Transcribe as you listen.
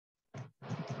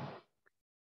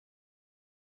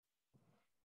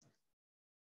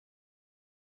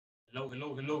Hello,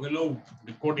 hello, hello, hello.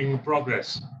 Recording in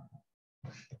progress.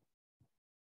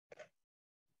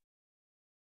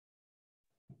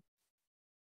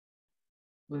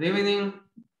 Good evening.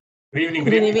 Good evening,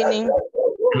 Good evening.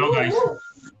 Hello, guys.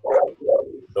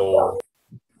 Hello.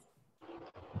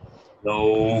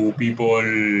 Hello, people.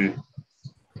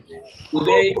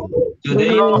 Today, Good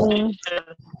evening.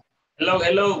 hello,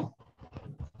 hello.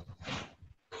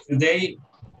 Today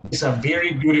is a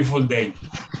very beautiful day.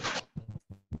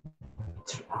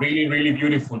 It's really, really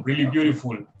beautiful, really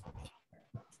beautiful.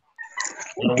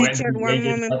 Teacher, one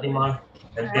moment. Fatima,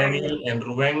 and Daniel, and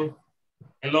Ruben.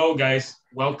 Hello, guys.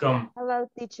 Welcome. Hello,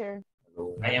 teacher.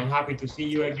 I am happy to see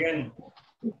you again.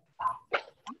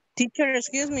 Teacher,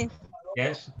 excuse me.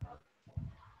 Yes.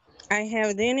 I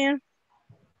have dinner.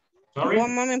 Sorry?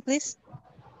 One moment, please.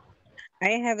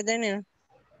 I have dinner.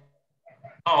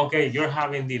 Oh, okay. You're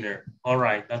having dinner. All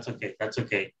right. That's okay. That's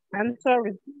okay. I'm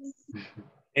sorry.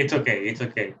 It's okay. It's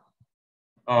okay.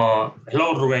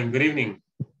 Hello, Ruben. Good evening.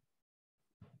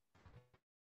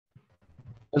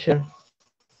 Sure.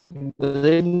 Good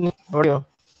evening. How are you?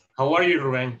 How are you,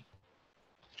 Ruben?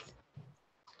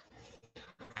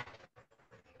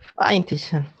 Fine,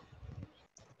 teacher.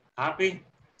 Happy?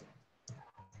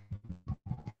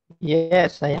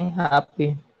 Yes, I am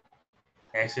happy.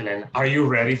 Excellent. Are you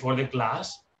ready for the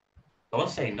class? Don't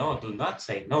say no. Do not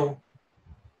say no.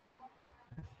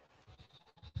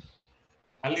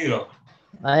 A little.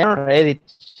 I am ready.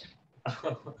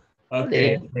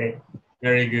 Okay. Okay.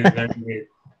 Very good. Very good.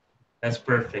 That's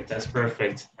perfect. That's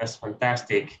perfect. That's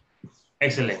fantastic.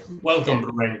 Excellent. Welcome,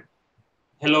 Ruben.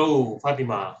 Hello,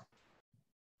 Fatima.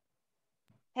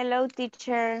 Hello,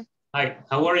 teacher. Hi.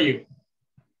 How are you?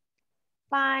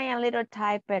 Fine, a little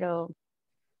tired, pero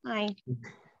fine.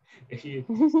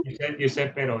 You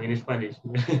said pero in Spanish.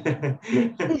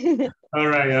 All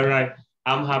right, all right.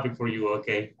 I'm happy for you,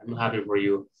 okay? I'm happy for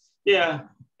you. Yeah,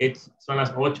 son las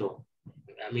 8.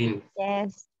 I mean,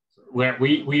 Yes.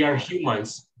 we are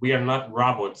humans. We are not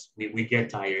robots. We get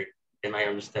tired, and I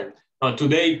understand.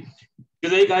 Today,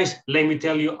 guys, let me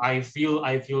tell you, I feel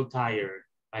tired.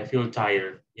 I feel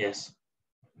tired, yes.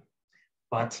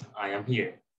 But I am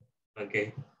here,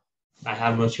 okay? I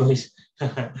have no choice.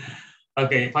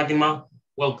 Okay, Fatima,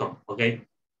 welcome, okay?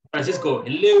 Francisco,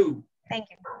 hello. Thank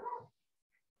you.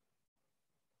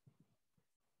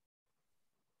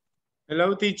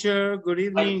 Hello, teacher. Good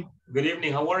evening. Good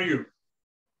evening, how are you?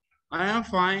 I am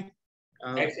fine.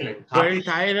 Excellent. Very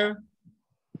tired.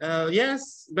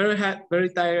 Yes, very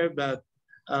tired, but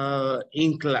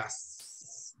in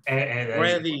class.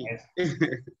 Ready.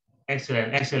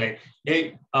 Excellent, excellent.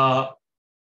 Hey,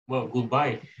 well,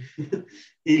 goodbye.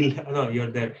 No,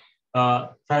 you're there.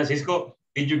 Francisco,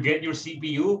 did you get your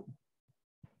CPU?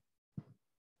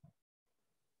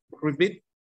 Repeat.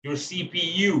 Your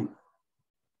CPU.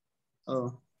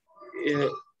 Oh,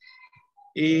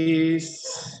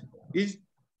 is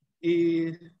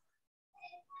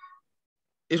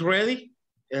ready.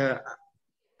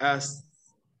 As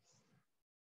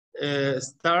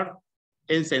start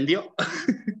encendió.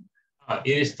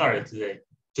 It started today.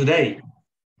 Today.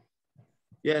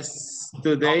 Yes,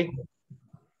 today.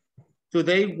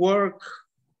 Today work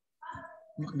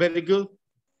very good.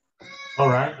 All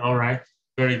right, all right.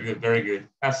 Very good, very good.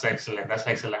 That's excellent. That's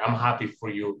excellent. I'm happy for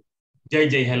you.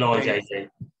 JJ, hello, JJ.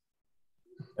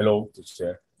 Hello,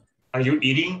 teacher. Are you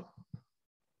eating?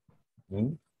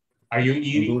 Are you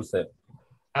eating? Dulce.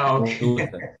 Oh, okay. Dulce.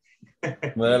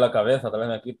 Me duele la cabeza, tal vez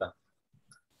me quita.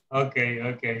 Okay,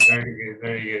 okay. Very good,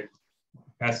 very good.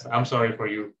 I'm sorry for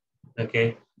you.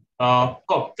 Okay.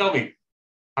 Tell me,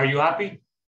 are you happy?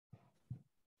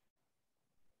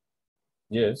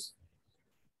 Yes.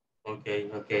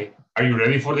 Okay, okay. Are you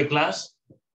ready for the class?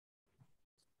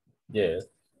 Yes.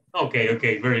 Okay,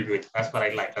 okay. Very good. That's what I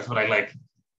like. That's what I like.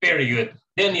 Very good.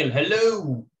 Daniel,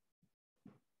 hello.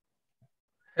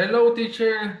 Hello,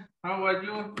 teacher. How are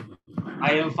you?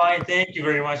 I am fine. Thank you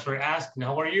very much for asking.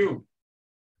 How are you?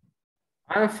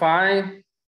 I'm fine.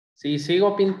 Sí,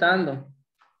 sigo pintando.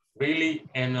 Really?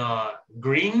 And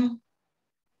green?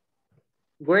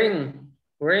 Green,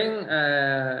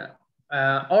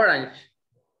 orange.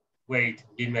 Wait,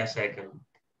 give me a second.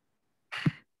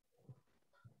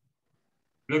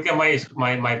 Look at my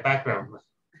background.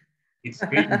 It's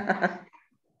green.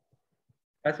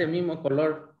 Hace el mismo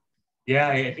color. Yeah,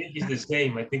 I think it's the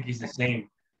same. I think it's the same.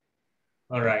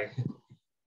 All right.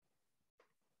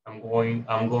 I'm going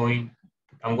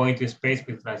to space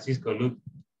with Francisco. Look.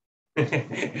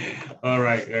 All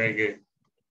right, very good.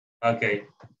 Okay,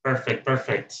 perfect,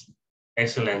 perfect.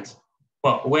 Excellent.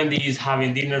 Well, Wendy is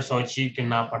having dinner, so she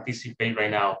cannot participate right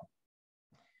now.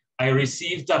 I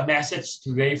received a message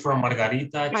today from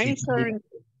Margarita. I'm sorry.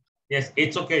 Yes,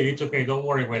 it's okay. It's okay. Don't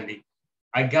worry, Wendy.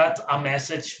 I got a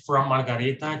message from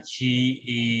Margarita.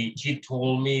 She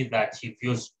told me that she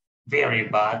feels very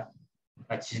bad,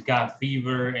 that she's got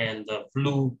fever and the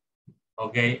flu.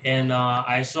 Okay, and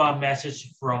I saw a message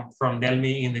from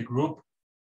Delmi in the group,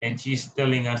 and she's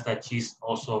telling us that she's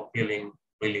also feeling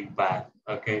really bad.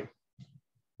 Okay.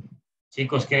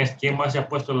 Chicos, ¿quién más se ha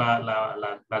puesto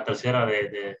la tercera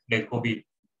del COVID?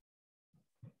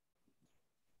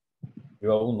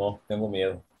 Yo aún no, tengo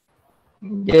miedo.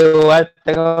 Yo igual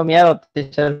tengo miedo,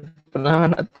 teacher. Pero no,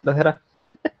 no, tercera.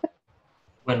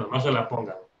 Bueno, no se la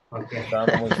pongan. Okay. Está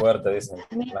dando muy fuerte, dicen.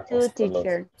 Me Las too, cosas, los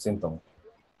teacher. síntomas.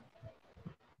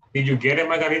 Did you get it,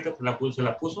 Margarita? ¿Se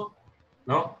la puso?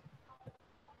 ¿No?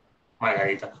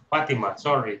 Margarita. Fátima,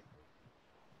 sorry.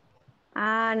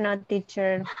 No,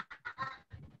 teacher.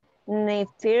 Ni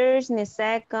first, ni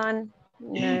second,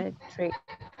 ni three.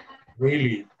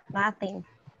 Really? Nothing.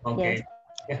 Okay.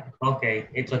 Yes. Okay,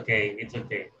 it's okay, it's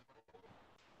okay.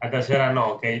 La tercera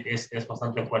no, okay, es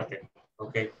bastante fuerte.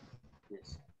 Okay.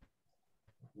 Yes.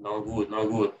 No good, no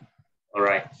good. All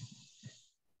right.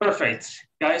 Perfect.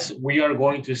 Guys, we are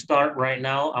going to start right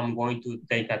now. I'm going to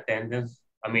take attendance.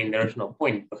 I mean, there's no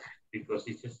point because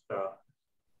it's just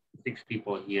 6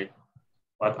 people here,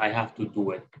 but I have to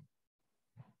do it.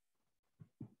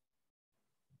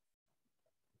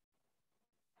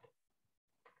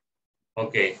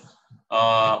 Okay.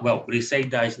 Well,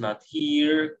 Briseida is not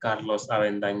here. Carlos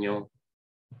Avendaño.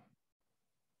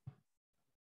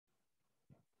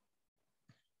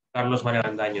 Carlos María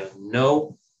Avendaño,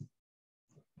 no.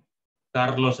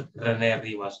 Carlos René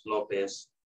Rivas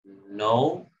López,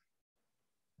 no.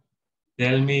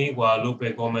 Delmi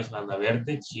Guadalupe Gómez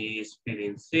Landaverde, she is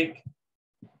feeling sick,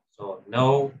 so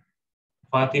no.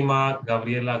 Fátima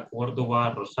Gabriela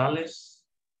Córdoba Rosales.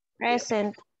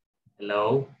 Present.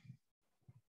 Hello.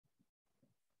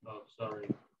 Oh, sorry.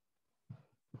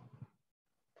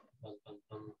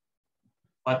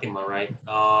 Fátima, right?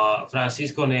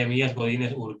 Francisco Nehemías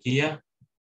Godínez Urquía.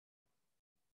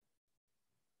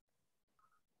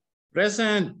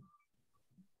 Present.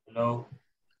 Hello.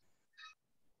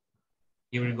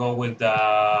 Here we go with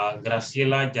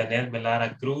Graciela Janet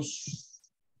Melara Cruz.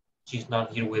 She's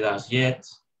not here with us yet.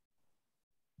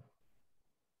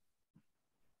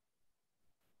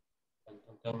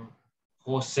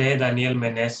 José Daniel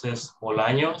Meneses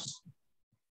Bolaños.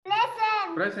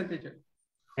 Present, teacher.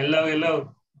 Hello,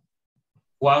 hello.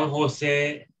 Juan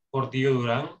José Portillo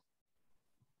Durán.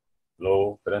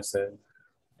 Hello, present.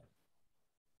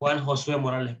 Juan Josué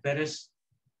Morales Pérez.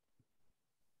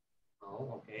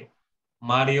 Oh, okay.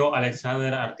 Mario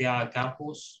Alexander Arteaga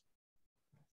Campos.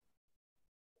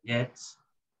 Yet.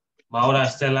 Maura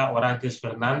Estela Orantes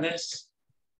Fernández.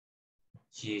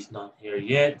 She's not here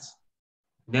yet.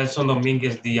 Nelson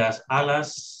Dominguez Díaz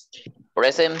Alas.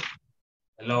 Present.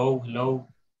 Hello, hello,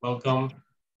 welcome.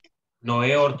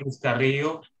 Noé Ortiz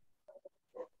Carrillo.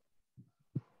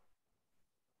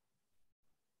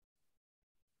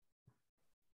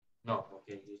 No,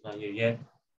 okay, he's not here yet.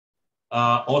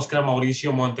 Oscar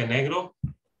Mauricio Montenegro.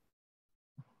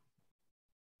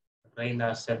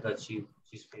 Reina said that she's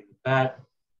feeling bad.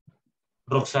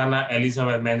 Roxana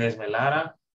Elizabeth Méndez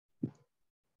Melara.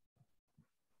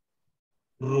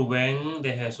 Rubén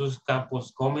de Jesús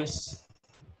Campos Gómez.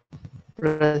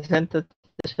 Presente,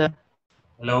 teacher.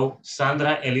 Hello.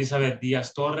 Sandra Elizabeth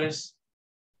Díaz Torres.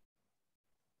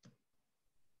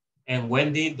 And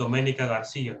Wendy Domenica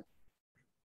Garcia.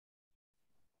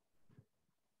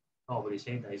 Oh,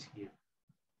 Briseida is here.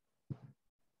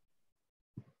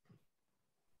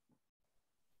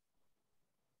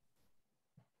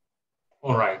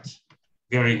 All right.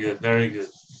 Very good, very good.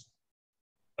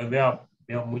 Hoy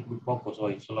veo muy pocos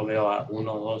hoy. Solo veo a 1,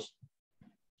 2.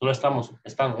 Solo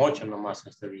están 8 nomás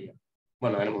este día.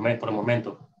 Bueno, por el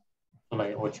momento, solo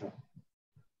hay 8.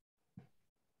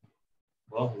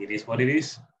 Well, it is what it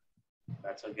is.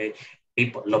 That's okay.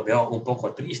 Y los veo un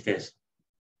poco tristes.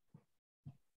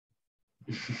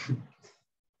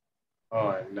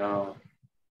 Oh, no.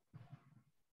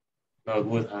 No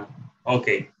good, huh? Ok.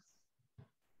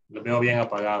 Los veo bien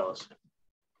apagados.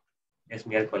 Es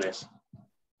miércoles.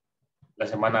 La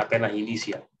semana apenas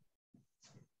inicia.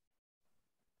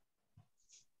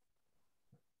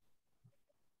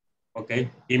 Okay,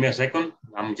 give me a second.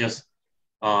 I'm just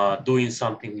doing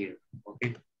something here.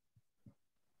 Okay.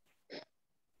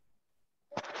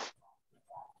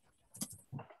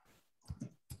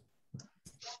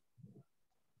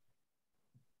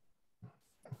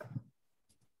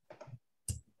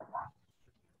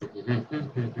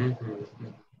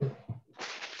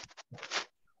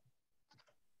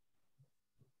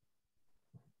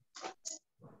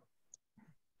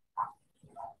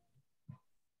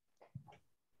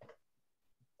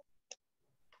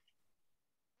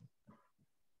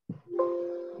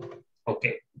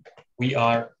 Okay, we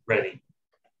are ready.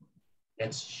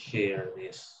 Let's share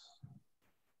this.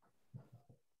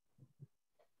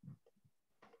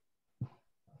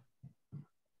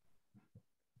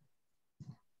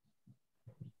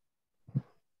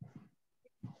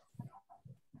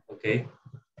 Okay.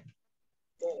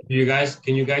 Can you guys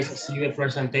see the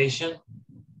presentation?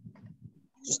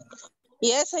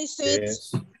 Yes, I see it.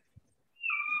 Yes.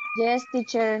 Yes,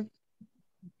 teacher.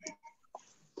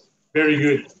 Very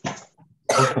good.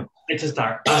 Okay, let's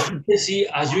start. As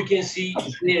you can see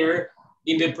there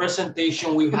in the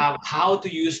presentation, we have how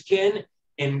to use can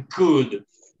and could.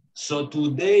 So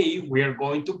today we are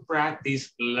going to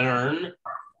practice and learn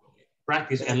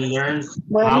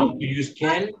how to use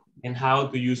can and how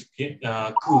to use could.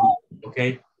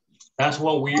 Okay, that's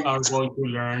what we are going to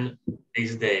learn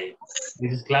this day.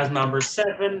 This is class number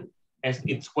 7, as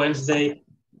it's Wednesday,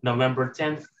 November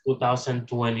 10th,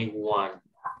 2021.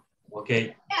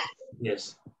 Okay,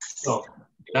 yes. So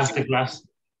that's the class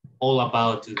all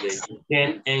about today.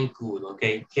 Can and could,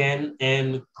 okay? Can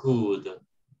and could.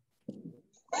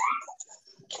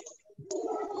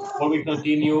 Before we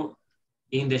continue,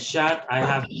 in the chat, I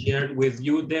have shared with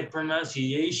you the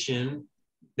pronunciation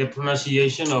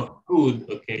of could,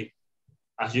 okay?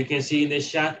 As you can see in the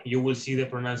chat, you will see the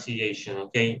pronunciation,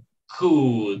 okay?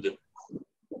 Could.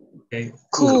 Okay?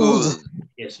 Could.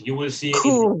 Yes, you will see it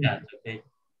in the chat, okay?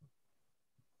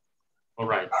 All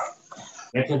right,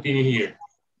 let's continue here.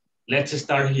 Let's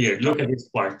start here. Look at this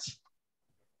part.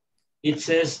 It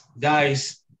says,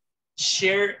 guys,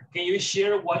 can you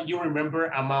share what you remember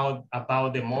about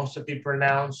demonstrative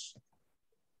pronouns?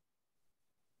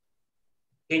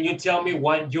 Can you tell me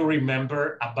what you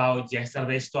remember about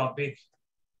yesterday's topic?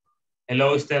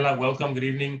 Hello, Stella, welcome, good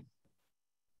evening.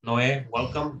 Noé,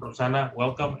 welcome. Rosana,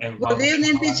 welcome. And good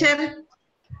evening, teacher.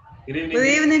 Good evening. Good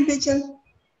evening, teacher.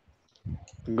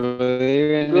 Good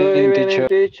evening,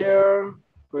 teacher.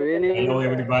 Good evening. Hello,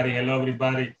 everybody. Hello,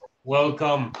 everybody.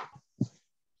 Welcome.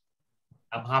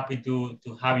 I'm happy to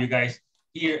have you guys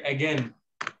here again.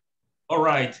 All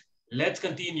right, let's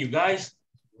continue, guys.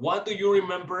 What do you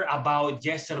remember about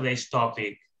yesterday's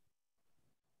topic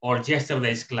or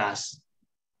yesterday's class?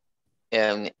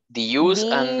 The use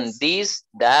and this,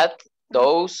 that,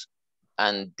 those,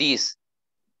 and this.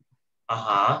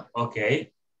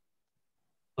 Okay.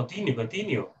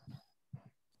 Continue.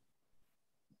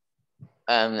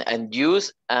 And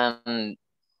use and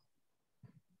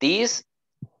this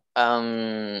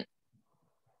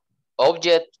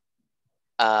object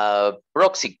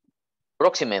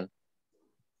proximate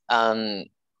and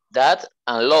that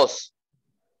and loss.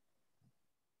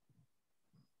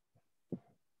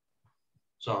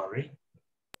 Sorry.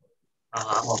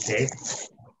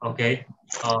 Okay.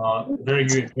 Very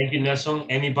good. Thank you, Nelson.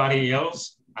 Anybody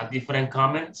else? A different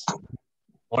comments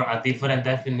or a different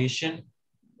definition?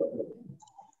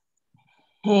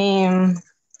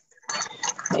 This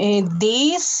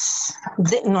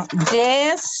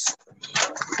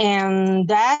and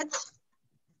that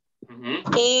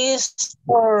is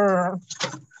for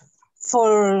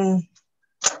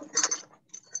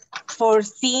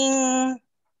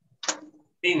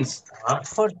things.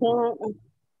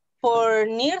 For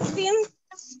near things.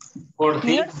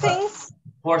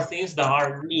 For things that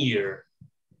are near.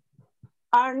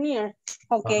 Are near.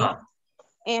 Okay.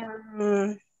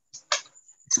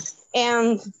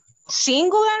 And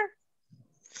singular.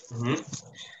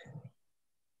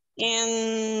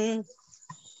 And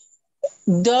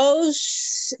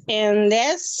those and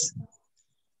this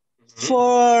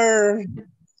for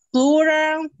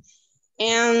plural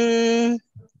and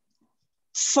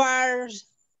far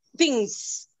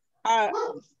things are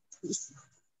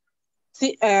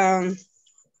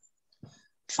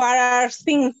far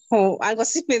things o algo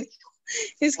así me dijo.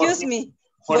 Excuse me.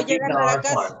 Voy llegando a la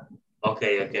casa.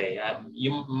 Okay.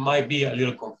 You might be a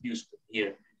little confused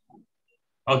here.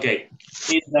 Okay.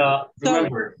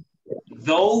 Remember,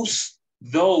 those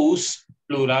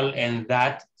plural and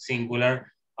that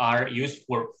singular are used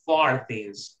for far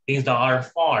things that are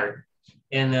far.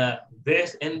 And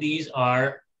this and these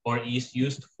are or is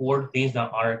used for things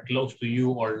that are close to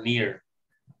you or near.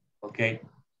 Okay.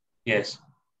 Yes.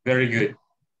 Very good.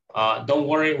 Don't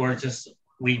worry, we're just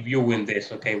reviewing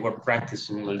this. Okay, we're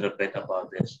practicing a little bit about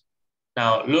this.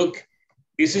 Now, look,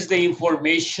 this is the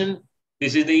information.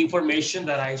 This is the information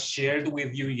that I shared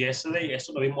with you yesterday.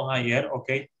 Esto lo vimos ayer,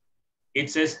 okay? It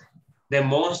says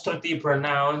demonstrative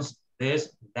pronouns,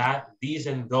 this, that, these,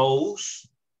 and those.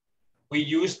 We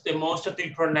use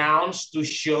demonstrative pronouns to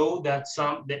show that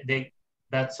something,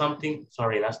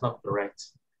 sorry, that's not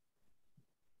correct.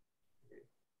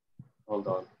 Hold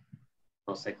on.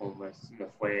 No sé cómo me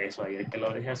fue eso ayer que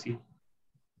lo dejé así.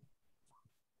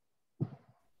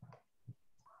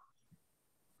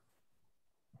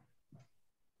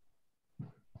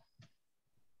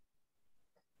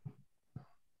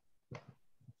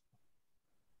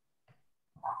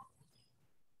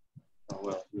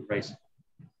 well, rephrase.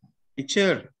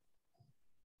 Teacher,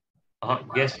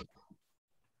 Yes.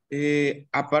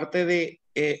 aparte de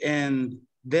en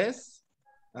this,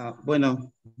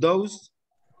 bueno, those,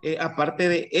 aparte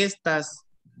de estas,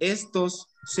 estos,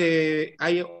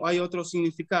 hay otro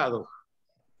significado.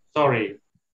 Sorry.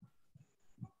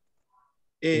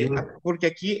 Porque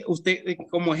aquí usted,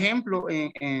 como ejemplo,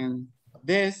 en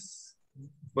this,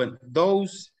 bueno,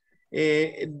 those,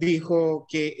 dijo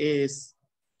que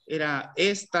era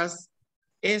estas,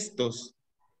 estos,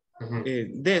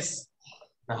 this.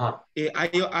 Ajá.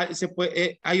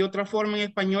 ¿Hay otra forma en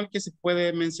español que se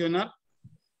puede mencionar?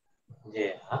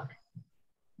 Yeah.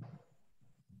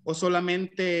 ¿O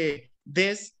solamente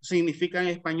this significa en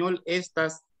español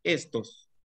estas, estos?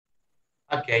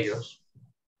 Aquellos.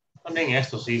 También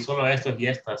estos, sí, solo estos y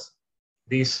estas.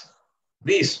 This,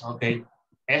 okay.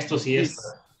 Estos y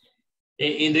estas.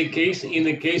 In the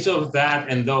case of that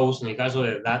and those, en el caso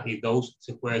de that y those,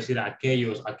 se puede decir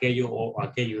aquellos, aquello o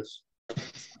aquellos.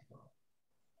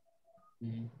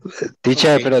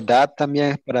 Teacher, Okay. pero that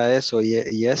también es para eso y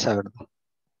esa, ¿verdad?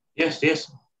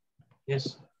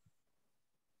 Yes.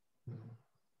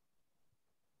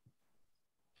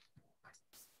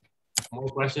 More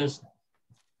questions?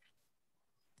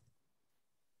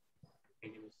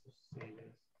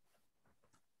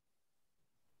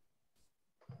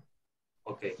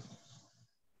 Okay.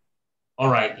 All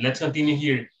right, let's continue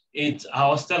here. I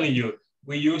was telling you,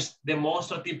 we use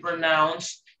demonstrative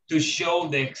pronouns to show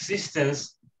the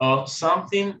existence of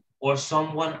something or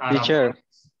someone. Teacher.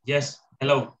 Yes,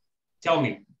 hello, tell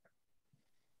me.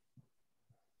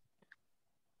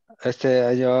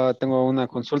 Yo tengo una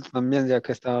consulta también, ya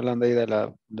que estaba hablando ahí de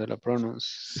la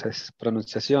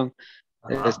pronunciación.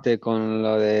 Con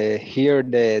lo de here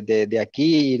de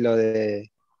aquí y lo de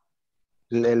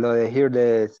here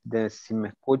de si me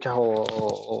escuchas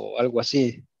o algo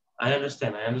así. I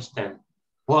understand.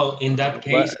 Well, in that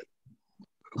case,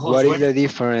 what is the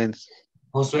difference?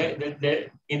 Josue,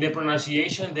 in the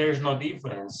pronunciation, there is no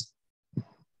difference.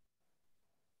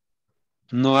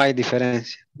 No hay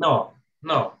diferencia. No,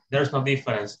 there's no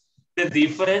difference. The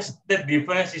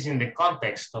difference is in the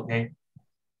context, okay?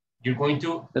 You're going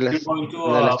to De la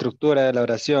estructura de la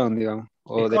oración, digamos,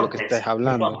 o de lo que estás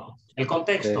hablando. El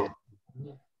contexto.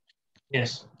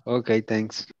 Yes. Okay,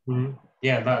 thanks.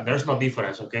 Yeah, there's no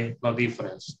difference, okay? No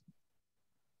difference.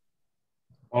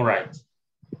 All right.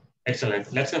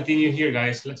 Excellent. Let's continue here,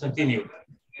 guys. Let's continue.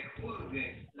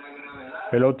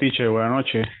 Hello, teacher. Buenas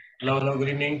noches. Hello, good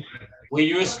evening. We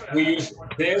use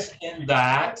this and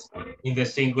that in the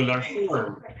singular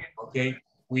form, okay?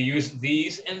 We use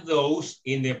these and those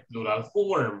in the plural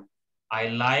form. I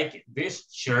like this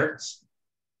shirt.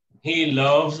 He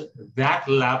loves that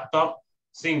laptop,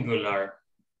 singular.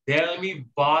 Delmy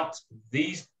bought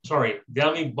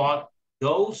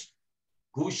those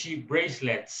Gucci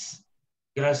bracelets.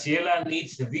 Graciela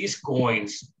needs these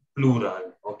coins,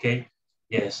 plural, okay?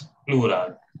 Yes,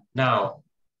 plural. Now,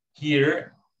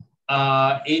 here,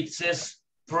 it says,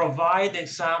 provide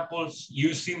examples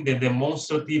using the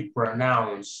demonstrative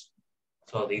pronouns.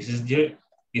 So this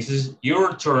is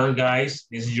your turn, guys.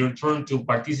 This is your turn to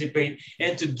participate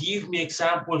and to give me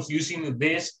examples using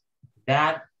this,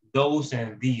 that, those,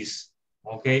 and these,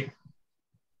 okay?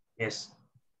 Yes,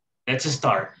 let's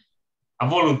start. A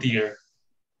volunteer.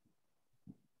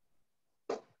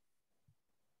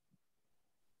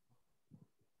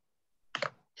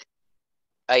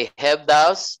 I have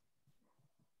those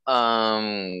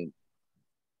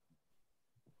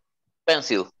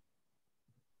pencil.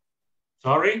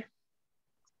 Sorry?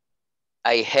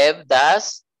 I have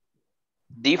das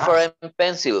different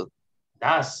pencil.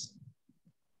 Das.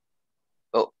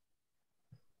 Oh.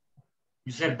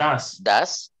 You said das.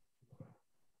 Das.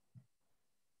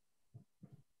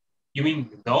 You mean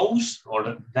those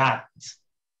or that?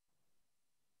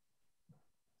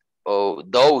 Oh,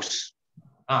 those.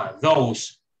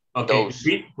 Those. Okay, those.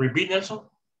 Repeat, Nelson.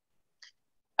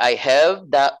 I have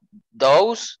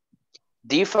those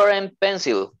different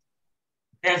pencils.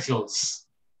 Pencils.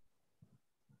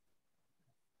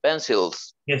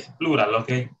 Yes, plural,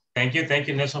 okay. Thank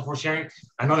you, Nelson, for sharing.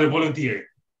 Another volunteer.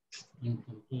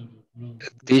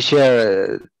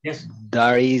 Teacher, yes.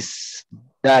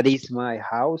 That is my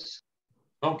house.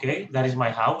 Okay, that is my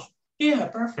house. Yeah,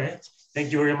 perfect.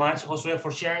 Thank you very much, Josue,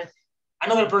 for sharing.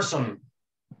 Another person.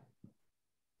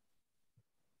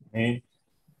 Me.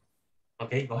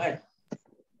 Okay, go ahead.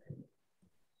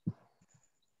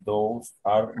 Those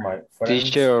are my friends.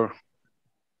 Teacher.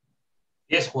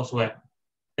 Yes, Josue.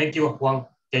 Thank you, Juan,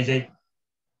 JJ.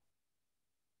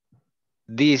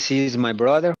 This is my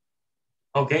brother.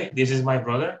 Okay, this is my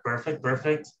brother.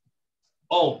 Perfect.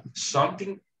 Oh,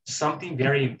 something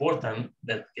very important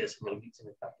that gets me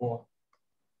tapó.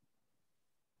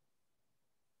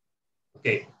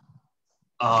 Okay.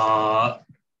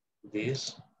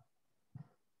 This.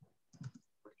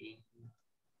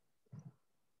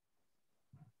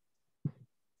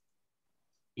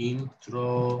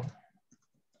 Intro.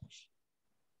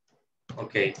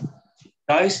 Okay.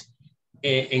 Guys,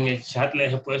 en el chat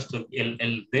les he puesto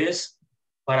el this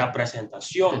para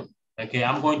presentación. Okay,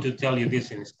 I'm going to tell you this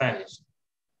in Spanish.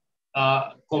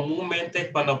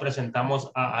 Comúnmente cuando presentamos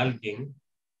a alguien,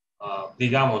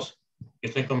 digamos, que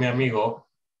estoy con mi amigo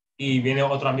y viene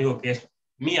otro amigo que es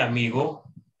mi amigo,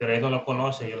 pero él no lo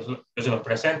conoce, yo se lo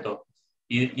presento.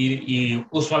 Y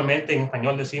usualmente en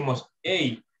español decimos,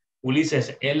 hey,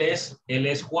 Ulises, él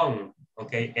es Juan,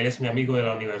 ok, él es mi amigo de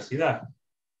la universidad.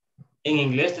 En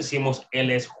inglés decimos, él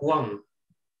es Juan,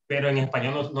 pero en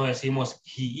español no decimos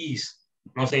he is.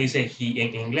 No se dice he,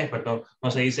 en inglés, perdón, no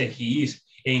se dice he is.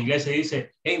 En inglés se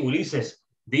dice, hey, Ulises,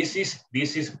 this is,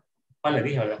 ¿cuál le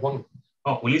dije, verdad, Juan?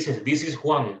 Oh, Ulises, this is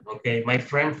Juan, okay, my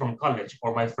friend from college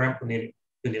or my friend from the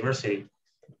university.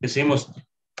 Decimos,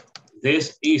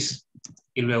 this is,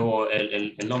 y luego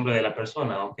el nombre de la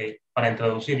persona, ok, para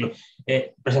introducirlo,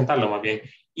 presentarlo más bien.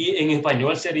 Y en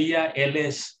español sería él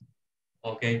es,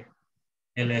 ok,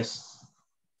 él es.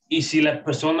 Y si la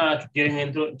persona que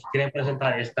quieren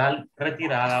presentar está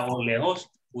retirada o lejos,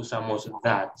 usamos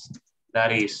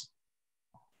that is,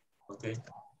 ok,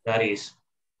 that is.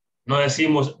 No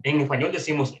decimos, en español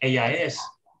decimos ella es,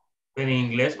 pero en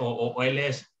inglés, o él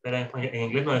es, pero en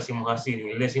inglés no decimos así, en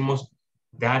inglés decimos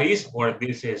that is or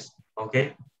this is, ¿ok?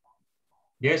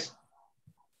 Yes.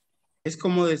 Es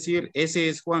como decir, ese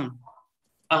es Juan.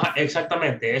 Ajá,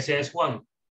 exactamente, ese es Juan.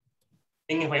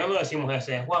 En español no decimos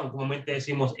ese es Juan, comúnmente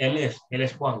decimos él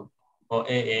es Juan. O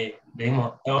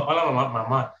decimos, hola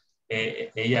mamá,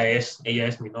 ella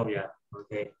es mi novia,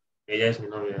 ¿ok? Ella es mi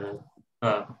novia.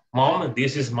 Mom,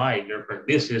 this is my girlfriend,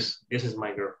 this is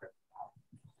my girlfriend.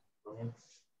 Okay.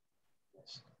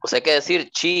 O sea que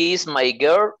decir, she is my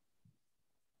girl,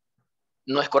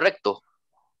 no es correcto.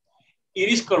 It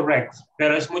is correct,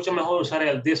 pero es mucho mejor usar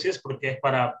el this is porque es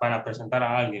para presentar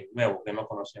a alguien nuevo que no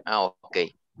conocemos. Ok.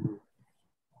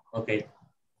 Ok.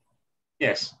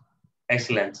 Yes.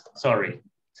 Excellent. Sorry.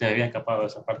 Se me había escapado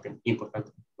esa parte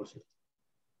importante, por cierto.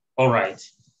 All right.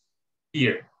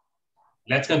 Here.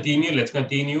 Let's continue.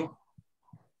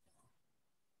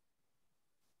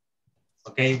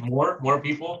 Okay, more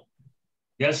people.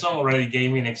 Gelson already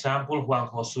gave me an example. Juan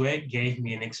Josué gave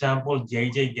me an example.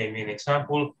 JJ gave me an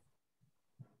example.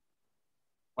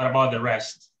 What about the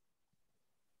rest?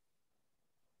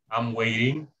 I'm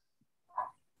waiting.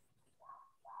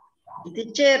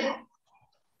 Teacher,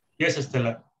 Yes,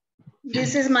 Estela.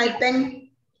 this is my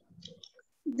pen.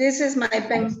 This is my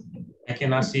pen. I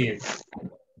cannot see it.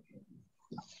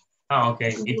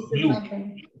 Okay. It's blue.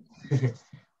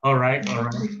 All right.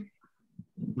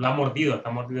 La mordido, está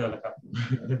mordido la capa.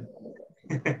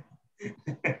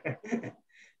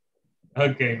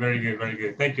 Okay, very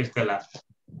good. Thank you, Stella.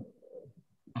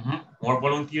 More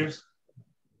volunteers?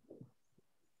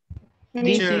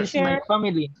 This is my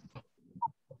family.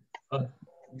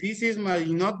 This is my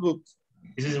notebook.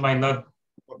 This is my notebook.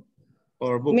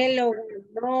 Or book. Me lo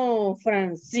ganó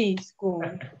Francisco.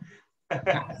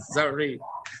 Sorry,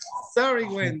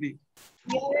 Wendy.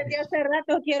 Yo desde hace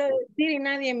rato quiero decir y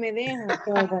nadie me deja.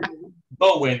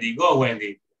 Go, Wendy.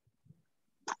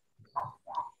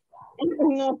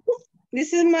 No,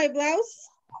 this is my blouse.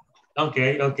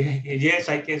 Okay. Yes,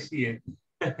 I can see it.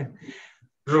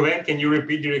 Ruben, can you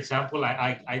repeat your example?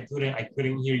 I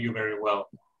couldn't hear you very well.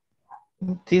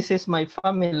 This is my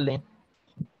family.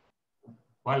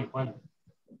 ¿Cuál?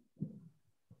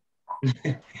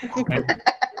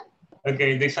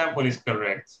 Okay, the example is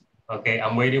correct. Okay,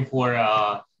 I'm waiting for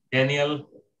Daniel,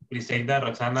 Briseida,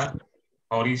 Roxana,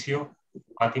 Mauricio,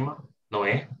 Fatima,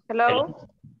 Noé. Hello.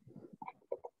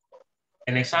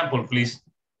 An example, please.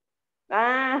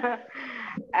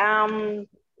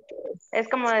 Es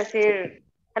como decir,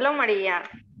 hello María,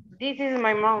 this is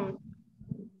my mom.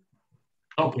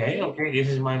 Okay, this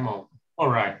is my mom. All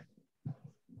right.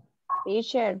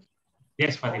 Teacher,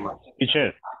 Yes, Fatima.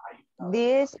 Teacher.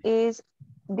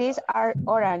 these are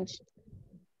orange.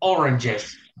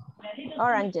 Oranges.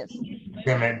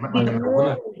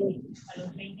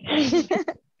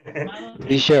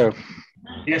 Teacher.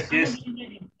 Yes.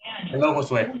 Hello,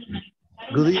 Josué.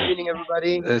 Good evening,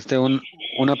 everybody.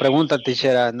 Una pregunta,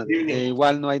 teacher.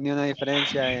 Igual no hay ni una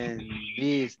diferencia en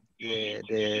this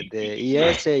de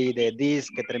IS y de this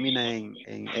que termina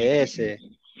en ES.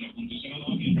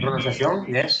 Pronunciación,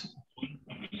 yes.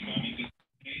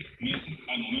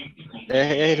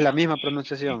 Es la misma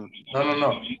pronunciación. No, no,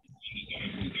 no.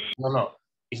 No, no.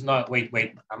 It's not. Wait,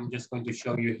 wait. I'm just going to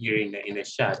show you here in the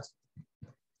chat.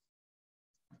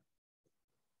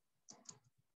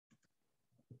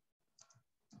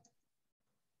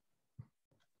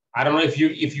 I don't know if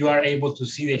you are able to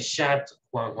see the chat,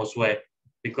 Juan Josue,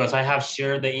 because I have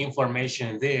shared the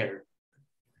information there.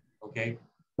 Okay.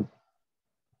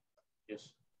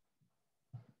 Yes.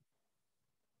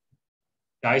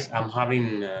 Guys, I'm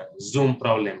having Zoom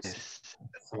problems.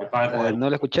 Se me acaba de congelar. No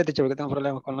lo escuché, teacher, porque tengo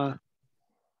problemas con la...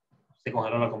 Se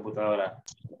congeló la computadora.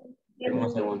 En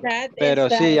un segundo. Pero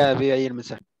sí, ya vi ahí el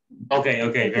mensaje. Okay,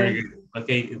 okay, very good.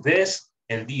 Okay, this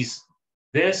and this.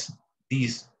 This,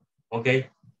 these. Okay.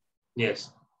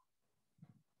 Yes.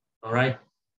 All right.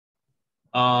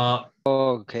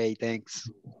 Okay, thanks.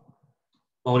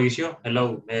 Mauricio,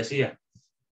 hello, me decía.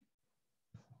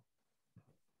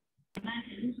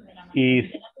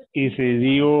 Y si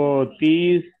digo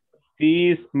this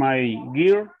my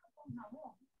gear,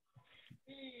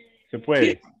 se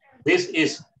puede. This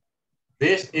is.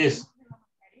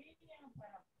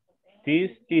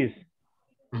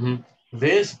 Mm-hmm.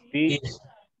 This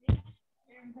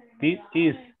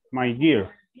is my gear.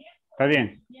 ¿Está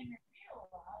bien?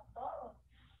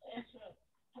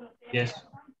 Yes.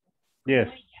 Yes.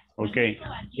 Okay.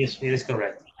 Yes, it is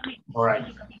correct. All right.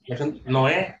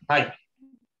 Noé, hi.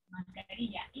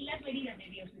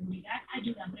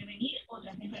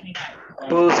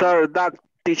 Sir, that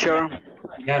teacher.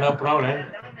 Yeah, no problem.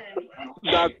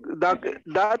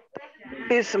 That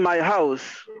is my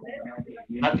house.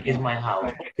 That is my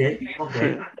house. Okay.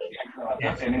 Okay.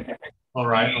 Yes. All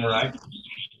right. All right.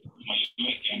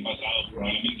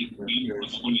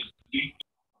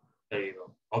 There you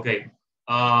go. Okay.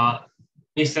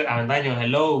 Mr. Avendaño,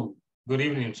 hello. Good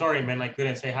evening. Sorry, man, I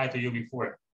couldn't say hi to you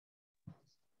before.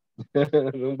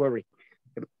 Don't worry.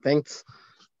 Thanks.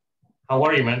 How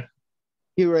are you, man?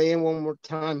 Here I am one more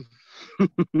time.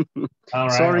 All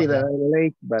right. Sorry Okay. that I'm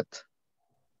late, but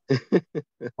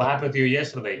what happened to you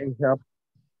yesterday?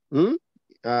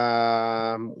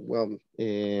 Well,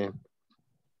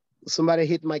 somebody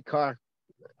hit my car.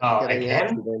 Oh,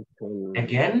 again?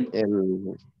 Again?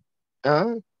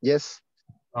 Yes.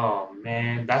 Oh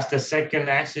man, that's the second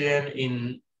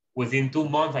accident within 2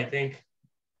 months, I think.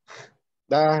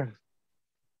 I'm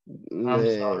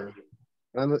sorry.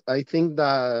 I think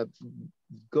that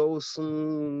goes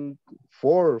 4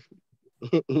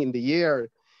 in the year.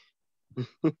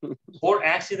 4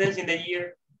 accidents in the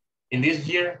year? In this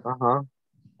year? Uh-huh.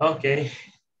 Okay.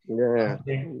 Yeah.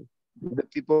 Okay. The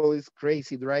people is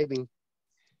crazy driving.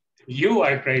 You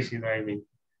are crazy driving.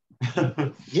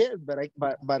 Yes, but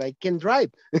I can drive.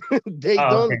 They oh,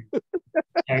 don't.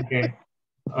 Okay. Okay.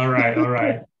 All right. All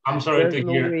right. I'm sorry There's to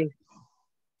no hear. way.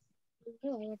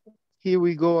 Here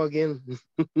we go again.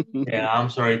 Yeah, I'm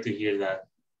sorry to hear that.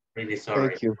 Really sorry.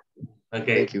 Thank you.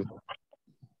 Okay. Thank you.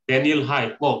 Daniel,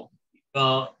 hi. Well,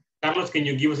 Carlos, can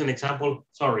you give us an example?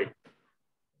 Sorry.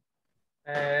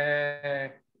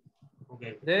 Okay.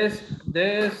 This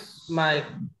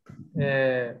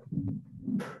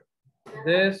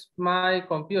my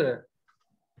computer.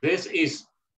 This is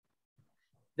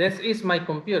my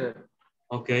computer.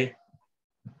 Okay.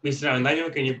 Mr.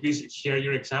 Avendaño, can you please share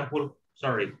your example?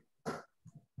 Sorry.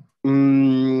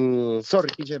 Sorry,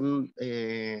 teacher. No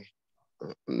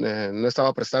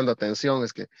estaba prestando atención.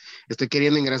 Es que estoy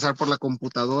queriendo ingresar por la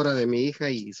computadora de mi hija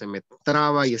y se me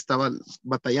traba y estaba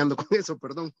batallando con eso,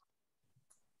 perdón.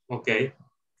 Okay.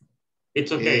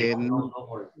 It's okay. No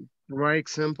worry. Write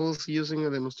examples using a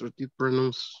demonstrative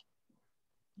pronouns.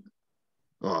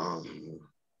 Do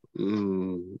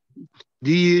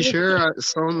you share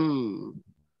some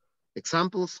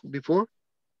examples before?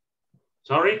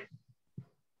 Sorry?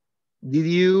 Did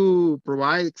you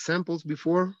provide examples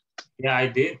before? Yeah, I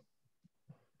did.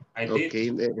 I did.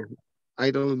 Okay,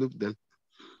 I don't look them.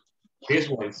 These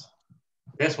ones.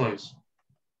 These ones.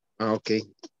 Okay.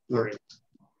 Sorry.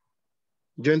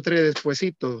 Yo entré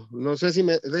despuesito. No sé si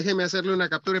déjeme hacerle una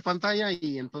captura de pantalla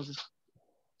y entonces.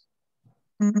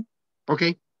 Ok.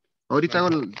 Ahorita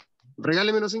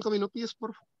regáleme unos 5 minutillos,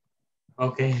 por favor.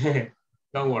 Okay.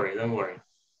 Don't worry, don't worry.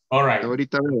 All right.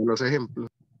 Ahorita veo los ejemplos.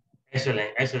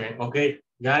 Excellent, excellent. Okay,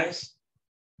 guys.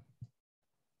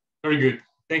 Very good.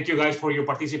 Thank you guys for your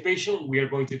participation. We are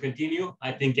going to continue.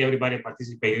 I think everybody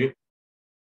participated.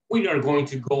 We are going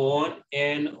to go on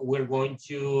and we're going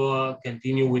to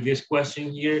continue with this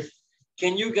question here.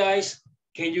 Can you guys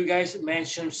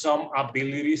mention some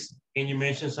abilities? Can you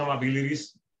mention some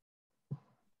abilities?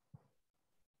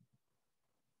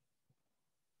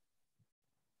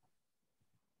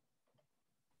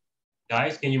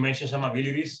 Guys, can you mention some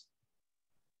abilities?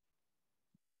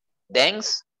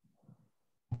 Dance.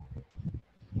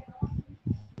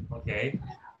 Okay.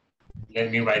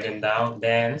 Let me write them down.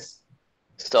 Dance.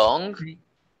 Song.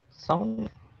 Song.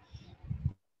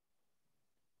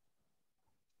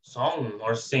 Song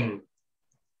or sing.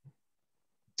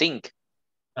 Sing.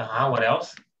 What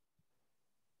else?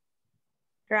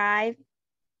 Drive.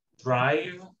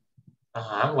 Drive.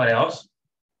 What else?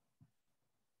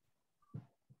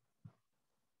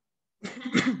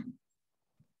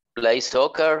 Play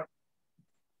soccer.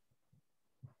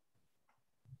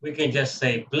 We can just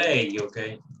say play,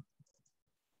 okay?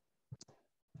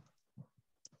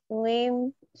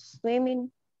 Swim.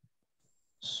 Swimming.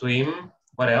 Swim.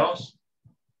 What else?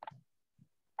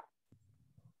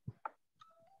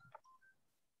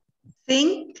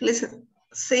 Sing, listen.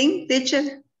 Sing,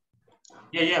 teacher.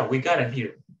 Yeah, we got it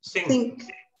here. Sing. Sing.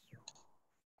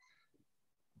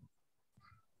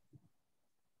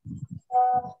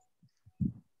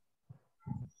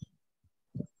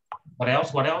 What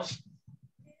else? What else?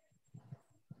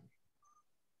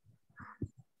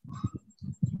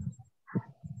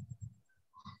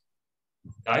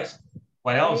 Guys,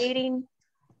 what else? Reading.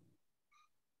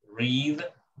 Read.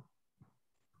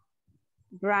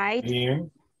 Write. Clean.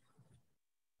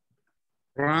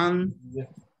 Run.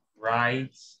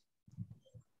 Write.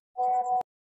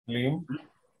 Clean.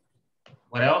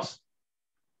 What else?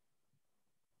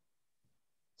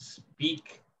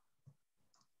 Speak.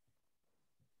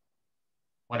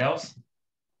 What else?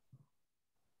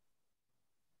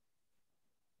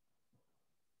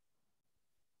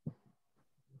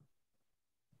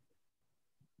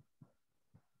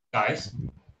 Guys,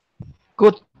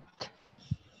 Good.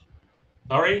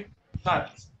 sorry, cut.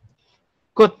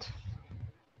 Good.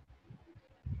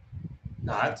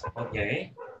 Cut,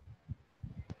 okay.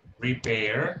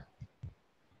 Repair.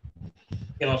 You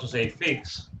can also say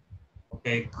fix.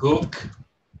 Okay, cook.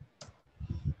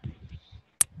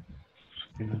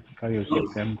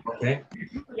 Okay.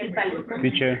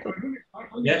 Teacher,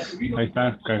 Yes. ahí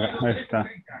está, ahí está.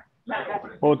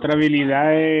 Otra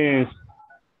habilidad es,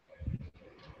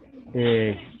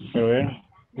 a ver,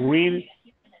 will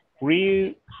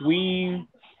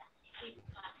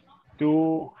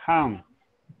to hand.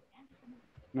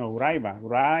 No, right, will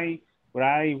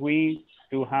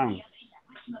to hand.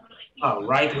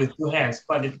 Write with two hands.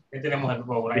 ¿Qué tenemos el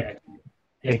verbo write aquí?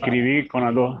 Escribir con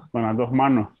las dos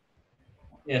manos.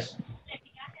 Yes.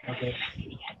 Okay.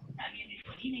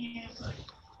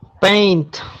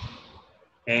 Paint.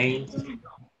 Paint.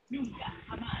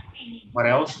 What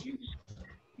else?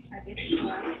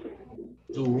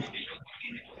 Do.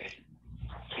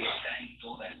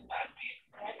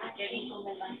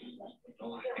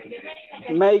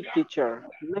 Make, teacher.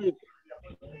 Make.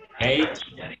 Make.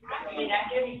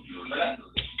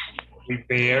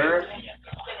 Prepare.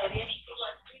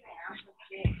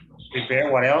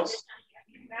 Prepare. What else?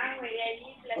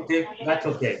 Okay, that's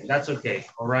okay. That's okay.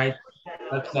 All right.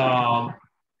 That's a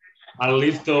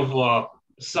list of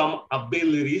some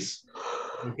abilities.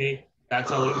 Okay,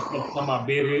 that's a list of some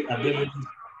abilities.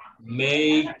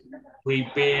 Make,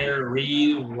 prepare,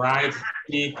 read, write,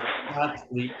 speak, cut,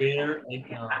 repair.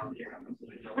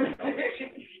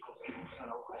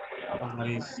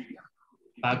 Somebody's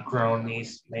background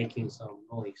is making some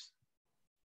noise.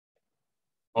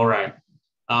 All right.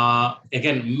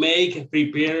 Again, make,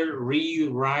 prepare, read,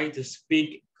 write,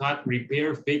 speak, cut,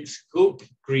 repair, fix, cook,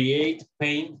 create,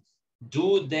 paint,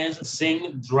 do, dance,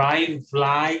 sing, drive,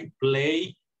 fly,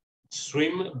 play,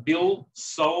 swim, build,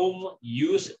 solve,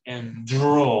 use, and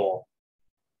draw.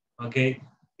 Okay,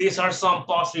 these are some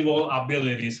possible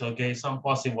abilities. Okay, some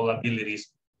possible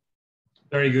abilities.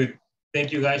 Very good.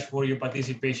 Thank you guys for your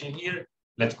participation here.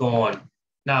 Let's go on.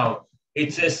 Now,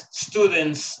 it says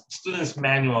students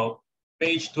manual,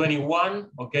 page 21.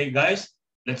 Okay, guys,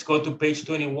 let's go to page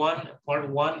 21, part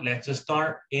 1. Let's just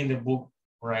start in the book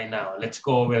right now. Let's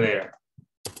go over there.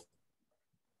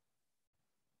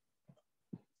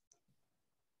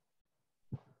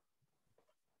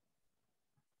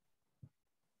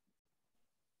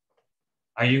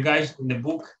 Are you guys in the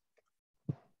book?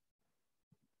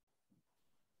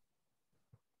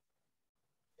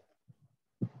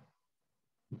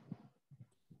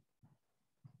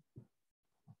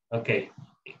 Okay,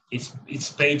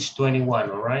 it's page 21,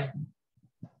 all right?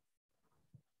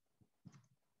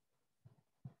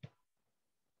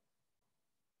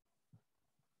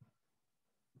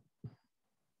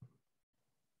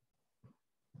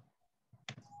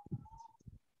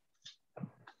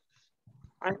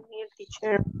 I'm here,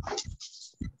 teacher.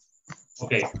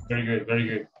 Okay, very good, very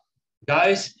good.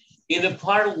 Guys, in the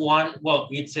part 1, well,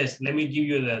 it says, let me give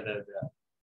you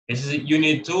this is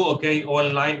unit 2, okay,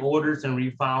 online orders and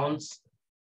refunds.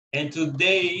 And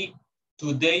today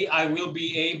I will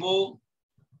be able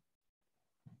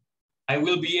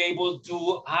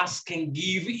to ask and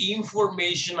give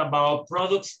information about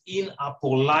products in a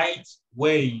polite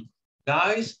way.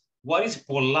 Guys, what is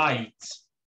polite?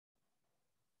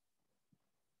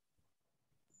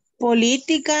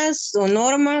 Políticas o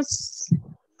normas.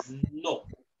 No.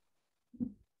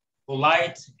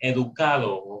 Polite,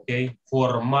 educado, okay?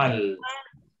 Formal.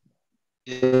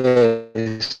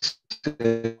 Yes.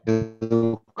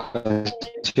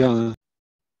 Educación.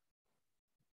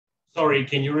 Sorry,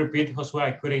 can you repeat, Josué?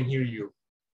 I couldn't hear you.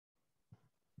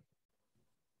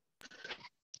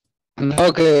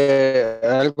 No, que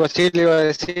algo así le iba a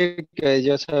decir, que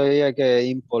yo sabía que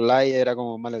impolite era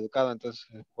como mal educado, entonces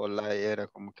polite era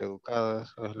como que educado.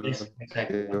 Eso es lo Yes,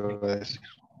 exactly. que iba a decir.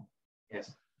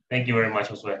 Yes. Thank you very much,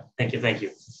 Josué. Thank you, thank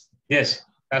you. Yes,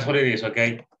 that's what it is,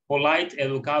 okay? Polite,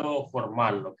 educado,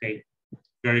 formal, okay?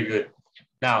 Very good.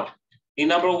 Now, in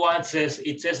number one,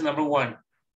 it says number one,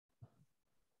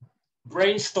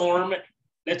 brainstorm,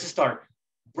 let's start.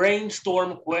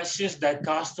 Brainstorm questions that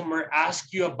customer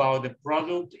ask you about the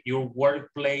product your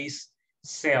workplace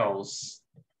sells.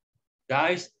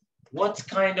 Guys, what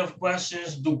kind of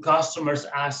questions do customers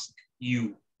ask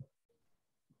you?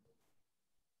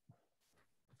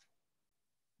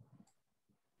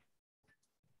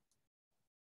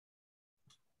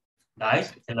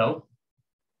 Guys, hello?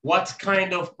 What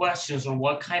kind of questions or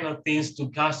what kind of things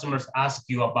do customers ask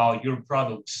you about your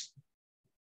products?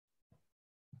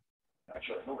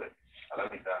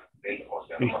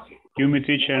 Excuse me,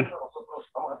 teacher.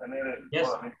 Yes.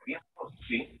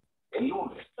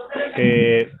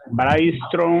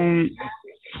 Brainstorm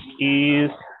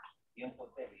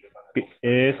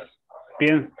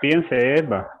piense,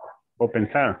 Eva, o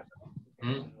pensar.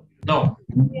 No.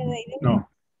 No.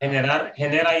 Genera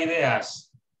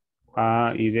ideas.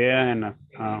 Ideas en la...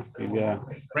 ideas.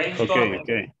 Brainstorm,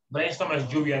 Okay. Brainstorm es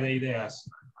lluvia de ideas.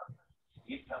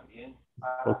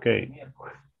 Okay.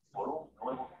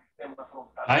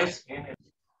 Guys,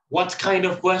 what kind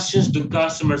of questions do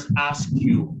customers ask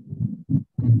you?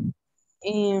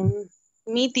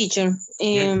 Me, teacher.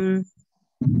 Yes.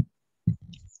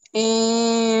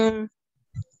 In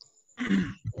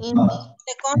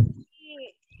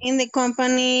the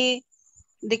company,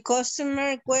 the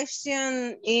customer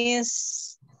question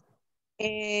is,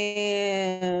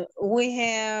 we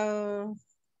have,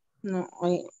 no,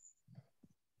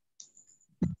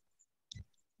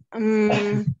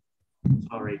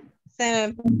 Sorry. Se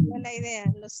me perdió la idea,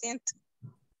 lo siento.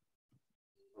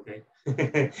 Okay.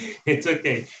 It's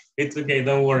okay. It's okay.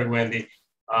 Don't worry, Wendy.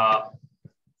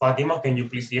 Fatima, can you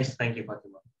please? Yes, thank you,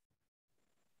 Fatima.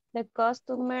 The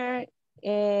customer,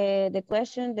 the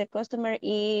question, the customer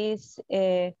is,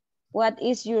 what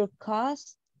is your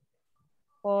cost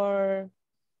for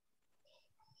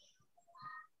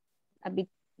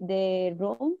the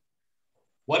room?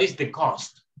 What is the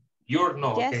cost? You're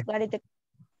no. Yes, Okay. what is the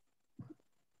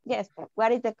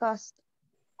what is the cost?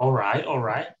 All right.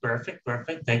 Perfect.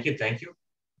 Thank you.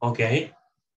 Okay,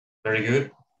 very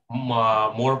good.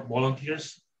 More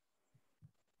volunteers?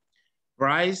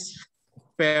 Price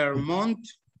per month.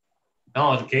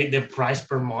 Oh, okay, the price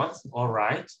per month. All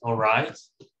right. What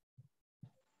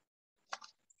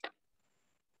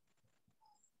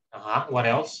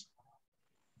else?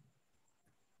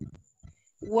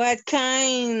 What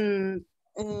kind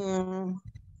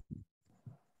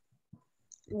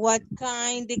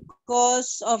the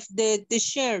cost of the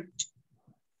shirt?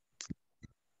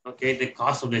 Okay, the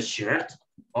cost of the shirt.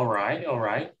 All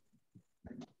right.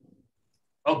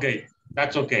 Okay,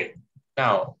 that's okay.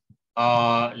 Now,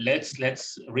 let's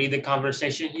read the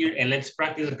conversation here and let's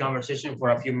practice the conversation for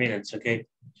a few minutes, okay?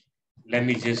 Let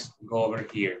me just go over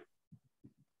here.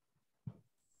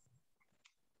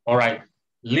 All right,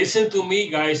 listen to me,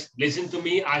 guys. Listen to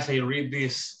me as I read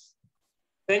this.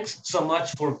 Thanks so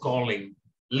much for calling.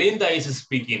 Linda is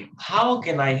speaking. How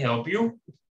can I help you?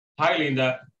 Hi,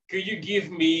 Linda. Could you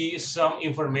give me some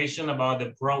information about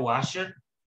the Pro Washer?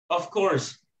 Of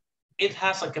course. It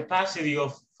has a capacity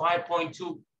of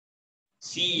 5.2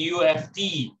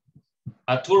 CUFT,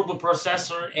 a turbo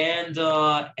processor, and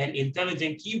an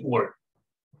intelligent keyboard.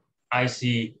 I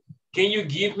see. Can you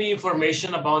give me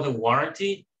information about the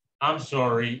warranty? I'm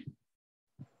sorry.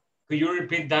 Could you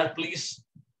repeat that, please?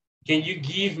 Can you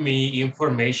give me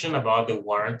information about the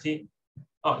warranty?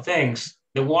 Oh, thanks.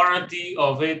 The warranty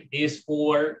of it is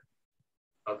for,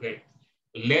 okay.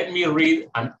 Let me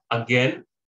read again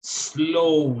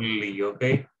slowly,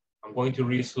 okay? I'm going to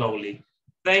read slowly.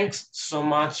 Thanks so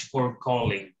much for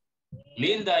calling.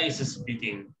 Linda is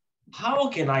speaking. How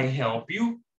can I help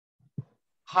you?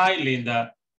 Hi,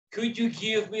 Linda. could you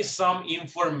give me some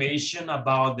information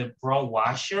about the Pro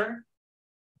Washer?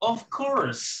 Of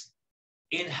course,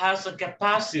 it has a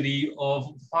capacity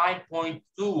of 5.2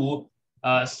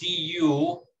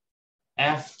 CU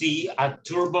FT, a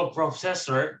turbo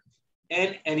processor,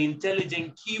 and an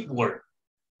intelligent keyboard.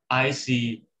 I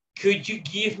see. Could you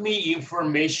give me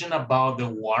information about the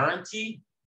warranty?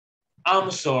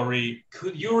 I'm sorry,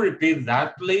 could you repeat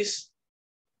that, please?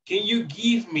 Can you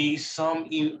give me can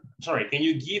you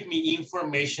give me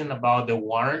information about the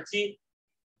warranty?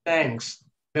 Thanks.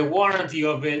 The warranty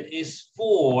of it is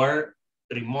for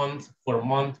 3 months, 4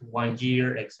 months, 1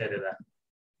 year, etc.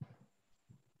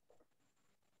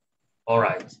 All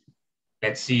right,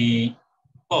 let's see.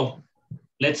 Oh,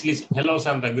 let's listen. Hello,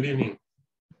 Sandra, good evening.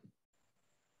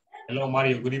 Hello,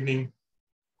 Mario, good evening.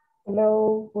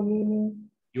 Hello, good evening.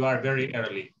 You are very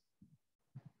early.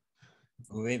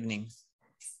 Good evening.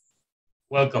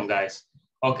 Welcome, guys.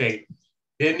 Okay,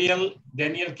 Daniel,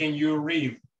 can you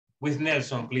read with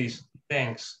Nelson, please?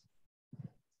 Thanks.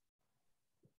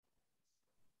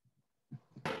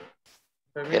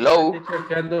 Hello. Teacher,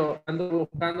 que ando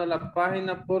buscando la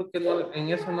página porque no,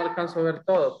 en eso no alcanzo a ver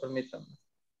todo, permítame.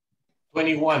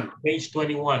 21, page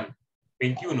 21,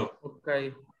 21. Ok.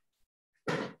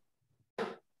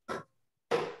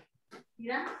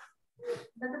 Mira,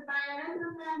 vete para allá adentro.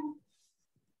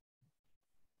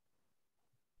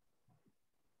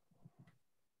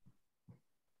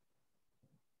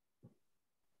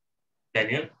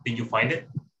 Daniel, did you find it?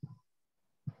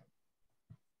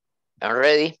 I'm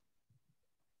ready.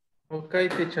 Ok,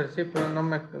 teacher, sí, pero no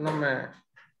me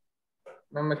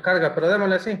carga, pero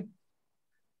démosle así.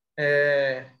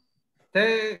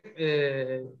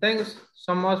 Thanks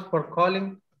so much for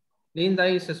calling. Linda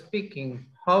is speaking.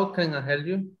 How can I help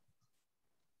you?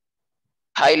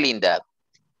 Hi, Linda.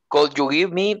 Could you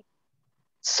give me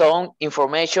some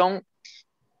information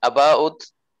about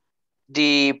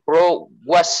the Pro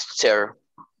Washer?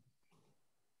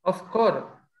 Of course,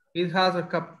 it has a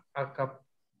capacity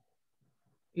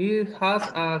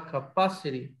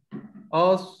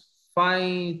of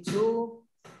 5.2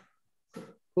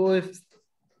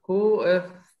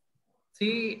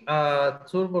 QFT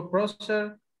turbo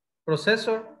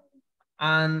processor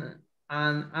and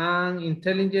an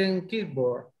intelligent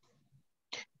keyboard.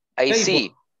 I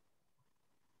see.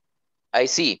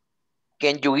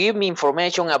 Can you give me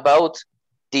information about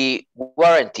the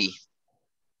warranty?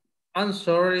 I'm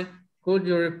sorry, could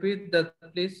you repeat that,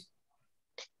 please?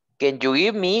 Can you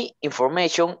give me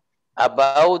information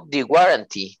about the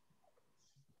warranty?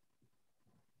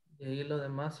 Y ahí lo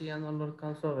demás ya no lo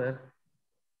alcanzo a ver.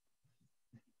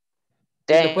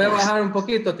 ¿Le puede bajar un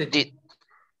poquito, teacher?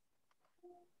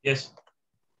 Yes.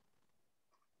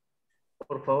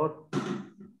 Por favor.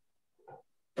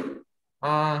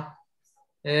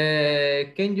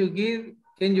 Can you give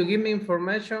me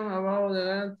information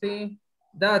about the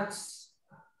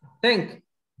guarantee?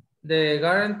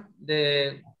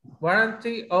 The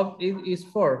warranty of it is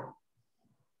for.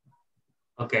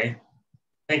 Okay.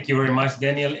 Thank you very much,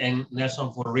 Daniel and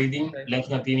Nelson, for reading. Okay. Let's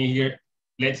continue here.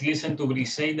 Let's listen to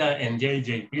Briseida and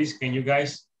JJ. Please, can you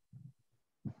guys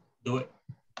do it?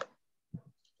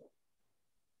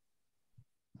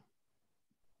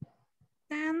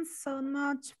 Thanks so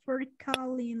much for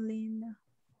calling, Linda.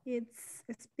 It's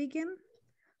speaking.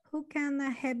 Who can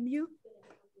I help you?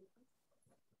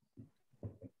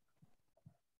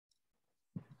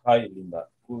 Hi, Linda.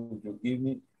 Could you give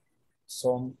me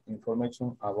some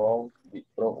information about the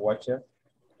Pro Washer?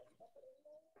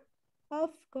 Of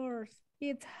course,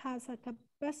 it has a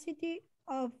capacity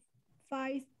of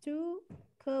 5.2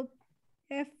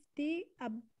 QFT,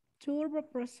 a turbo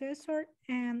processor,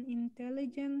 and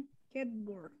intelligent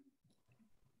keyboard.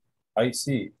 I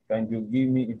see. Can you give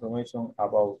me information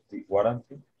about the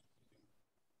warranty?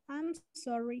 I'm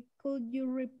sorry, could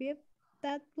you repeat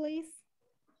that, please?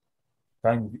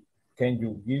 Can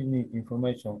you give me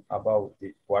information about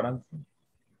the warranty?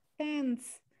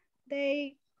 Thanks.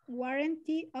 The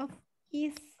warranty of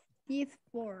is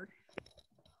for.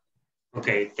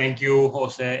 Okay, thank you,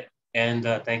 Jose, and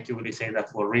thank you, Briseida,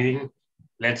 for reading.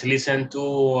 Let's listen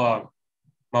to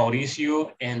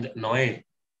Mauricio and Noé.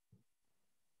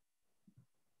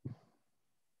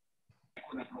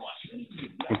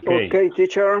 Okay,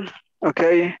 teacher.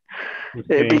 Okay.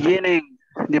 Beginning,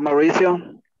 the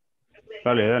Mauricio.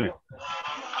 Dale.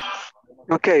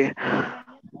 Okay.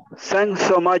 Thanks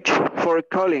so much for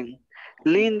calling.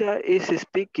 Linda is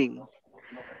speaking.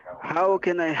 How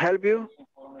can I help you?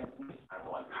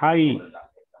 Hi,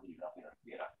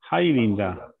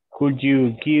 Linda. Could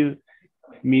you give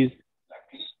me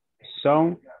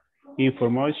some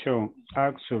information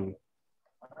about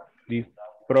the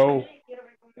Pro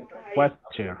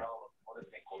Watcher?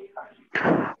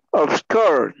 Of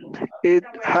course, it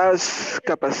has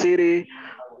capacity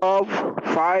of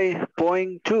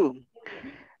 5.2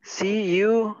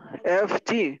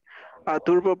 CUFT, a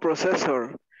turbo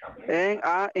processor, and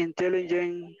an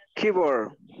intelligent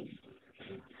keyboard.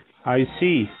 I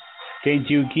see. Can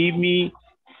you give me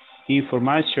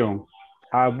information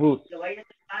about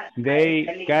the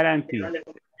guarantee?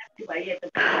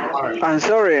 I'm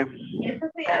sorry.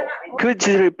 Could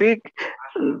you repeat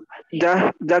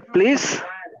that please?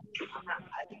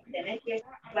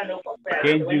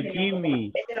 Can you give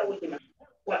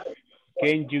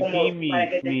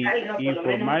me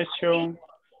information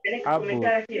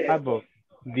about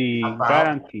the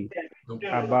guarantee?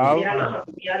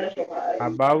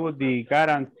 About the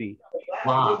guarantee.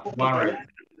 Warrant.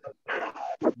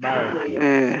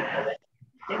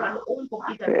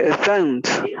 Thanks.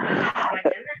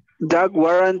 That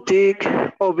warranty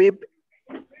of it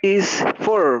is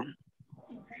for.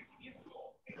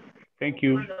 Thank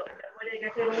you.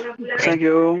 Thank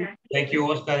you. Thank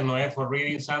you, Oscar and Noé, for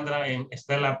reading. Sandra and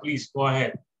Estela, please go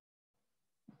ahead.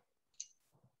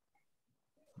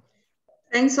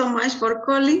 Thanks so much for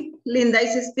calling. Linda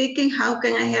is speaking. How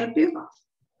can I help you?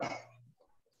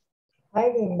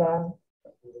 Hi, Linda.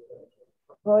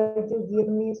 Could you give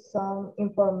me some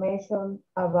information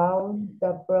about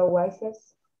the Pro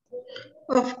Watches?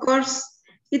 Of course,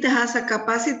 it has a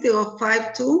capacity of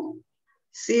 5.2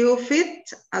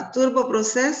 CUFT, a turbo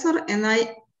processor, and an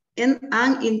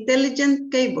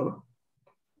intelligent keyboard.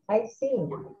 I see.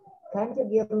 Can you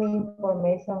give me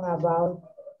information about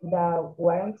the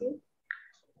warranty?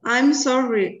 I'm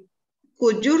sorry.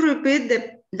 Could you repeat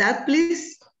that,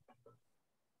 please?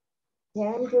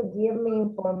 Can you give me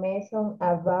information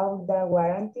about the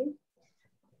warranty?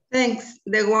 Thanks.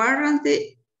 The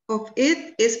warranty of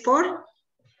it is for?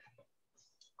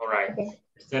 All right. Okay.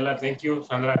 Estela, thank you.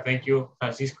 Sandra, thank you.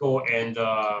 Francisco and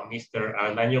Mr.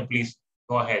 Daniel, please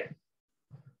go ahead.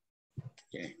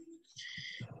 Okay.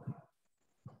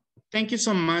 Thank you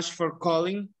so much for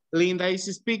calling. Linda is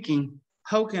speaking.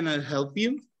 How can I help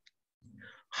you?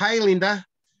 Hi, Linda.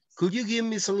 Could you give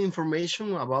me some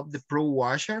information about the Pro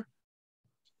Washer?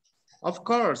 Of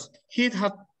course. It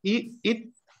has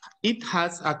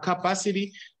a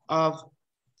capacity of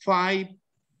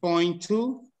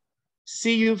 5.2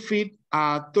 CUFT,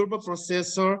 a turbo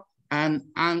processor, and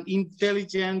an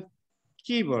intelligent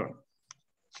keyboard.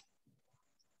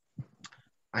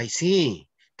 I see.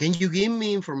 Can you give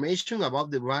me information about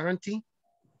the warranty?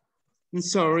 I'm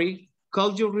sorry.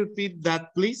 Could you repeat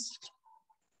that, please?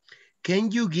 Can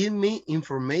you give me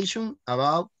information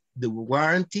about the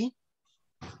warranty?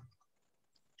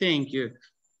 Thank you.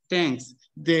 Thanks.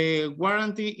 The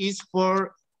warranty is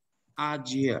for a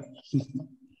year.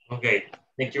 Okay.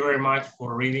 Thank you very much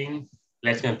for reading.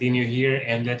 Let's continue here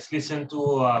and let's listen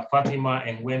to Fatima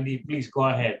and Wendy. Please go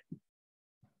ahead.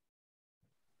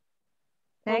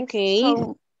 Thanks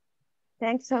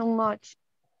so much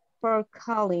for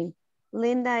calling.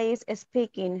 Linda is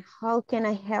speaking. How can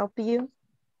I help you?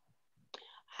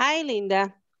 Hi,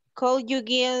 Linda. Could you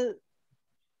give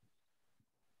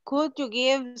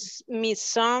me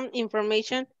some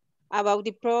information about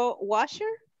the Pro Washer?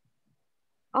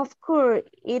 Of course,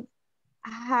 it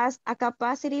has a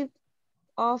capacity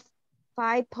of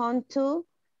 5.2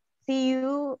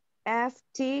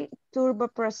 CUFT turbo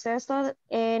processor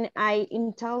and an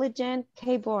intelligent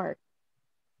keyboard.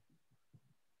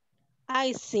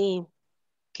 I see.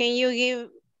 Can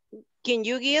you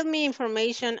give me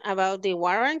information about the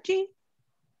warranty?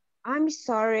 I'm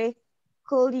sorry.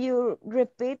 Could you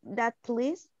repeat that,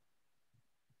 please?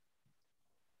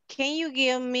 Can you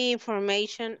give me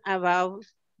information about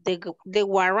the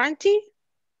warranty?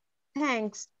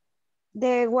 Thanks.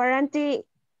 The warranty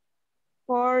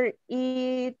for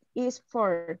it is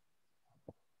for.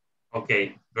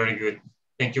 Okay, very good.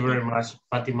 Thank you very much,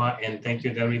 Fatima, and thank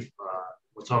you, Wendy,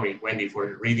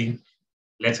 for reading.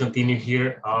 Let's continue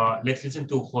here. Let's listen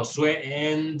to Josue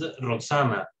and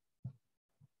Roxana.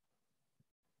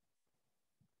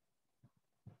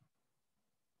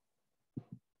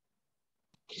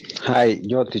 Hi,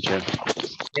 yo, teacher.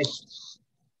 Yes.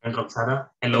 And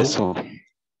Roxana, hello. Eso.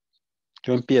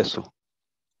 Yo empiezo.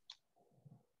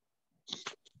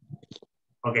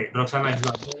 Okay, Roxana is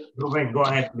not. Ruben, go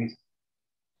ahead, please.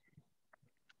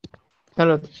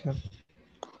 Hello, teacher.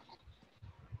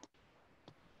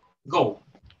 Go.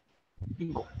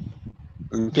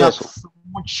 Empiezo.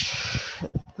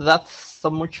 That's so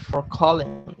much for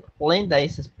calling. Linda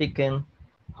is speaking.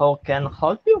 How can I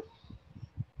help you?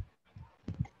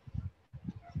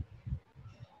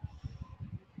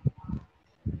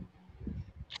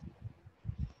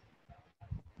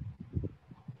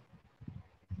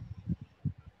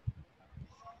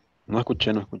 No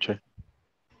escuché, no escuché.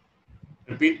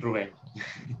 Repeat, Ruben.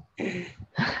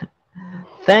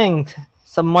 Thanks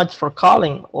so much for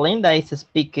calling. Linda is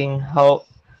speaking. How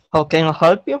can I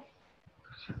help you?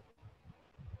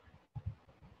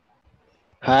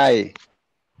 Hi,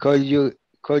 could you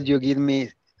give me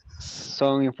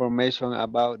some information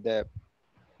about the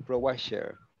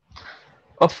ProWasher?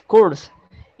 Of course,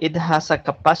 it has a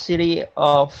capacity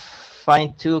of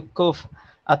 5.2 cube,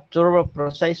 a turbo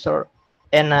processor,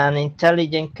 and an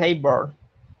intelligent keyboard.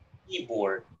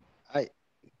 Keyboard.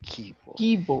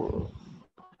 Keyboard.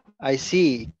 I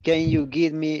see. Can you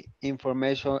give me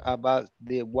information about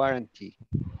the warranty?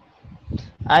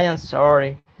 I am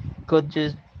sorry. Could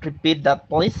you repeat that,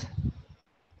 please?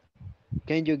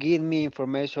 Can you give me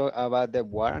information about the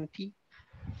warranty?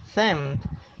 Sam,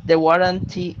 the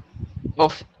warranty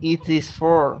of it is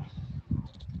for.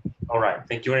 All right.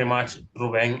 Thank you very much,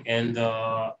 Ruben and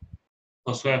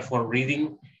Josue for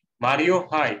reading. Mario,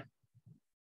 hi.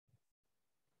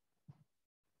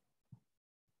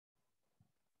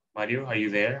 Mario, are you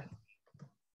there?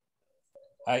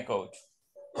 Hi, coach.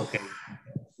 Okay.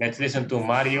 Let's listen to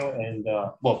Mario and,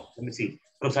 well, let me see.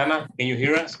 Rosanna, can you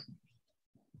hear us?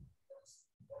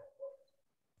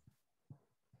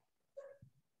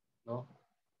 No?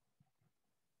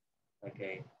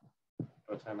 Okay.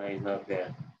 Rosanna is not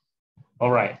there.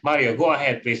 All right. Mario, go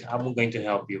ahead, please. I'm going to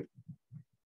help you.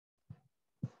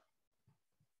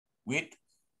 With?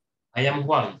 I am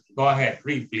Juan. Go ahead.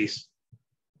 Read, please.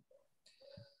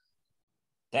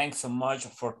 Thanks so much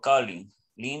for calling.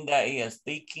 Linda is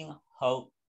speaking. How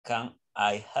can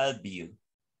I help you?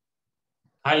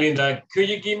 Hi, Linda. Could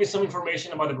you give me some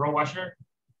information about the brown washer?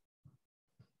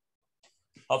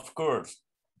 Of course.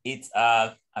 It's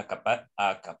a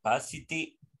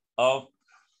capacity of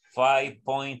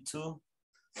 5.2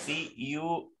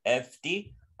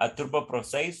 CUFT, a turbo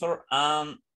processor,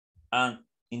 and an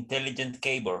intelligent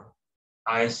keyboard.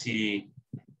 I see.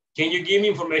 Can you give me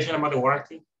information about the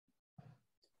warranty?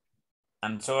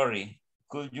 I'm sorry.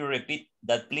 Could you repeat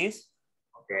that, please?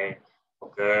 Okay.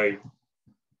 Okay.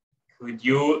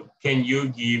 Can you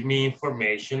give me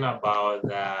information about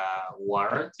the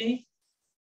warranty?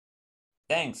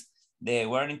 Thanks. The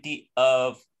warranty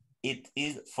of it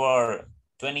is for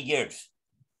 20 years.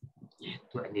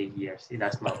 20 years. See,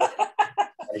 that's not possible.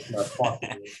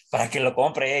 Para que lo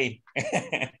compre, hey.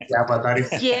 Yeah, but that is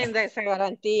 ¿Quién da esa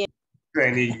garantía?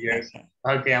 20 years.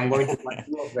 Okay, I'm going to buy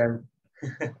 2 of them.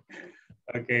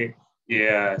 Okay.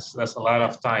 Yes, that's a lot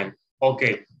of time.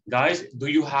 Okay, guys, do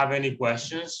you have any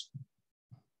questions?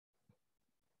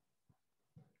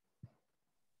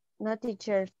 No,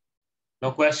 teacher.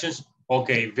 No questions?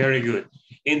 Okay, very good.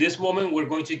 In this moment, we're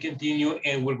going to continue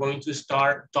and we're going to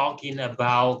start talking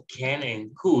about can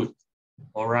and could.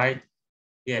 All right?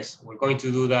 Yes, we're going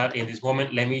to do that in this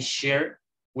moment. Let me share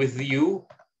with you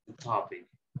the topic.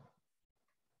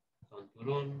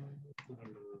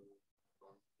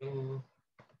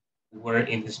 We're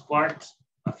in this part,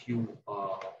 a few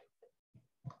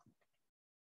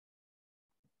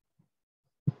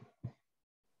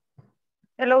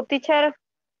Hello, teacher.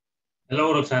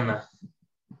 Hello, Roxana.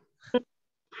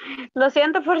 Lo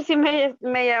siento por si me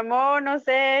llamó, no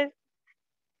sé,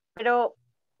 pero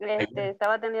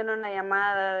estaba teniendo una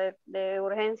llamada de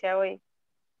urgencia hoy.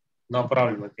 No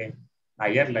problem, okay.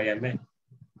 Ayer la llamé.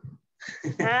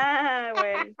 Ah,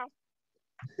 bueno.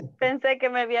 Pensé que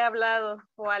me había hablado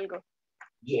o algo.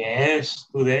 Yes,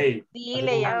 today. Sí,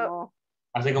 le llamó.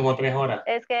 Hace como 3 horas.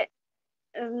 Es que,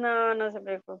 no se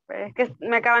preocupe. Es que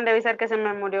me acaban de avisar que se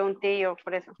me murió un tío,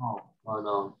 por eso. Oh,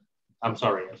 no. I'm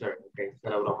sorry. Okay,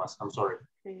 era bromas. I'm sorry.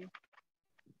 Sí.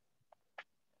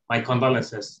 My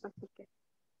condolences. Okay.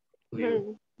 To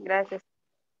you. Gracias.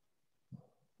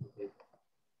 Okay.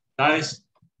 Guys,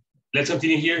 let's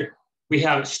continue here. We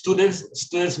have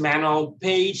students manual,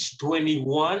 page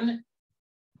 21.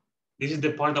 This is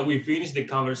the part that we finished the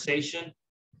conversation.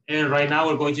 And right now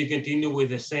we're going to continue with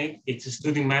the same. It's a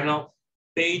student manual,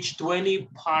 page 20,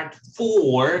 part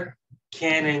 4,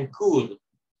 can and could.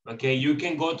 Okay, you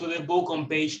can go to the book on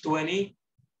page 20. I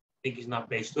think it's not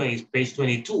page 20, it's page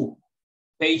 22.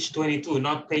 Page 22,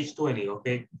 not page 20,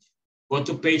 okay? Go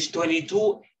to page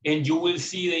 22 and you will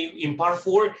see in part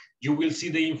 4, you will see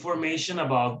the information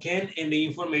about can and the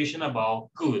information about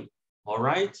could, all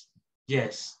right?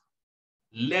 Yes,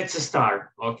 let's start,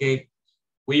 okay?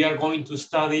 We are going to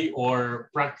study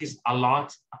or practice a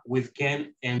lot with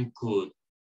can and could.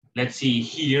 Let's see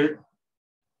here.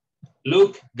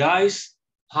 Look, guys,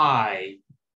 hi,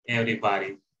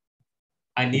 everybody.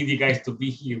 I need you guys to be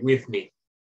here with me.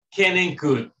 Can and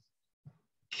could.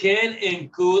 Can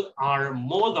and could are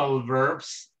modal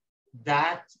verbs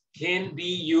that can be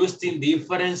used in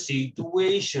different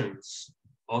situations.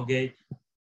 Okay.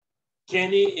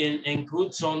 Can and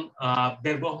could son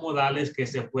verbos modales que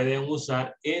se pueden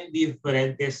usar en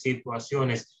diferentes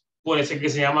situaciones. Por eso es que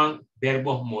se llaman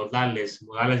verbos modales,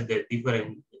 modales de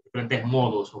diferentes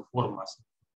modos o formas.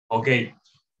 Okay,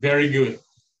 very good.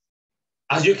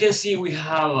 As you can see, we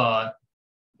have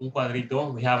un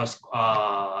cuadrito. We have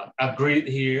a grid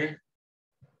here.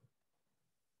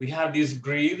 We have this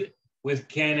grid with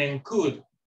can and could.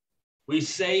 We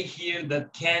say here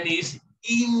that can is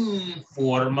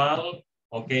informal,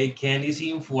 okay? Can is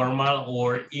informal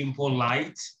or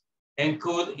impolite, and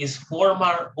could is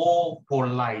formal or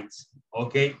polite,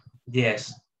 okay?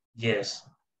 Yes, yes.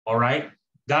 All right,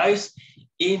 guys.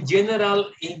 In general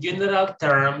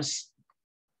terms,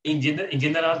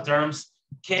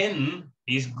 can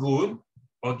is good,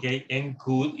 okay, and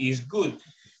could is good.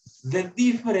 The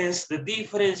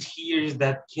difference here is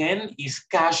that can is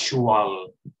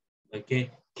casual, okay?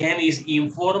 Can is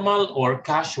informal or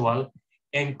casual,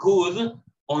 and could,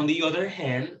 on the other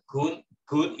hand, could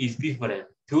is different.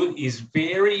 Could is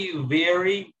very,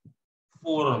 very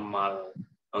formal,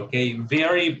 okay?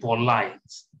 Very polite,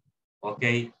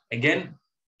 okay? Again,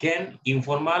 can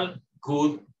informal,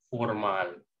 could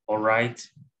formal, all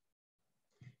right?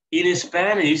 In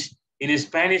Spanish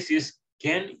is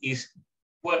can is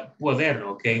poder,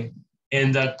 okay?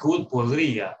 And could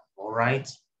podría, all right?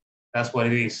 That's what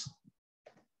it is.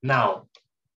 Now,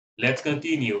 let's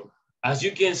continue. As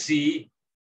you can see,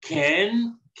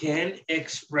 can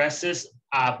expresses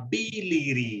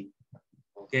ability,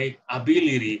 okay?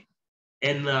 Ability.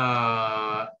 And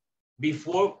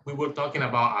before we were talking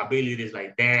about abilities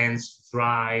like dance,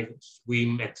 drive,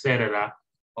 swim, etc.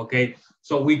 Okay,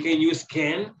 so we can use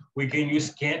can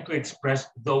to express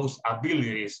those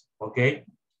abilities, okay?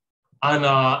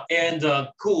 And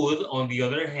could, on the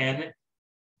other hand,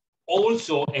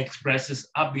 also expresses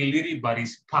ability, but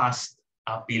is past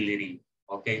ability,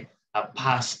 okay? A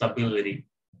past ability.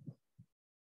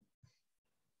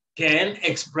 Can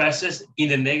expresses in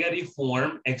the negative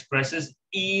form, expresses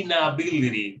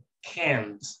inability,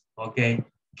 can't, okay?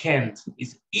 Can't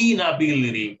is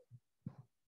inability.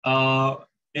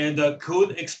 And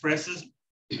could expresses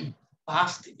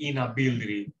past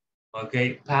inability,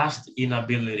 okay? Past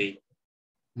inability.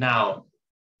 Now,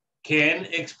 can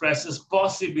expresses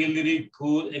possibility,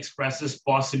 could expresses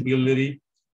possibility,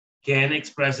 can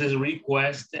expresses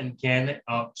request, and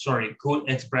could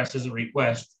expresses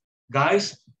request.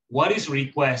 Guys, what is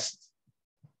request?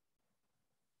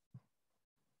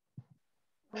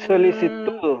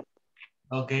 Solicitud.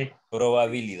 Okay.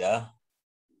 Probabilidad.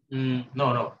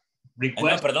 No.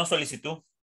 Request. No, perdón, solicitud.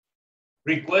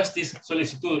 Request is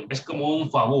solicitud. Es como un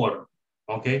favor.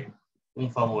 Okay.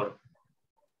 Un favor.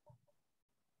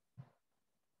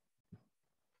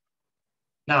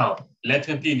 Now, let's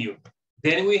continue.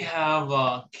 Then we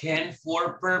have can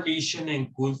for permission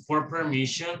and could for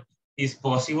permission. Is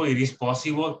possible, it is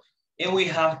possible. And we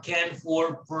have can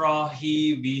for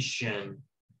prohibition.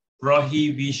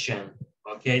 Prohibition,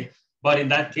 okay? But in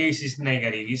that case, it's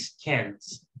negative, it's can't,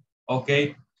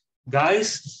 okay?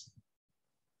 Guys,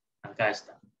 acá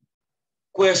está.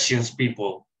 Questions,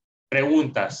 people.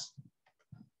 Preguntas.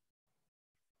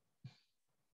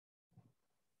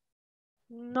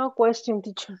 No question,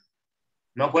 teacher.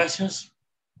 No questions?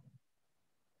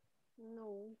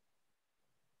 No.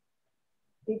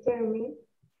 Teacher, me.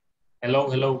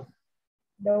 Hello.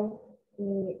 No,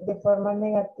 y de forma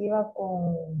negativa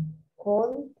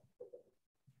con.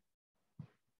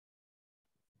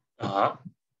 Ajá.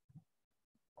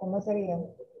 ¿Cómo sería?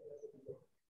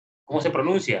 ¿Cómo se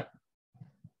pronuncia?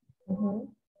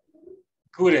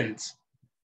 Couldn't.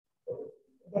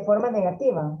 De forma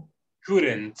negativa.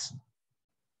 Couldn't.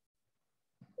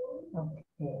 Okay.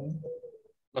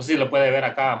 No sé si lo puede ver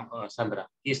acá, Sandra.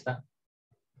 Aquí está.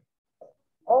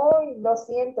 Oh, lo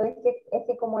siento, es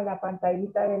que como la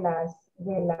pantallita de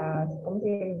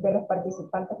los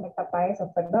participantes me tapa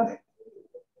eso, perdón.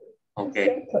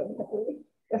 Okay.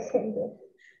 Lo siento.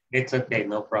 It's okay,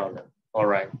 no problem. All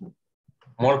right.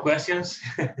 More questions?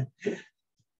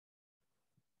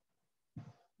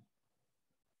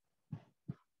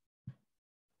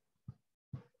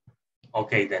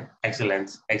 Okay then,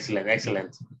 excellent.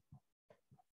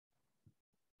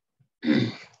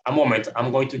 A moment,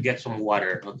 I'm going to get some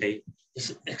water, okay?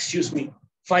 Excuse me,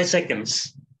 5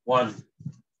 seconds. 1,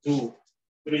 2,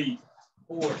 3,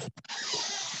 4,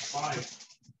 5.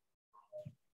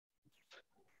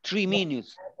 3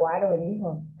 minutes. Claro,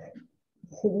 dijo.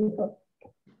 Sí, dijo.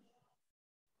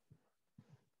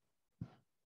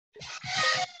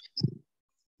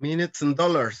 Minutes and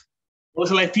dollars. It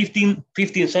was like 15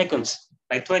 seconds.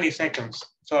 Like 20 seconds,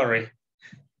 sorry.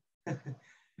 It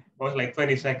was like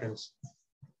 20 seconds.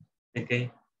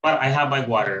 Okay, but I have my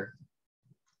water.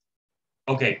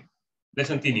 Okay, let's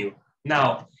continue.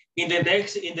 Now, in the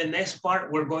next part,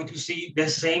 we're going to see the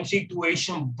same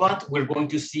situation, but we're going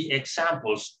to see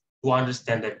examples to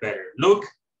understand it better. Look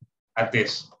at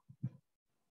this.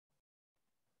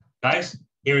 Guys,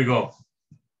 here we go.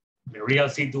 The real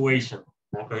situation,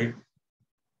 okay?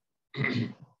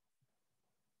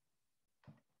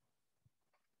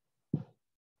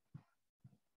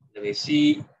 Let me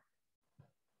see.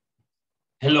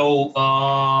 Hello,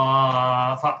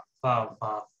 Fatima.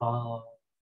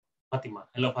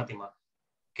 Hello, Fatima.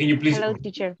 Can you please? Hello,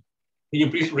 teacher. Can you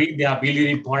please read the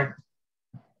ability part?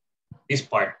 This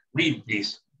part. Read,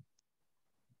 please.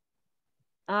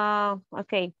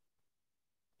 Okay.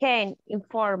 Can,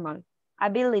 informal.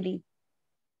 Ability.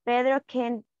 Pedro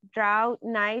can draw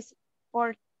nice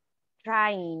portraits.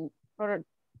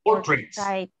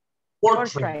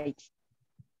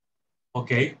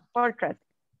 Okay. Portrait.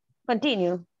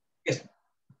 Continue. Yes.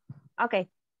 Okay.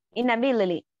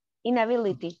 Inability.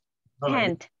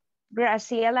 Can't.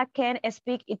 Graciela can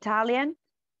speak Italian.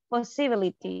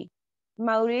 Possibility.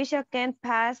 Mauricio can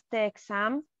pass the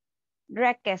exam.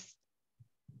 Request.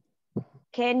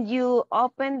 Can you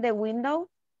open the window?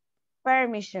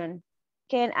 Permission.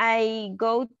 Can I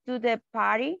go to the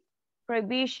party?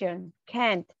 Prohibition.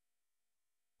 Can't.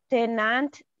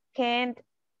 Tenant can't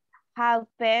have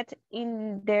pet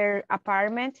in their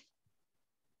apartment.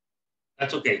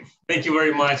 That's okay. Thank you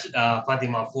very much,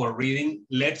 Fatima, for reading.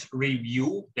 Let's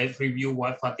review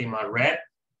what Fatima read,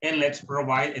 and let's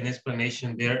provide an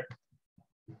explanation there.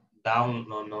 Down,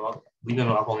 no, we don't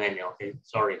know any, okay,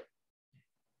 sorry.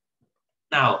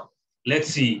 Now, let's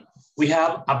see. We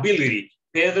have ability.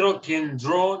 Pedro can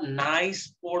draw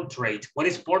nice portraits. What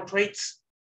is portraits?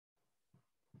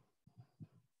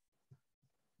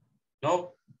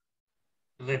 No?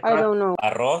 I don't know.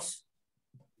 Arroz.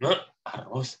 No,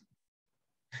 arroz.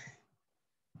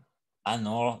 Ah,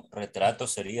 no, retrato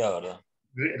sería, ¿verdad?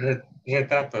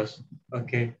 Retratos,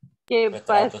 ok. ¿Qué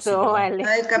Retratos, pasó, sí, Ale?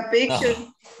 Like a picture.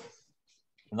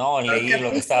 No, leí lo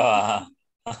que estaba.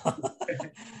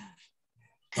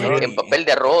 En papel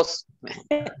de arroz.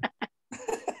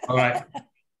 All right.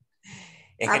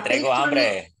 Es que traigo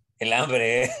hambre. El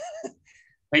hambre.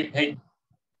 Hey.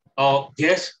 Oh,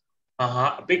 yes.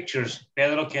 Pictures.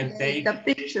 Pedro can take a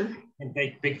picture. Can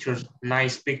take pictures,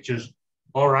 nice pictures.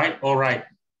 All right.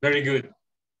 Very good.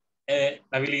 La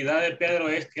habilidad de Pedro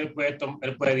es que él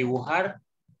puede dibujar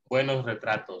buenos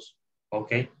retratos.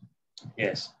 Okay.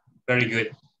 Yes. Very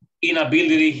good.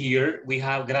 Inability here, we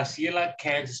have Graciela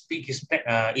can't speak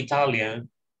Italian.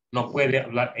 No puede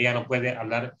hablar, ella no puede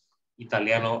hablar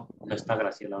italiano. No está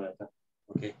Graciela, ¿verdad?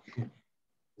 Okay.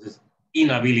 Entonces,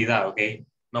 inhabilidad, okay.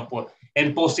 No puede.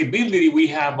 En possibility, we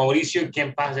have Mauricio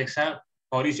can pass the exam.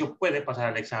 Mauricio puede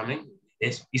pasar el examen.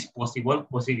 Es possible,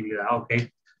 posibilidad,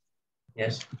 okay.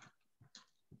 Yes.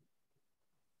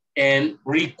 And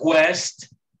request,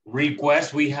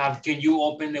 we have, can you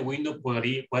open the window?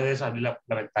 ¿Puedes abrir la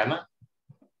ventana?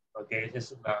 Ok, ese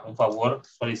es un favor,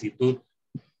 solicitud.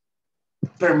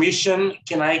 Permission,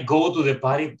 can I go to the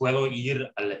party? ¿Puedo ir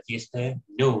a la fiesta?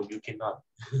 No, you cannot.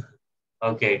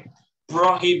 Okay.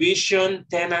 Prohibition,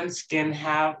 tenants can't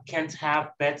have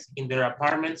pets in their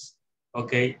apartments.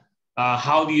 Okay.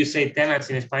 How do you say tenants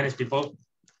in Spanish, people?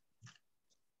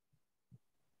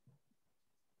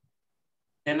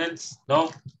 Tenants,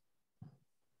 no.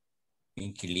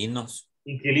 Inquilinos.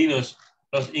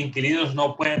 Los inquilinos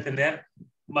no pueden tener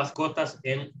mascotas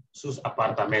en sus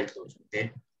apartamentos.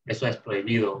 ¿Okay? Eso es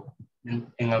prohibido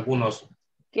en algunos.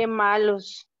 Qué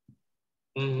malos.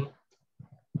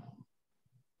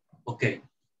 Okay.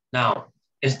 Now,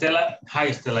 Estela, hi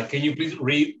Estela, can you please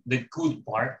read the could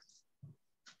part?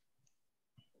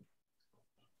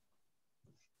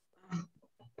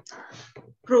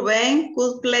 Ruben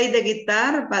could play the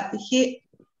guitar, but he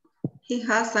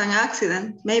has an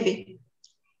accident, maybe.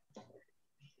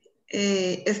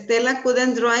 Estela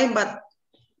couldn't drive, but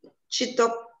she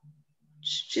took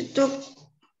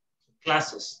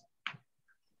classes.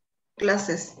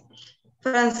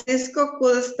 Francisco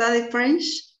could study French.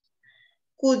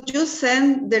 Could you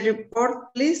send the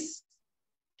report, please?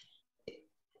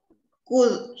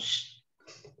 Could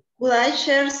I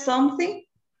share something?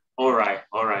 All right.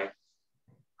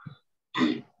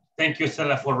 Thank you,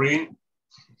 Stella, for reading.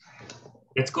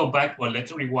 Let's go back, or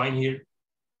let's rewind here.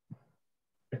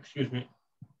 Excuse me.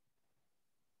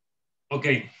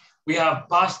 Okay, we have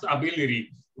past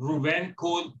ability. Ruben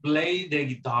could play the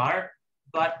guitar,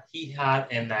 but he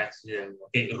had an accident.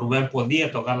 Okay, Ruben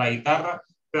podía tocar la guitarra,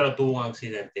 pero tuvo un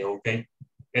accidente, okay?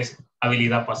 es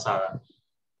habilidad pasada.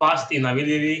 Past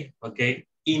inability, ok,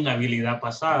 inhabilidad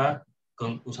pasada,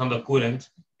 usando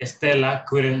couldn't. Stella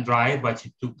couldn't drive, but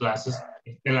she took classes.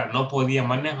 Stella no podía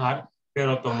manejar,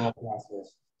 pero tomó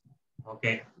clases. Ok.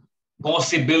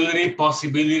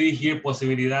 Possibility here,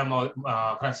 posibilidad.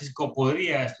 Francisco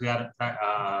podría estudiar,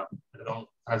 perdón,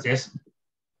 francés.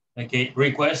 Ok.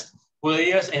 Request,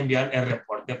 ¿podrías enviar el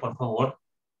reporte, por favor?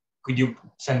 Could you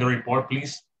send the report,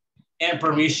 please? And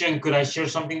permission, could I share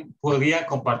something? ¿Podría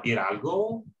compartir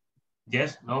algo?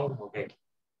 Yes, no, okay.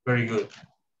 Very good.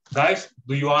 Guys,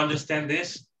 do you understand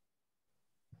this?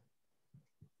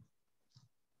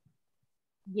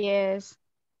 Yes.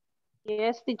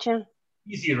 Yes, teacher.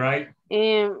 Easy, right?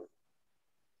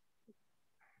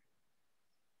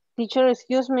 Teacher,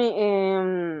 excuse me.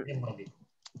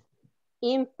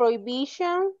 In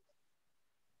prohibition,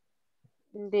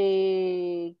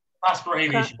 the past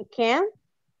prohibition. Can?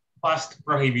 Past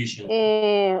prohibition.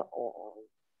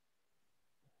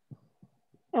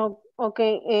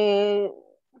 Okay.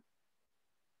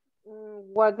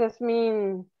 What does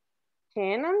mean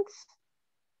tenants?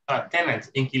 Tenants,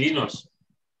 inquilinos.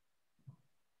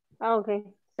 Okay,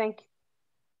 thank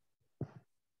you.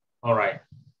 All right.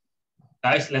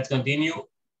 Guys, let's continue.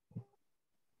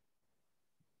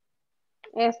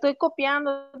 Estoy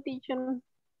copiando, teacher.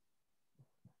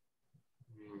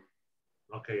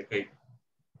 Okay.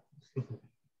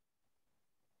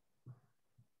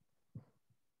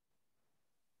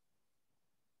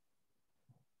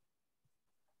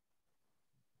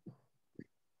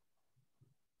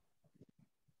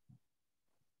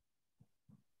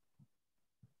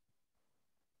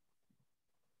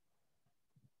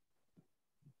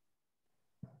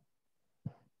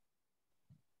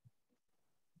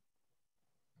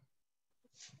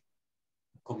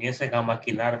 Comiencen a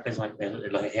maquinar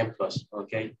los ejemplos,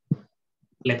 ¿ok?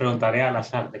 Le preguntaré al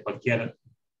azar de cualquier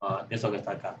de eso que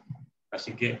está acá.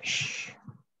 Así que, shh.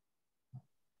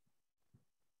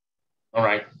 All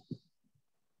right.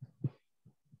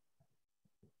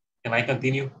 Can I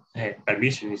continue?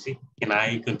 Permission, you see? Can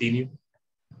I continue?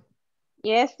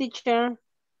 Yes, teacher.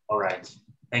 All right.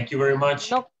 Thank you very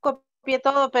much. No copié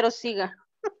todo, pero siga.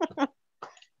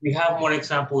 We have more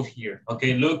examples here.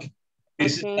 Okay, look,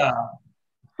 this is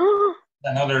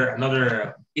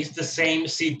another, it's the same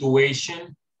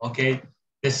situation, okay?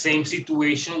 The same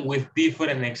situation with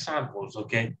different examples,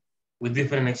 okay? With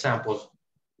different examples.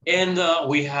 And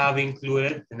we have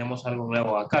included, tenemos algo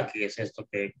nuevo acá, que es esto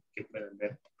que pueden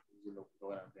ver.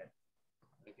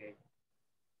 Okay.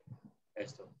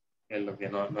 Esto es lo que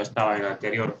no estaba en el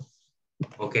anterior.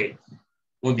 Ok,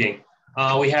 muy bien.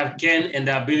 We have Ken and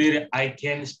the ability, I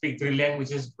can speak 3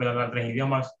 languages, puedo hablar 3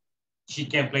 idiomas. She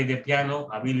can play the piano,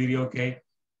 ability, okay.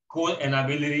 Could and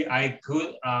ability, I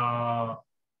could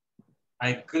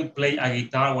play a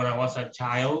guitar when I was a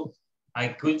child. I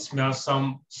could smell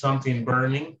something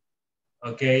burning.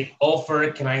 Okay,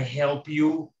 offer, can I help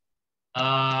you?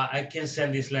 I can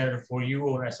send this letter for you,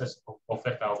 or esa es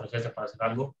oferta, ofrecerse para hacer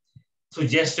algo.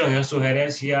 Suggestion,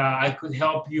 sugerencia, I could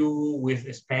help you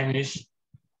with Spanish.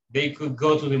 They could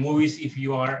go to the movies if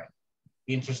you are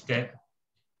interested.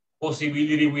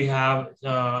 Possibility, we have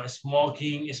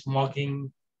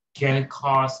smoking can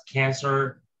cause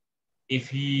cancer.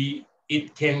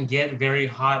 It can get very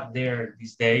hot there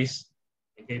these days.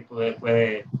 Okay,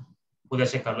 puede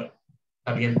ser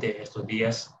caliente estos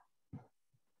días.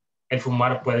 El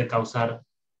fumar puede causar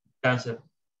cáncer.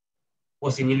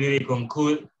 Possibility con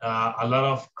could, a lot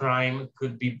of crime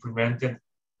could be prevented.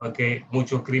 Okay,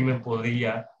 mucho crimen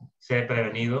podría ser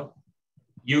prevenido.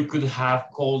 You could have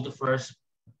called first.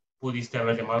 Pudiste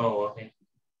haber llamado. Okay.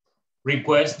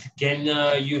 Request, can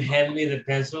you hand me the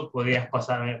pencil? Puedes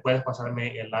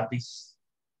pasarme el lápiz.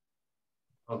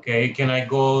 Okay, can I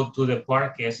go to the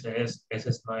park? Ese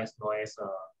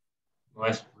no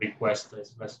es request,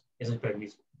 ese es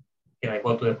permiso. Can I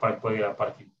go to the park? Puedo ir al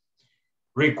parque.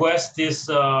 Request is,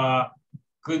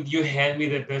 could you hand me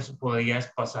the pencil?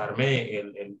 ¿Podrías pasarme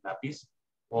el lápiz?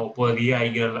 ¿O podría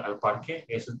ir al parque?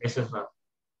 Ese es el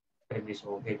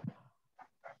permiso, okay.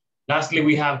 Lastly,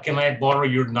 we have, can I borrow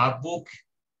your notebook?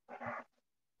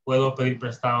 ¿Puedo pedir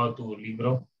prestado tu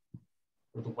libro?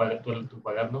 Tu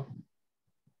cuaderno?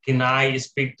 Can I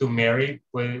speak to Mary?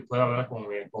 ¿Puedo hablar con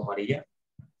María?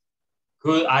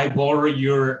 Could I borrow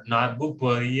your notebook?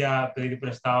 ¿Podría pedir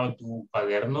prestado tu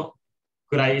cuaderno?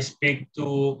 Could I speak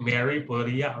to Mary?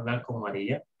 ¿Podría hablar con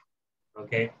María?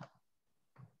 Okay.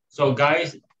 So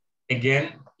guys,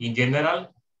 again, in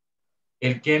general,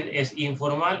 el can es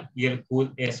informal y el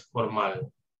could es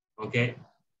formal. Okay.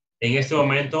 En este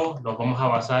momento nos vamos a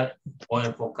basar o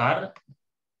enfocar,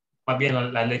 más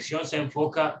bien la lección se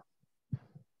enfoca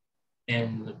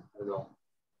perdón.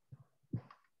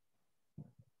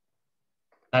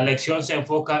 La lección se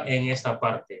enfoca en esta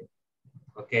parte,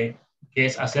 ¿ok? Que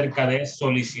es acerca de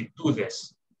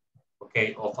solicitudes, ¿ok?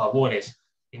 O favores.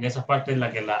 En esa parte es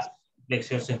la que la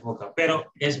lección se enfoca.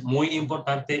 Pero es muy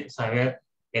importante saber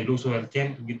el uso del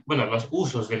can, bueno, los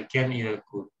usos del can y del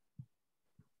could.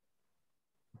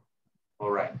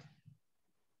 All right.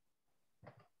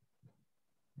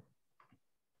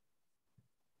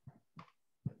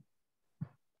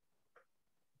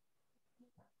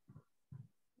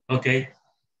 Okay.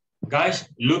 Guys,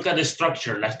 look at the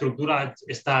structure. La estructura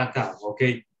está acá,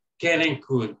 okay? Can and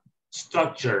could.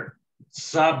 Structure.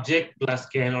 Subject plus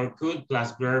can or could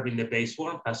plus verb in the base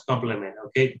form plus complement,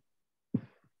 okay?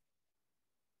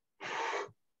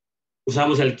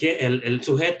 Usamos el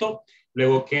sujeto,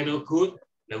 luego can or could,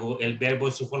 luego el verbo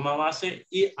en su forma base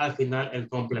y al final el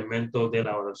complemento de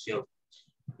la oración.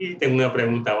 Y tengo una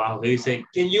pregunta abajo que dice,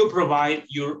 can you provide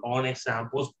your own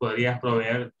examples? ¿Podrías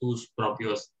proveer tus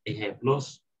propios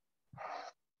ejemplos?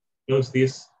 Use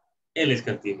this and let's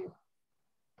continue.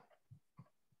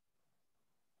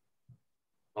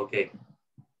 Okay.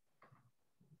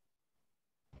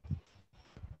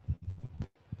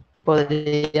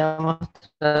 Podríamos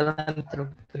mostrar una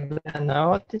estructura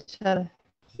nueva, teacher.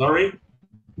 Sorry.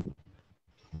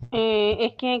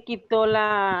 Es que quitó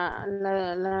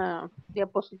la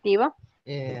diapositiva.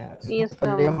 Y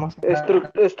Podríamos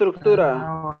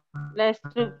Estructura. la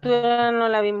estructura no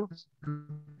la vimos.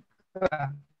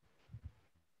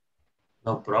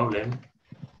 No problem.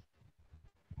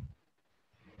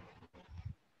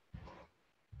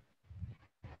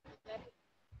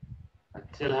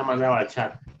 Aquí se les mandaba al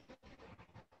chat.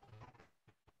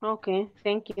 Okay,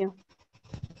 thank you.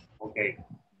 Okay.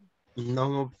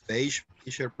 No page,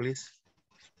 teacher, please.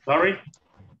 Sorry?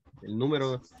 El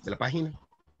número de la página.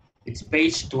 It's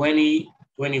page 20,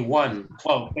 21.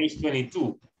 Oh, page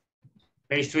 22.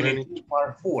 Page 22,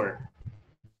 part 4.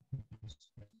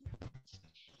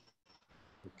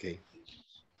 Okay.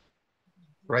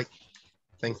 Right.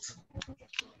 Thanks.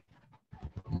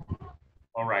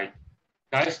 All right.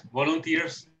 Guys,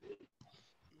 volunteers.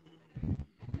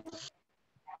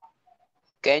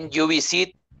 Can you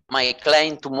visit my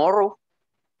client tomorrow?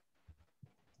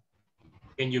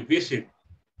 Can you visit?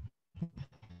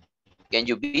 Can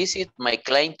you visit my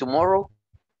client tomorrow?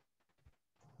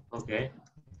 Okay.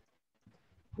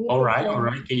 All right, all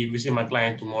right. Can you visit my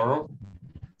client tomorrow?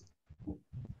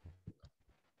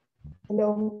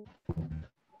 Hello.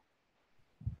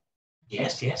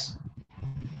 Yes, yes.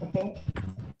 Okay.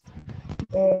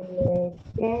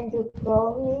 Can you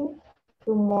call me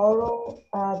tomorrow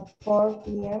at 4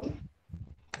 p.m.?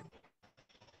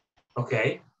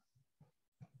 Okay.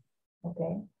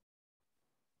 Okay.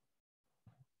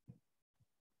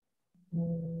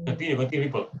 Continue,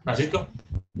 people. Francisco?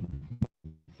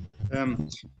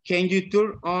 Can you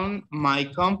turn on my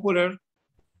computer?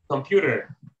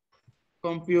 Computer.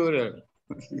 Computer.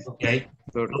 Okay.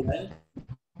 Sorry.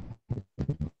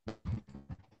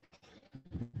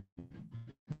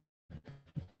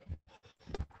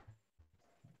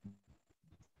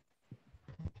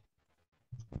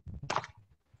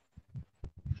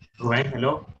 Right,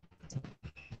 hello.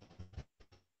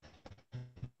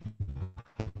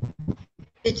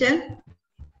 Teacher,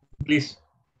 Please.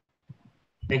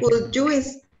 could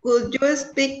you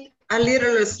speak a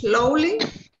little slowly?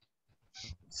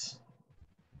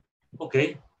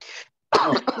 Okay.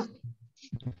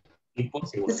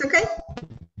 Impossible. It's okay?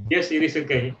 Yes, it is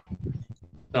okay.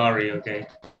 Sorry, okay.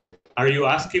 Are you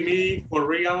asking me for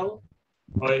real?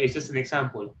 Or is just an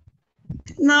example?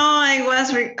 No, I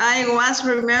was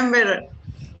remember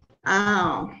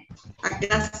a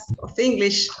class of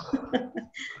English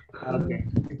Okay.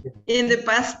 in the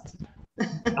past.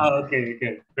 Okay,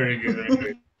 okay. Very good, very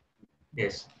good.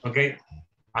 Yes, okay.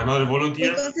 Another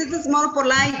volunteer? Because it is more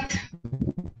polite.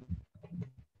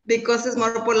 Because it's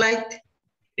more polite.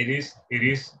 It is, it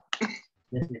is.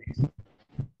 Yes, it is.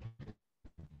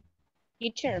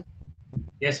 Teacher,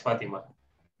 Yes, Fatima.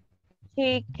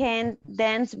 he can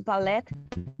dance ballet.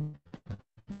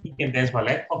 He can dance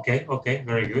ballet. Okay, okay,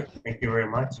 very good. Thank you very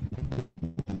much.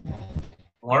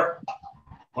 More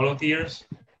volunteers?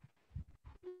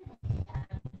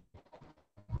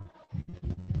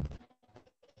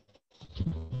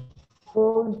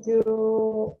 Could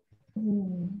you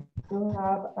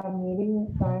have a meeting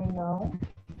time now?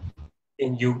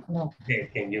 Can you? No. Okay,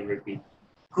 can you repeat?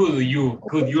 Could you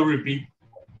repeat?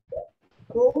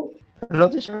 Could Hello,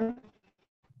 teacher.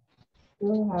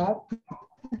 you have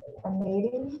a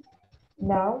meeting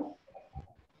now?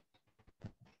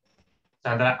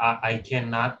 Sandra, I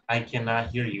cannot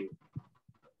hear you.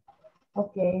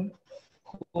 Okay.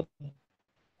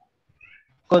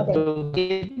 Could you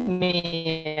give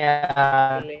me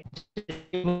a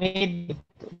minute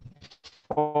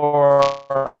for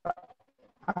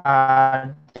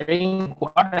drink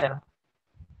water?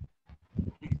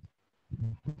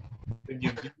 Could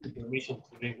you give me permission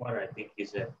to drink water? I think he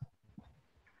said.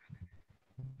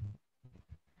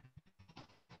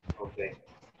 Okay.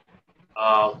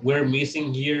 We're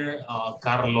missing here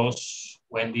Carlos,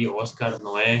 Wendy, Oscar,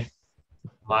 Noé,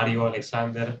 Mario,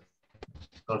 Alexander,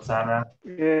 Rosana.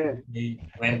 Yeah.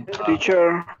 When,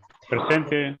 Teacher.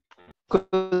 Presente. Could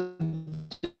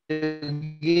you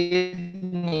give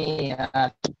me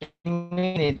a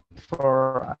minute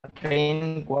for a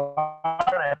drink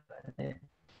water?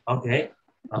 Okay.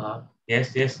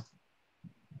 Yes, yes.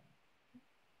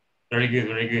 Very good,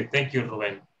 very good. Thank you,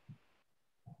 Ruben.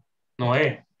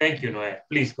 Noé, thank you, Noé.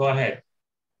 Please go ahead.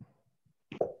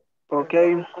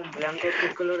 Okay.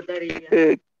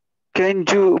 Can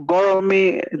you borrow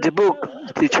me the book,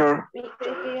 teacher?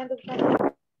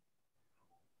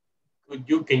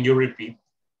 Can you repeat?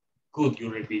 Could you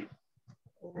repeat?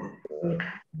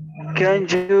 Can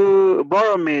you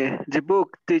borrow me the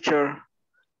book, teacher?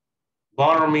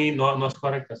 Borrow me, no es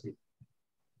correcto así.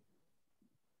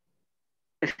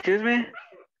 Excuse me?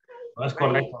 No es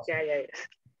correcto.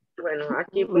 Bueno,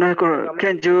 aquí No es correcto.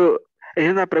 Can you, es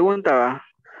una pregunta, ¿va?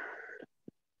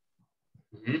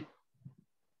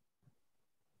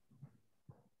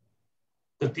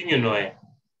 Continue, Noé.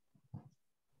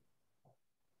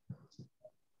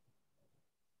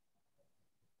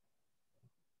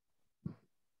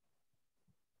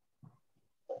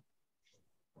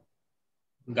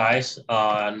 Guys,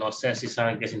 no sé si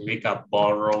saben qué significa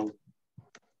borrow.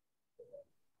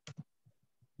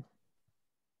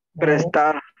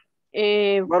 Prestar.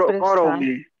 Borrow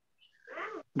me.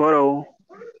 Borrow.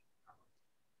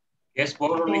 ¿Qué es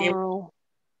borrow?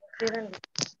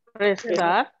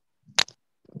 Prestar.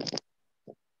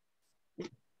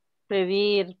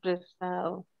 Pedir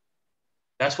prestado.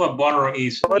 That's what borrow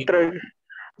is.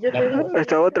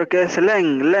 Esta otra que es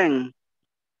lend.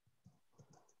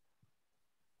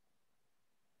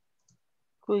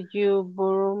 Could you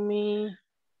borrow me?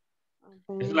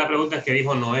 Esa es la pregunta que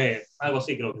dijo Noé. Algo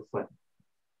así creo que fue.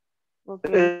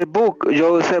 Book,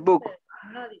 yo usé book.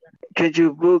 Can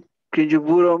you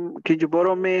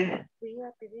borrow me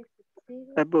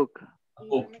a book?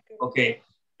 Ok.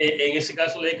 En ese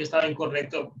caso leí que estaba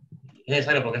incorrecto. Es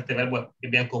necesario porque este verbo es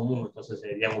bien común, entonces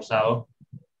se bien usado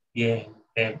y es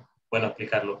bueno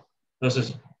explicarlo.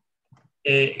 Entonces,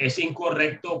 es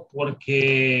incorrecto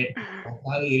porque,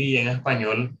 como diría en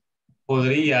español,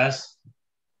 podrías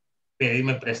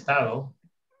pedirme prestado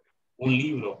un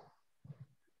libro.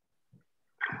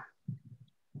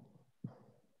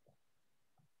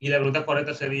 Y la pregunta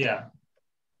correcta sería,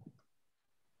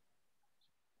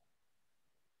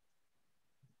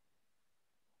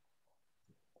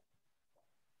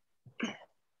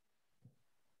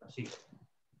 así.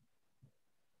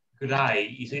 Could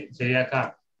I, y sería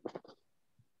acá.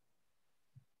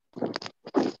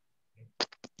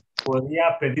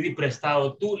 Podría pedir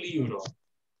prestado tu libro.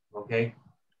 ¿Ok? Ahí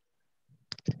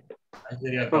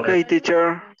sería correcto. Ok,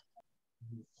 teacher.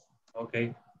 Ok.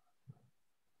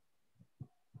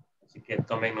 Así que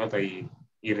tomen nota y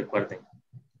recuerden.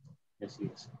 Así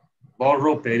es.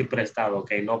 Borrow, pedir prestado.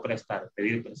 Ok, no prestar,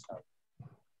 pedir prestado.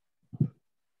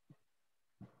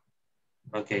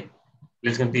 Ok.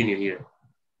 Let's continue here.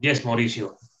 Yes,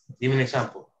 Mauricio. Give me an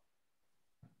example.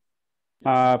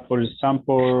 For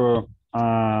example,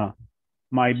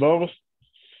 my boss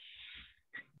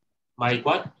My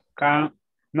what?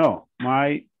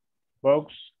 My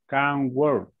boss can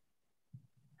work.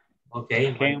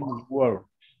 Okay. Can work.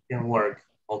 Can work.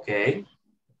 Okay.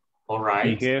 All right.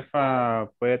 Mi jefa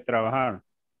puede trabajar.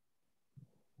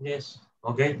 Yes.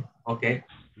 Okay. Okay.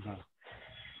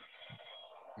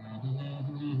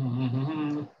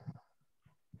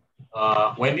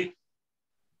 Wendy?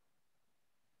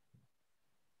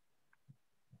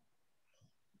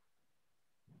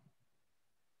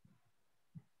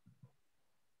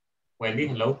 Wendy,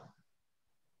 hello.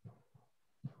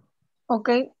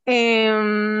 Okay.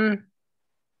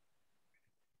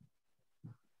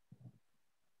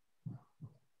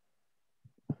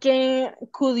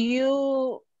 Could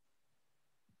you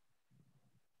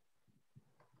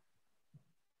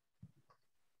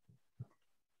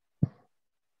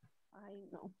ay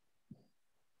no,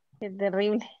 qué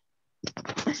terrible.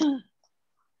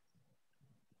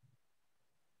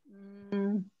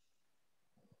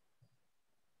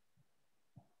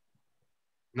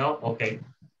 No, okay.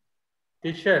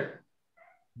 Teacher.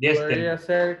 Yes, podría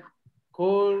ser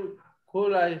cool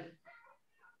I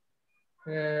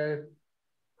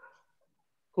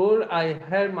Could I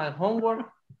help my homework?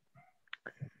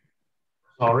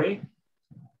 Sorry?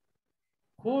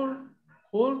 Could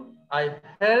I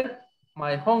help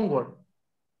my homework?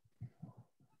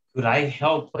 Could I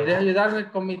help? ¿Podrías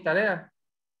ayudarme con mi tarea?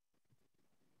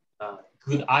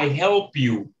 Could I help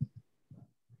you?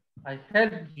 I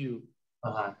help you.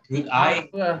 Could I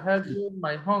I help you with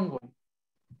my homework?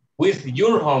 with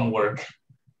your homework?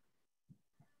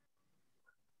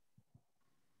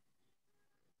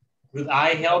 Could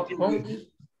I help you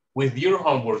with your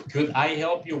homework? Could I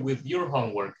help you with your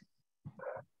homework?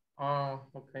 Oh,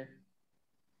 okay.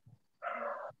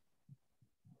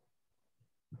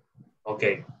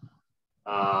 Okay.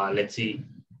 Let's see.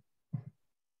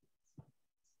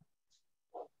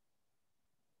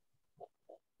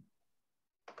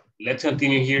 Let's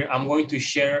continue here. I'm going to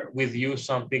share with you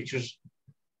some pictures.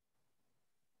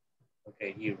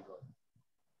 Okay, here we go.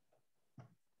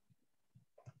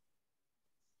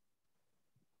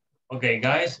 Okay,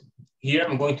 guys, here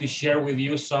I'm going to share with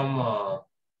you some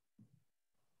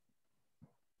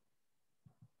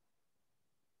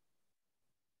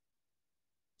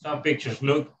pictures.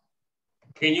 Look,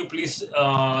 can you please,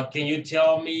 can you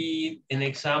tell me an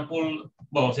example?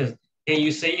 Well, can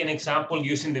you say an example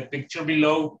using the picture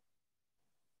below?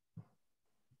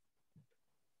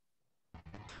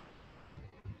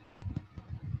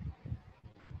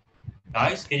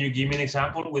 Guys, can you give me an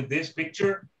example with this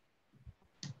picture?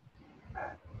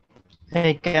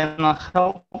 Hey, can I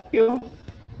help you?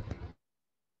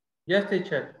 Yes,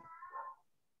 teacher.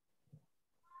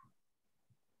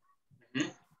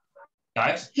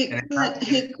 Guys, he couldn't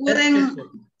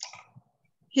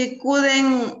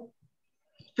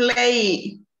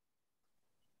play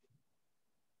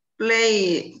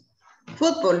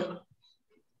football.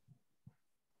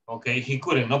 Okay, he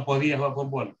couldn't, no podía jugar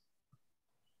fútbol.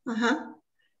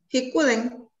 He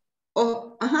couldn't.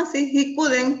 Oh, sí, he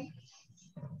couldn't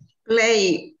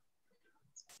play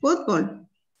football.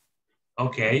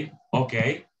 Okay,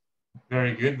 okay.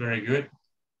 Very good, very good.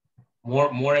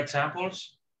 More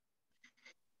examples?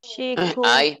 She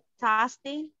could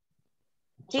thirsty.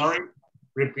 Sorry,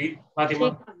 repeat,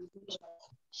 Fatima.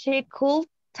 She could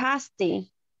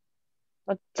thirsty.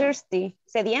 Or thirsty.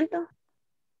 Sediento.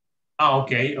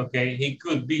 Okay, okay. He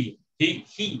could be.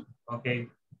 He, okay.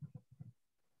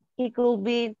 He could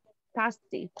be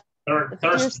thirsty.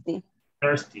 Thirsty.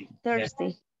 Thirsty. Thirsty.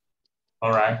 Yes.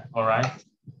 All right, all right.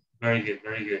 Very good,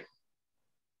 very good.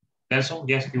 Nelson,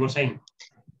 yes, you were saying.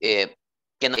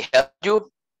 Can I help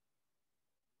you?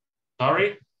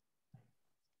 Sorry?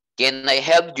 Can I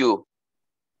help you?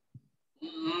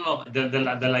 No, de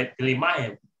la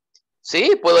imagen.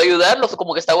 Sí, puedo ayudarlos,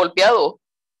 como que está golpeado.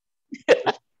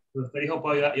 Usted dijo,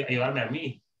 puedo ayudarme a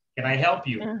mí. Can I help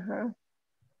you?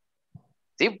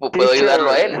 Sí, puedo ayudarlo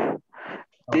a él.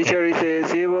 Teacher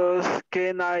dice,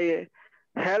 can I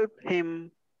help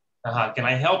him? Can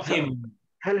I help him?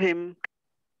 Help him.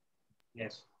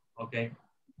 Yes, okay.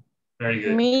 Very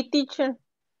good. Me, teacher.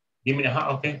 Give me,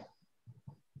 okay.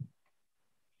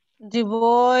 The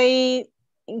boy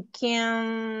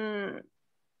can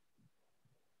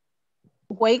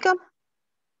wake up?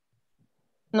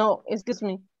 No, excuse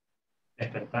me.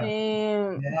 Get up.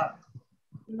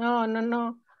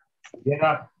 No. Get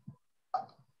up.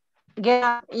 Get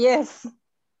up, yes.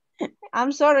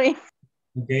 I'm sorry.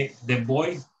 Okay, the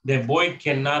boy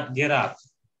cannot get up.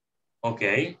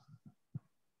 Okay.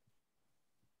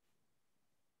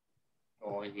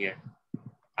 Oh, here.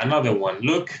 Another one,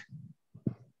 look.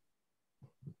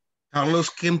 Carlos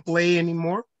can't play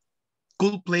anymore.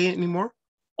 Could play anymore.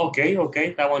 Okay,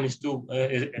 okay, that one is too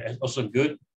is also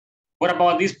good. What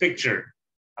about this picture?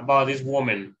 About this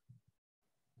woman?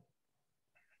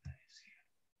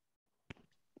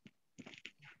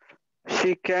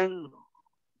 She can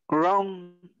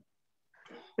run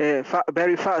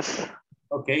very fast.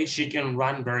 Okay, she can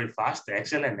run very fast.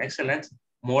 Excellent, excellent.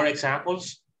 More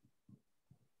examples?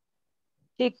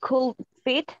 She could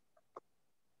fit.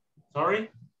 Sorry?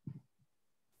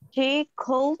 She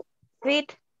could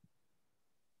fit.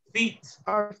 Fit.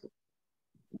 Or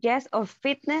yes, or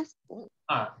fitness.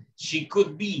 She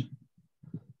could be.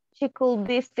 She could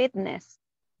be fitness.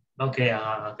 Okay,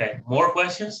 okay. More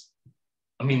questions?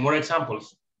 I mean, more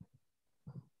examples?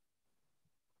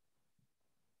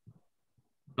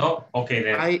 No? Okay,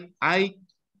 then.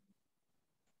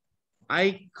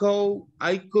 I could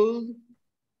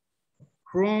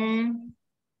run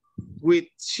with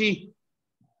she.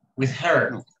 With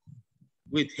her. No.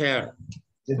 With her.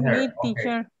 With her. Me, okay.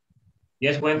 teacher.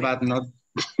 Yes, Wendy. But not.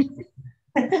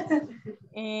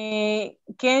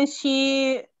 Can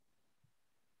she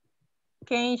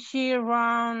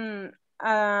run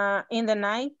in the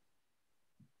night?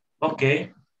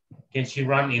 Okay. Can she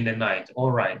run in the night?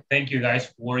 All right. Thank you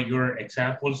guys for your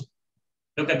examples.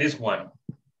 Look at this one.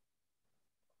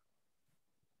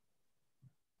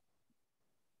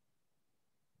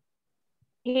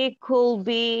 He could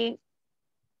be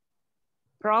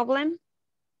problem.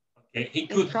 Okay. He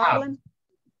could problem.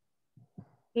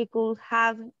 He could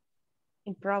have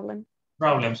a problem.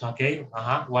 Problems. Okay.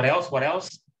 What else? What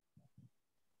else?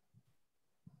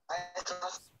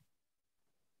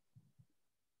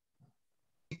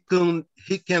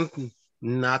 He can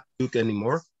not cook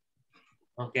anymore.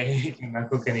 Okay, he cannot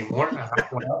cook anymore.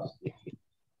 What else?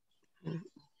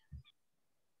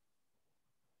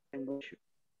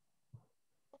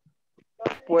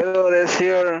 Puedo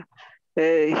decir,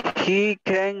 he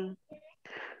can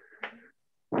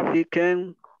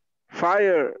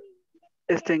fire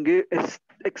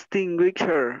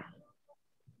extinguisher.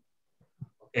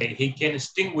 Okay, he can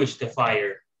extinguish the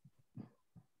fire.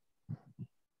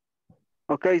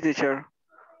 Okay, teacher.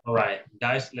 All right,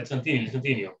 guys, let's continue. Let's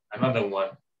continue. Another one.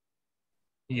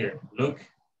 Here, look.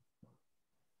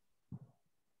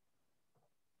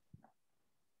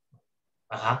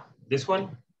 This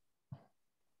one.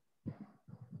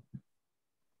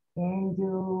 Can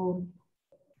you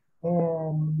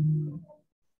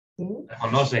sing?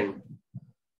 Conocen.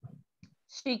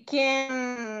 She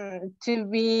can to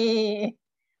be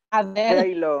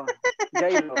Adele.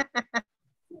 J-Lo.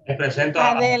 Me presento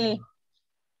Adele.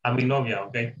 A mi novia,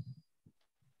 ok.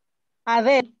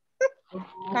 Adele.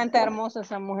 Canta hermosa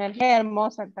esa mujer. Es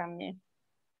hermosa también.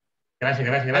 Gracias,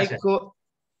 gracias, gracias. Lo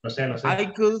sé, lo sé. I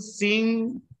could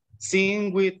sing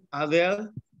with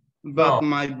Adele, but No.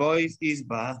 my voice is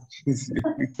bad.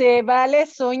 Se vale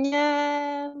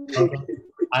soñar. Okay.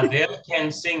 Adele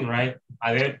can sing, right?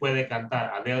 Adele puede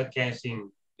cantar. Adele can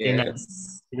sing.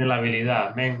 Yes. Tiene la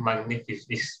habilidad. Man, magnificent.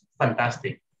 It's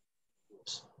fantastic.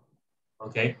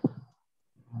 Okay.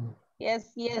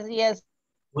 Yes, yes, yes.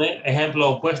 Un ejemplo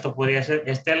opuesto podría ser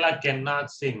Estela cannot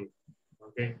sing.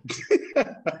 Okay.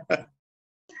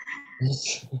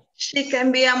 She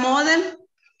can be a model.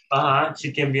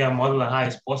 She can be a model.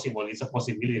 It's possible. It's a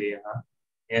possibility.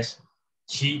 Yes.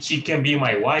 She can be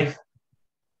my wife.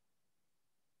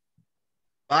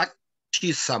 But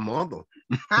she's a model.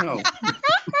 No.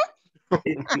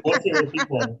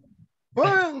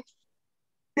 Well.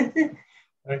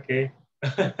 Okay.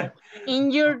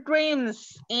 In your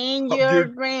dreams. In your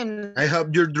dreams. I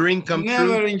hope your dream come true.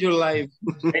 Never in your life.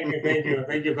 Thank you, thank you.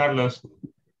 Thank you, Carlos.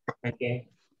 Okay.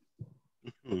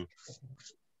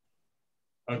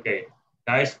 Okay,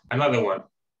 guys, another one.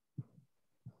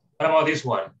 What about this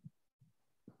one?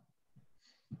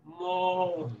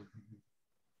 More.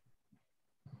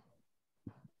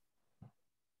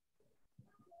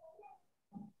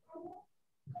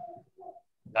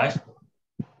 Guys,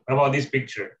 what about this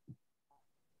picture?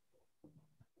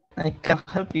 I can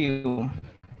help you.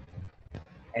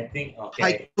 I think,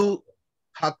 okay.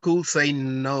 I could say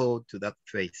no to that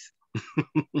face.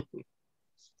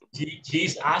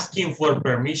 She's asking for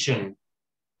permission.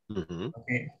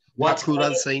 Okay. What could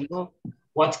I say no?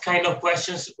 What kind of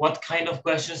questions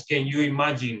can you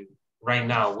imagine right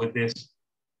now with this?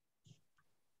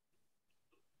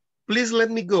 Please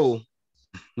let me go.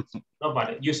 No,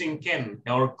 but using can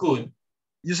or could.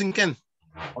 Using can.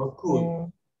 Or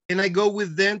could. Can I go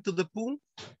with them to the pool?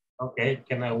 Okay,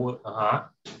 can I, What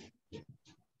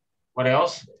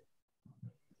else?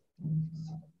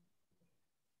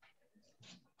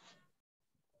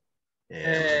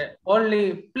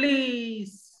 Only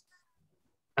please.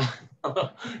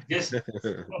 Yes,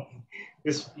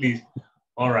 yes, please.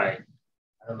 All right.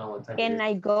 I don't know what time Can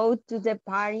I go to the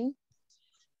party?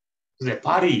 To the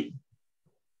party?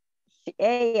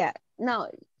 Yeah, no,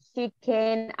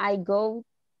 can I go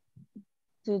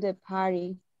to the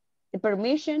party? The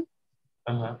permission?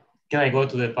 Can I go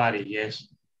to the party? Yes.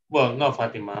 Well, no,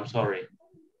 Fatima, I'm sorry.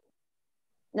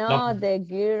 No, the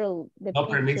girl. The no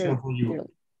permission for you.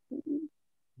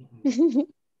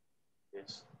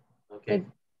 Yes. Okay.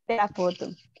 La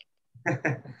foto.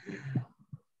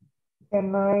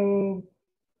 Can I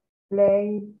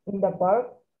play in the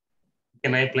park?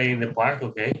 Can I play in the park?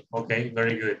 Okay. Okay.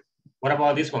 Very good. What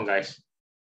about this one, guys?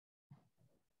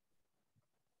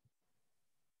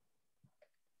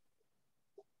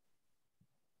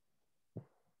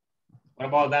 What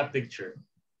about that picture?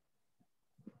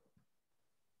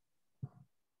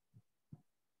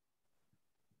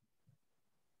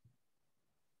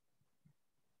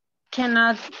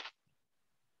 Cannot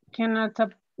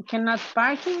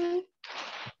parking.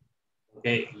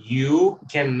 Okay, you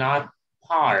cannot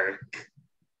park.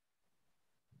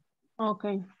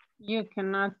 Okay, you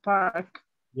cannot park.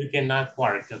 You cannot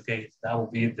park, okay? That will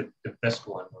be the best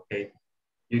one, okay?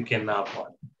 You cannot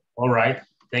park. All right,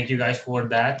 thank you guys for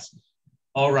that.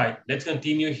 All right, let's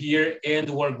continue here and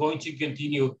we're going to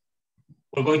continue.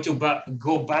 We're going to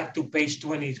go back to page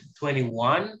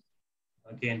 21.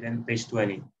 Okay, and then page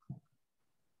 20.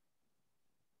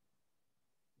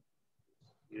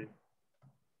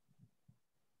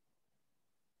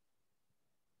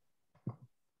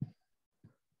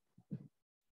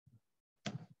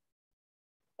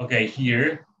 Okay,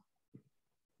 here.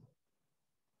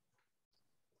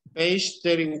 Page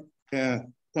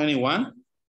 21.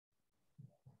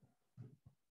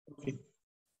 Okay.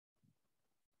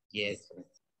 Yes.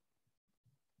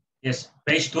 Yes,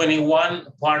 page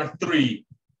 21, part 3.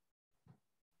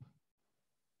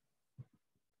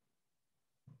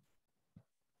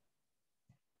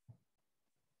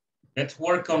 Let's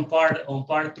work on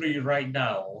part 3 right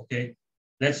now, okay?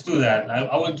 Let's do that.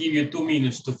 I will give you 2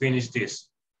 minutes to finish this.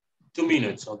 2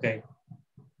 minutes, okay?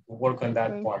 We'll work on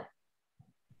that part.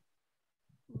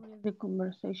 The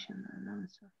conversation and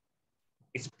answer.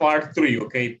 It's part 3,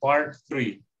 okay? Part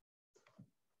 3.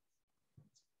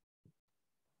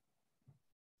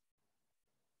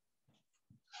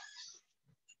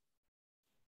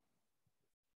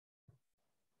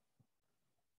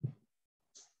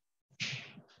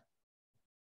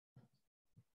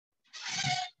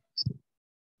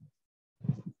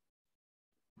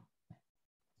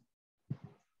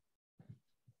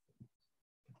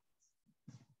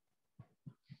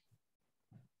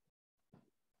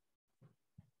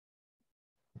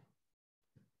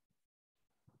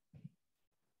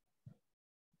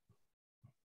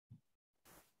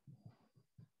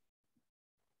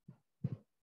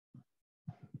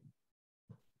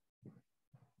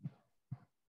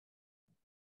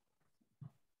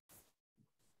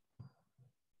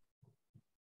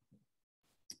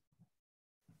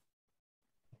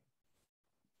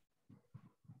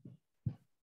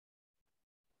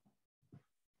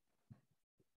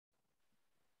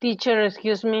 Teacher,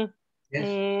 excuse me.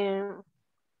 Yes.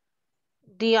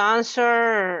 The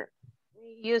answer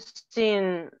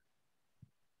using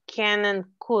can and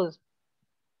could.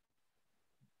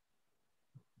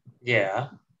 Yeah.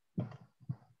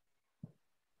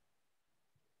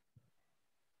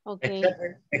 Okay.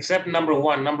 Except number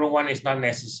 1. Number 1 is not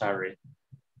necessary.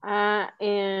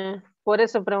 Por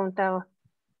eso preguntaba.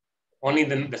 Only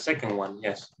the second one,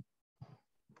 yes.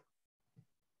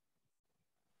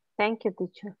 Thank you,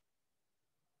 teacher.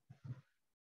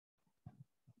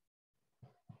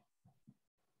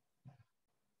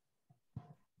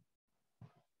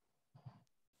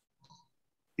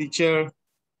 Teacher.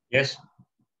 Yes.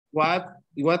 What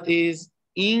is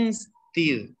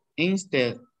instead?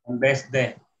 Instead. En vez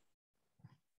de.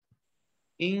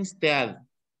 Instead.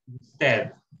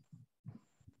 Instead.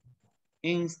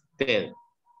 Instead.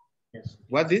 Yes.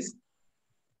 What is?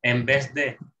 En vez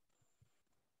de.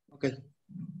 Okay.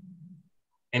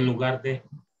 En lugar de.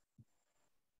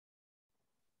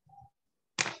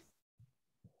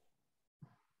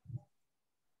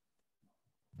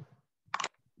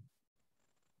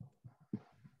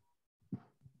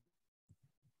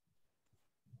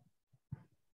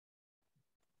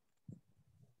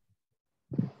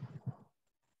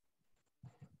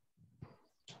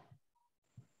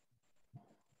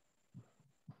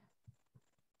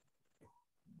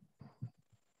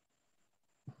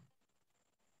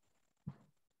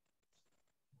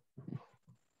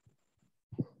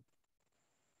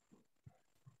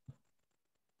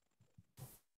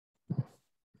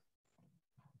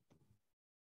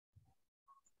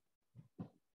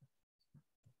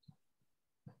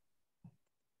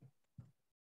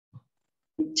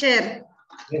 Chair.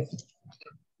 Yes.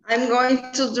 I'm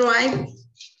going to drive.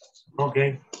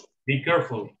 Okay. Be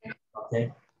careful.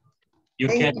 Okay. You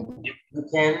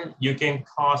can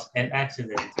cause an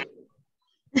accident.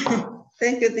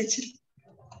 Thank you, teacher.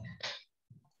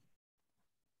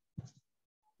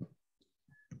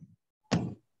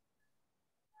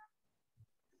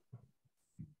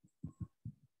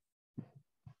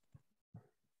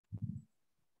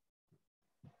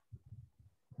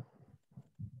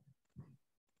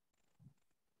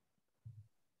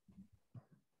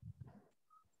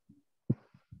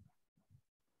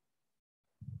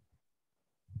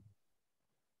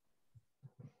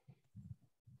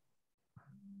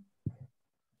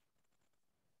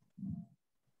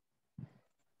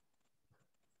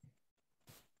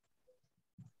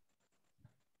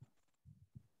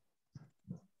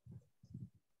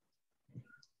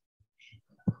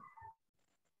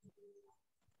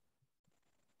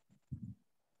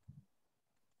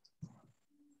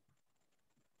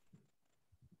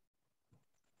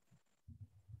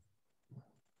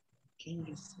 Can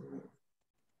you say?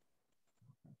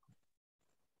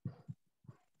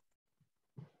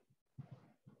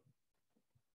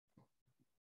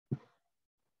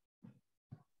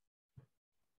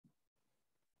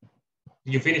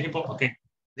 Did you finish, people? Okay.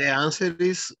 The answer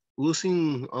is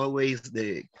using always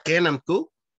the can and could.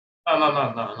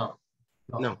 No.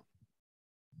 No.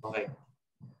 Okay.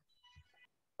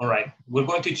 All right. We're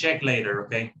going to check later,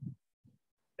 okay?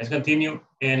 Let's continue.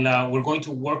 And we're going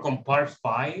to work on part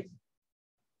 5.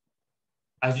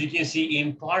 As you can see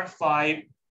in part 5,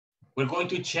 we're going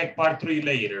to check part 3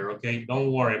 later, okay?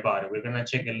 Don't worry about it. We're going to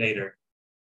check it later.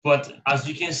 But as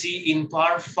you can see in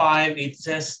part 5, it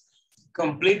says,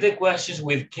 complete the questions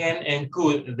with can and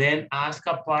could, then ask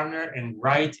a partner and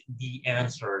write the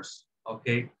answers,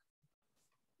 okay?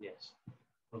 Yes,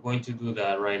 we're going to do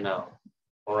that right now,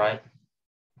 all right?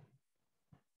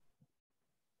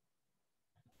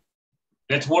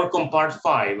 Let's work on part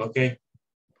 5, okay?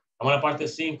 Vamos a la parte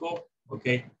 5,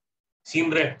 okay? Sin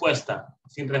respuesta,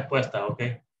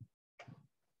 okay?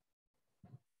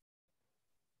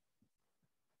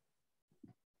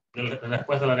 La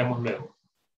respuesta la haremos luego.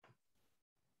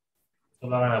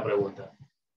 Solo hagan la pregunta.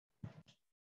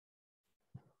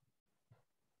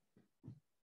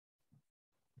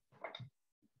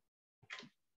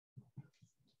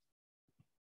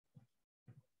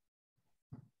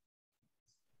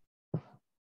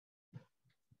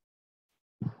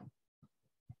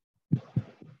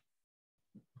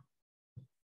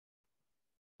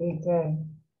 Teacher,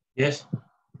 Yes.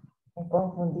 me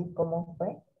confundí, ¿cómo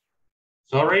fue?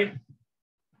 Sorry.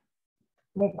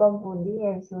 Me confundí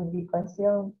en su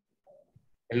indicación.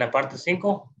 En la parte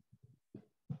 5.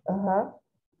 Ajá.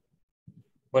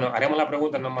 Bueno, haremos la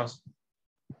pregunta nomás.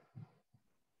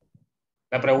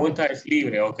 La pregunta es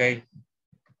libre, ok.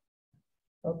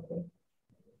 Ok.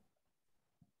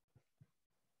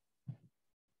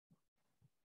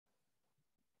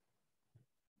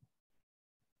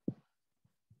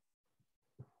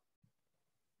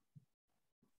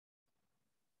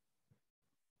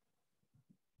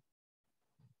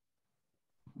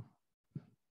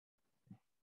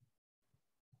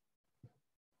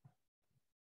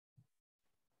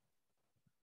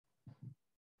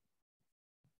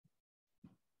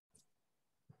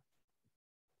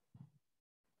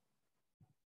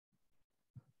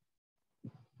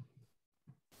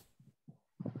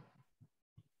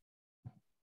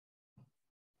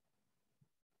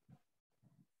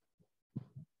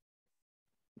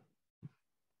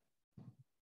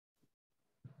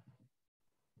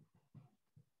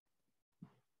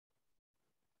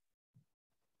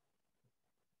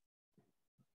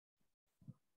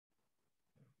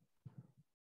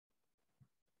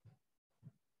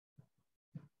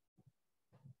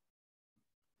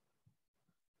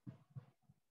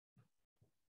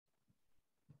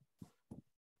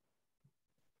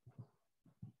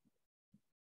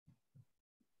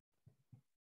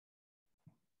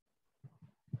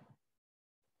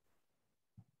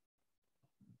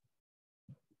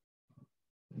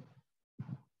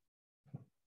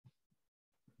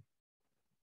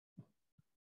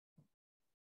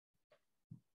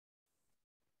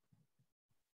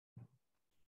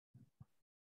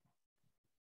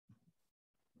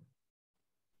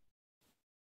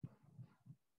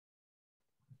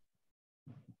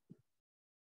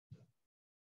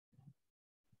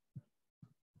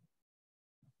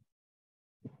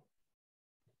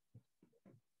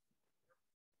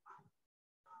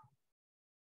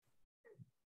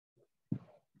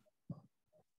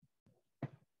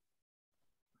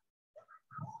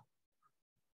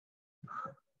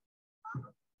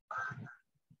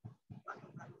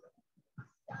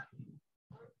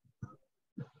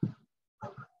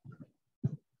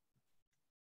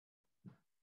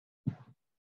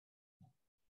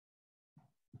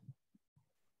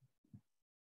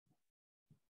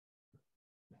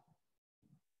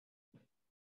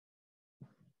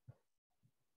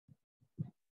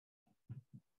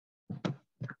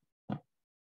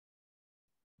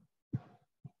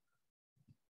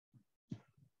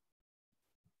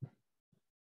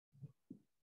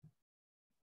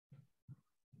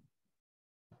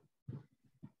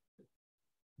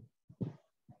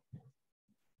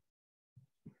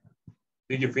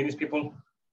 Did you finish, people?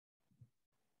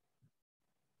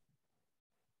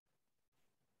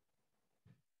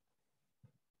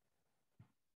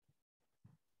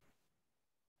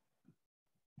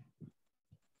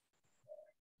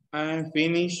 I'm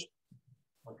finished.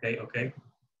 Okay.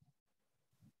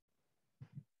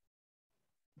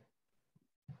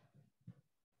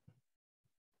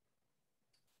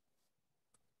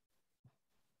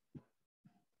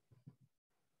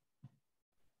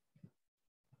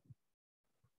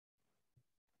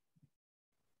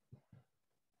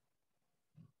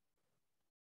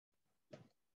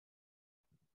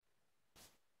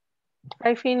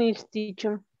 I finished,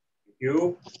 teacher.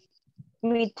 You?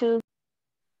 Me too.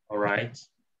 All right.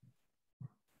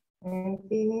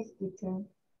 Finish, teacher.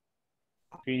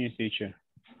 Finish, teacher.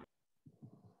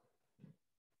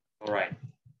 All right.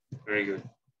 Very good.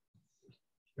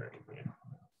 Very good.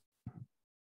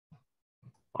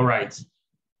 All right.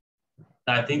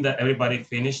 I think that everybody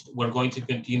finished. We're going to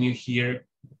continue here.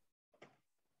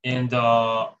 And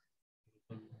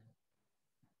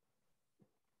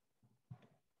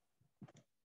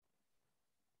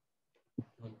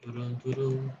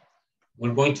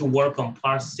we're going to work on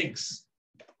part 6.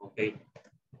 Okay.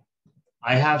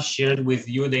 I have shared with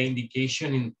you the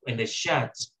indication in the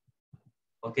chat.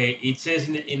 Okay, it says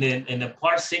in the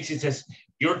part 6, it says,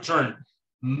 your turn.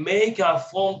 Make a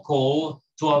phone call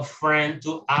to a friend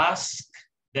to ask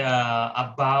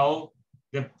about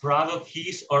the product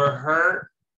his or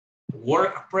her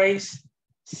workplace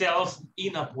sells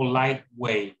in a polite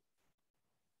way.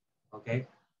 Okay.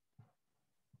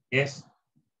 Yes.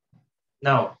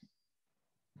 Now,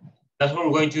 that's what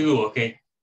we're going to do, okay.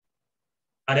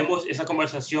 Haremos esa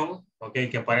conversación, okay,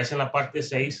 que aparece en la parte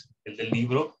 6 del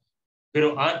libro,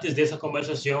 pero antes de esa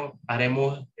conversación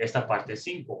haremos esta parte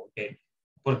 5, okay,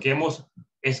 porque hemos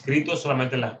escrito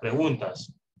solamente las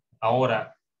preguntas.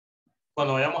 Ahora,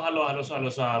 cuando vayamos a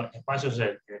los espacios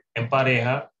en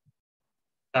pareja,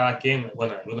 cada quien,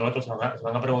 bueno, algunos de nosotros se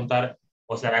van a preguntar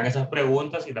o se harán esas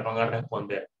preguntas y las van a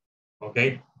responder, ¿ok?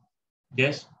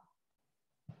 Yes.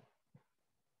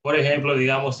 Por ejemplo,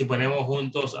 digamos, si ponemos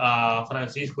juntos a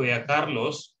Francisco y a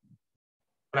Carlos,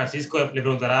 Francisco le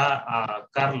preguntará a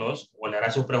Carlos o le hará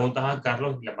sus preguntas a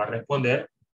Carlos y le va a responder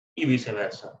y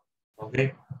viceversa, ¿ok?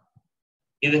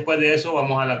 Y después de eso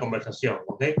vamos a la conversación,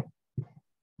 ¿ok?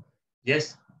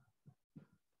 Yes.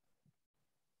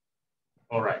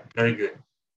 All right, very good.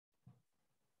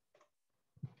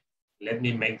 Let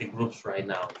me make the groups right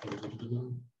now.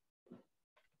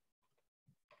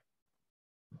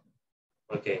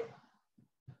 Okay,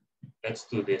 let's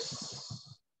do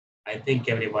this. I think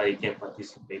everybody can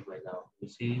participate right now. You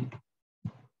see?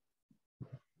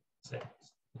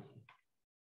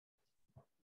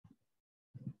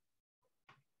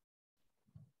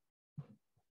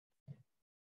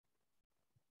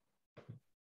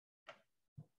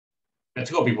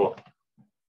 Let's go, people.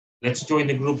 Let's join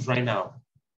the groups right now.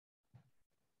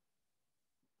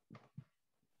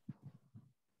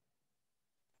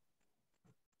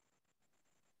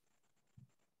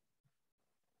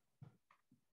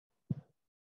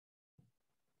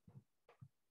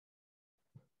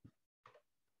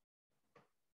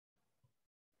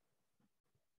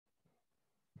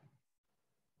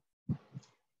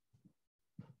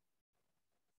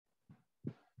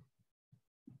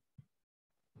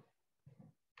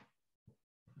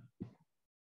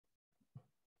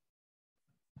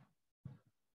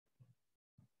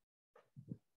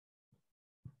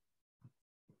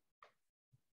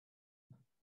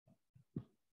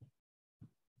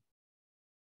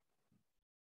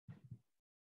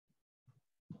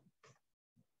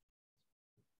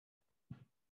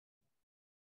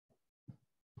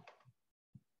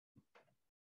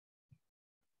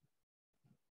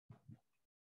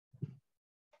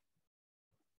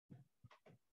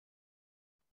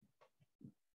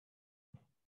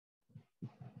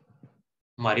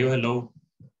 Mario, hello.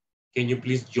 Can you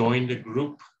please join the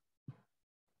group?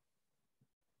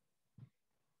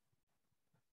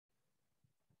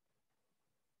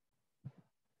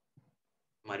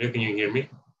 Mario, can you hear me?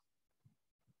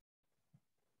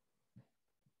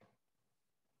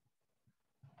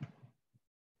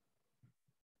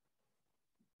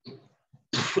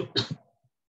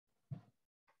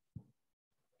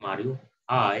 Mario,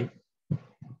 hi.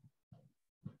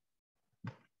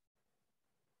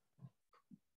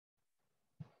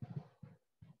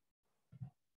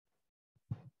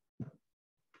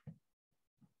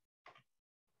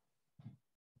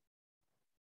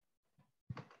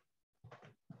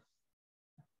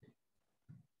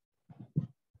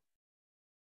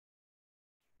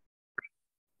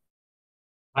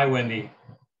 Hi, Wendy.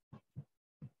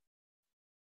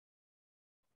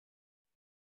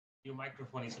 Your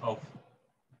microphone is off.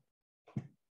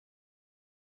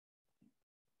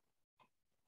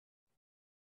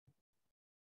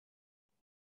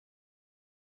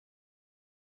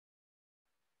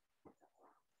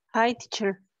 Hi,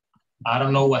 teacher. I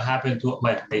don't know what happened to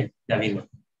my David.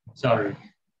 Sorry.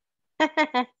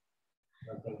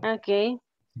 Okay.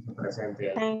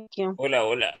 Thank you. Hola,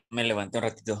 hola. Me levanté un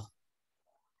ratito.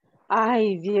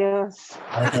 Ay, Dios.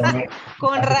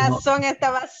 Con razón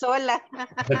estaba sola.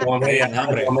 Como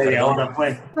media hora,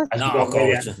 pues. No,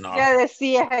 coach, no. Ya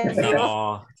decía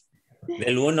No.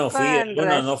 Del 1 fui el 1,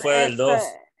 Sandra, no fue del 2.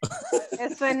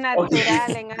 eso es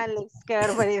natural en Alex. Qué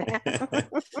barbaridad.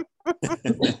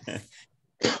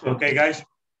 Ok, guys.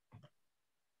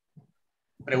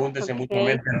 Pregúntense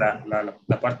mutuamente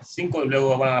la parte 5 y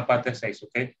luego van a la parte 6,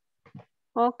 ¿ok?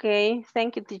 Ok,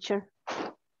 thank you, teacher.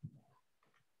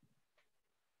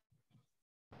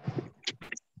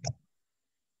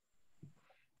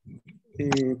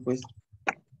 Pues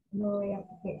No, ya,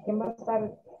 ¿qué más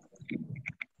tarde?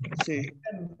 sí.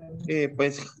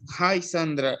 Pues, hi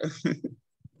Sandra.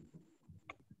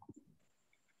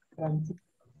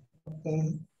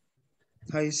 Okay.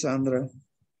 Hi Sandra.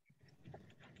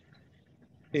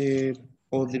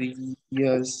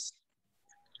 ¿Podrías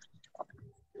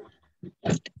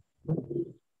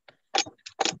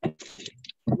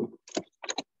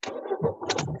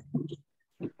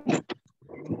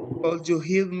could you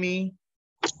give me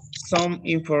some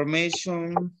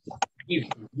information?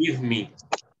 Give me.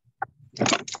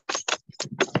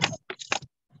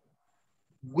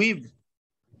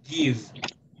 Give.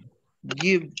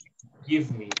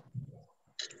 Give me.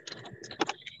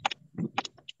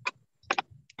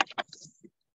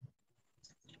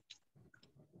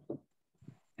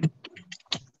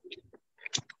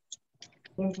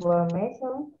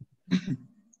 Information.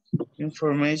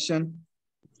 Information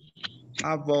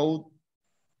about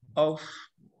of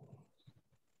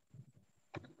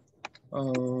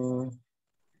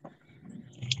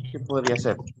 ¿qué podría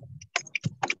ser?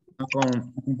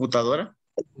 ¿Con computadora?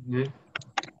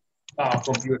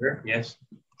 Computer, yes.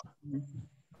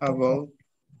 About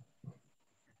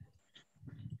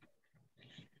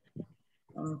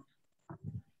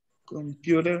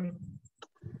computer.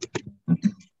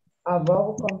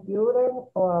 About computer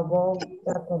or about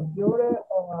the computer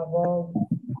or about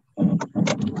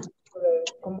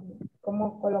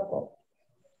 ¿cómo coloco?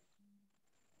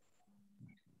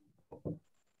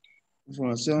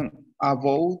 Información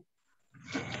about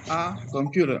a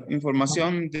computer.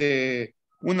 Información de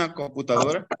una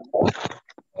computadora.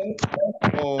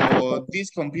 O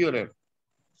this computer.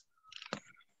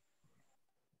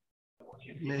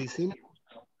 Medicina.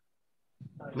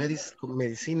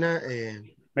 Medicina.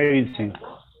 Medicine.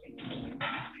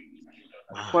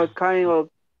 What kind of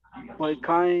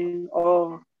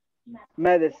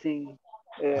medicine?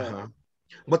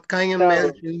 What kind of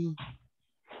medicine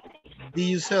do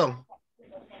you sell?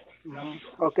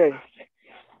 Okay.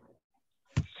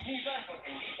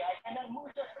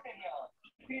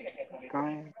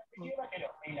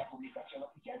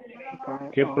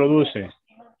 ¿Qué produce?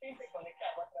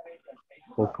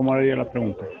 ¿O cómo haría la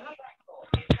pregunta?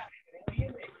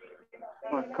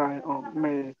 What kind of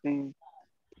medicine?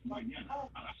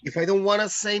 If I don't want to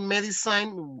say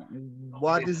medicine,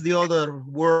 what is the other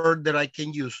word that I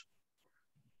can use?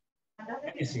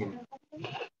 Medicine.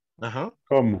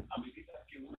 ¿Cómo?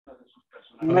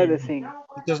 Medicine.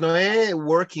 Because no, I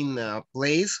work in a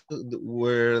place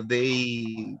where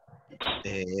they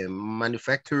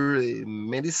manufacture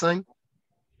medicine.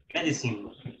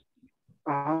 Medicine.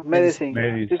 Medicine.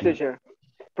 Sí, teacher.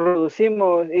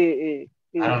 Producimos y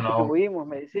I don't know. distribuimos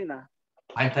medicina.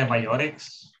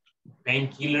 Antibiotics,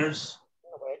 painkillers.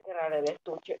 Voy a cerrar el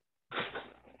estuche.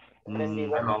 I don't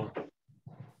know.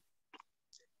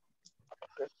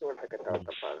 Qué suerte que estaba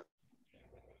tapado.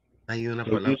 Hay una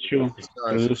palabra.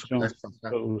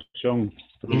 Producción.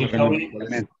 Do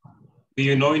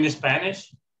you know in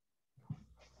Spanish?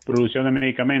 Producción de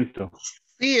medicamentos.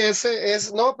 Sí, ese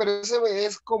es, no, pero ese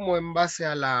es como en base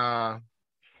a la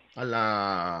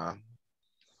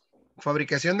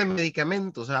fabricación de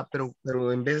medicamentos, o sea, pero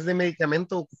en vez de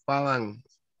medicamento ocupaban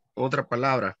otra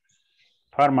palabra.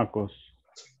 Fármacos.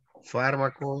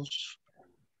 Fármacos,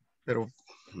 pero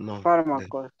no.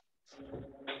 Fármacos.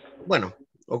 Bueno,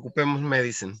 ocupemos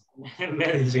medicine.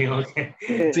 Medicine, ok.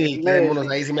 Sí, quedémonos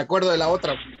ahí. Si me acuerdo de la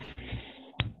otra. Ok.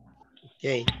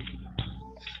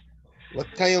 What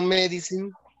kind of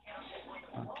medicine?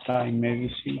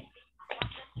 Medicine.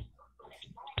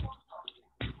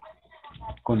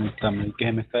 Conectame, que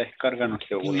se me está descargando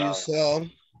este volado.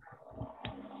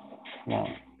 No,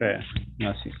 no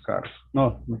así cargo.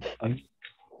 No, ahí.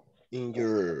 In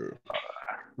your...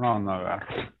 No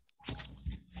agarro.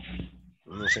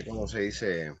 No sé cómo se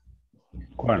dice.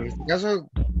 ¿Cuál? En este caso,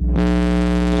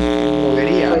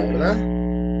 movería, ¿verdad?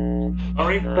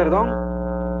 Perdón.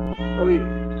 Uy,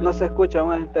 no se escucha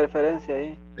una interferencia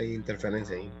ahí. Hay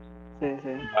interferencia ahí. Sí.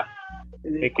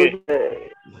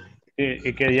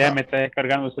 Es que ya me está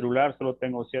descargando el celular, solo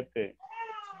tengo 7.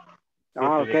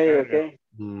 Ok.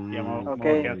 Ya me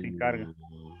queda sin carga.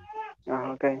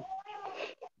 Ok.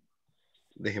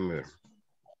 Déjenme ver.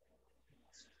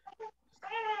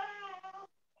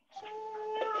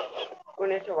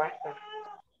 Con eso basta.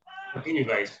 Continue,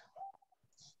 guys.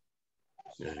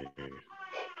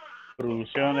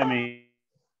 Producción de mi...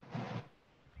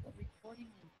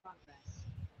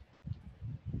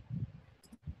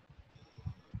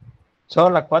 Solo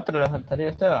las 4 le faltaría a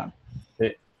Esteban.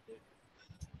 Sí.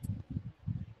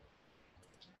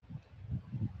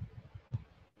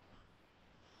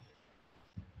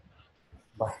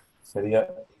 Sería,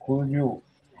 could you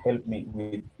help me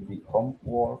with the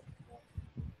homework?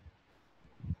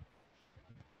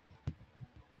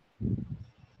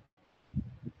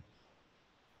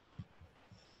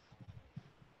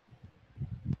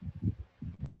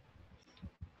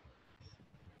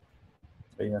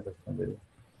 Ella respondería.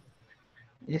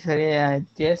 Y sería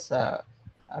yes, a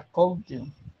called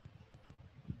you.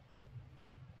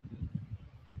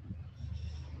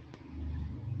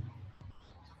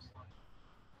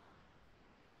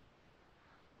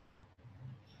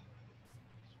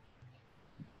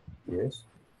 Yes.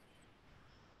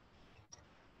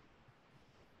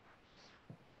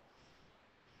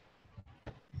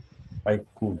 I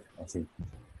could, así.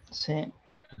 Sí.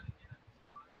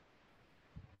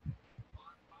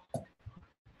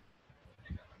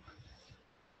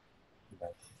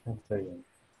 Está bien.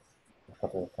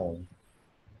 Está bien.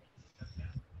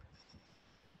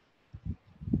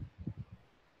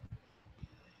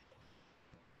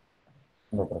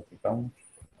 Lo practicamos.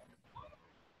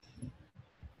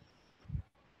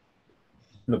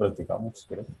 Lo practicamos,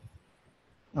 creo.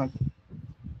 Okay.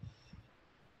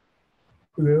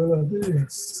 Leo las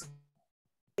vías.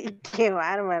 Qué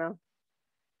bárbaro.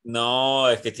 No,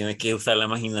 es que tienes que usar la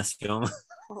imaginación.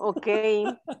 Ok.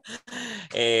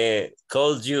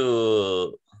 Called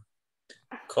you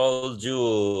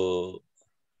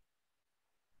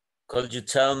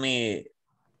tell me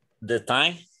the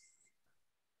time?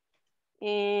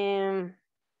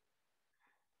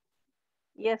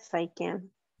 Yes, I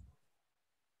can.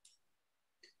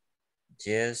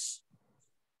 Yes,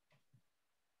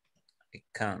 I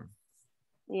can.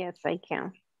 Yes, I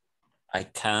can. I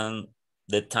can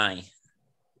the time.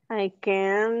 I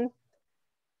can.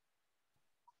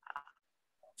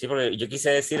 Sí, porque yo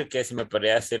quise decir que si me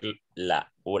podría decir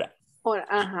la hora.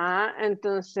 Ajá,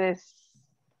 entonces.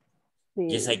 Sí,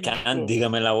 Yes, I can. yes.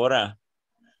 Dígame la hora.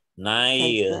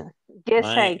 Yes,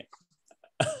 I.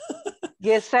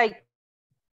 Yes, I.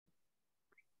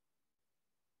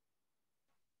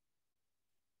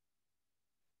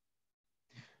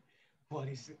 What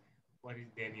is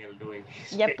Daniel doing?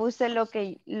 Ya puse lo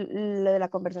de la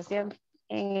conversación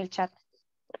en el chat,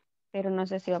 pero no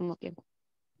sé si vamos bien.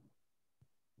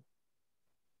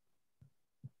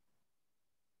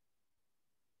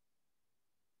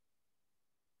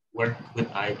 Where could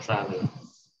I travel?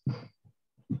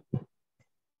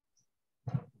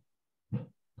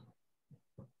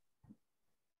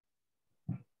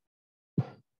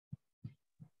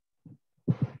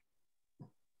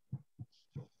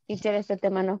 Teacher, este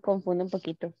tema nos confunde un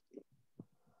poquito.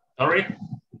 Sorry?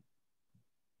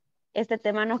 Este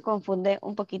tema nos confunde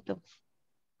un poquito.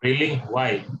 Really?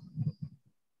 Why?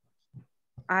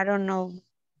 I don't know.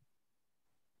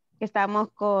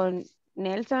 Estábamos con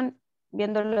Nelson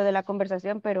viendo lo de la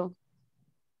conversación, pero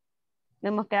nos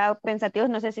hemos quedado pensativos.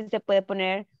 No sé si se puede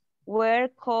poner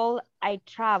where could I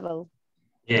travel.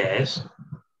 Yes.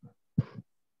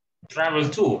 Travel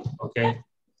to, okay.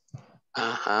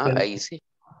 Ajá, ahí sí.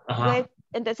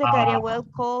 Entonces quedaría where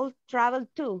could travel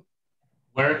to.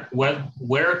 Where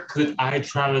could I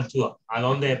travel to? ¿A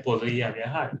dónde podría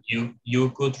viajar?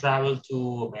 You could travel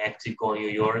to Mexico, New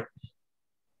York.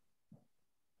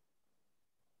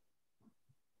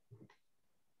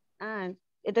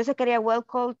 Entonces quería where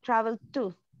could travel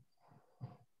to.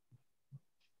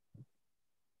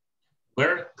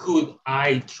 Where could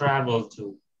I travel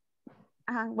to?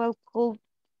 Where could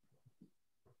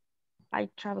I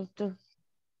travel to?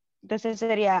 Entonces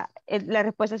sería, la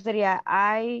respuesta sería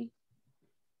I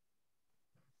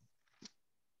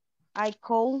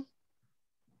could.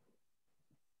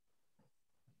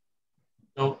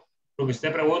 No, porque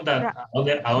usted pregunta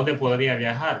 ¿a dónde podría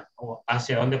viajar? O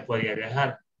hacia dónde podría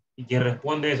viajar. Y quien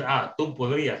responde es, tú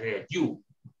podrías, you.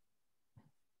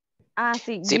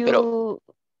 Sí, sí,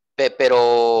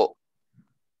 pero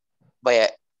vaya,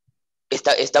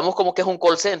 estamos como que es un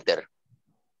call center.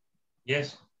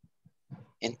 Yes.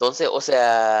 Entonces, o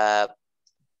sea,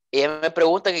 ella me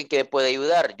pregunta que me puede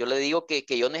ayudar. Yo le digo que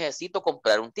yo necesito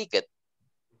comprar un ticket.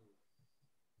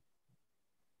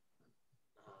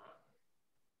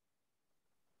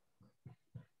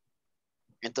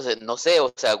 Entonces, no sé,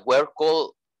 o sea, where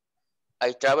could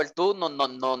I travel to no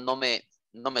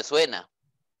me suena.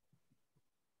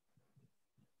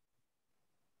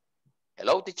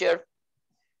 Hello, teacher.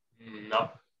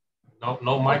 No,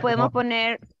 no, O podemos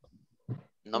poner.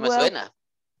 No me suena.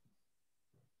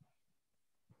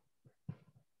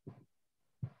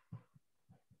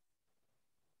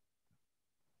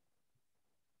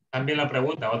 Cambien la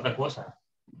pregunta, otra cosa.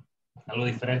 Algo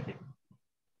diferente.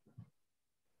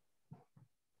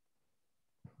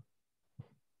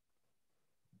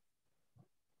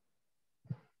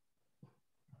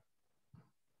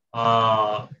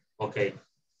 Ok.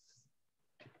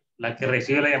 La que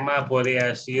recibe la llamada podría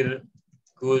decir,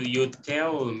 could you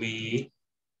tell me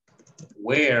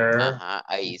where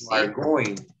Ahí you are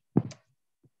going?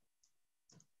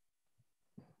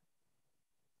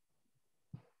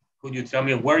 Could you tell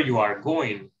me where you are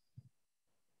going?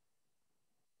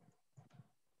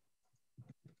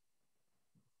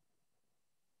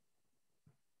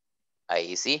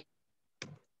 Ahí sí.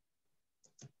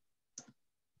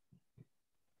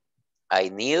 I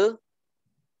need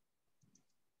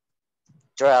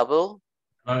travel.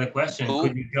 Another question. To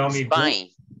Could you tell me Spain.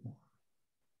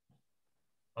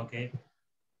 Okay.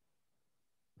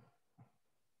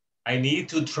 I need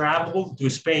to travel to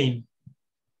Spain.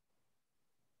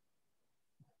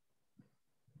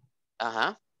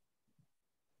 Ajá.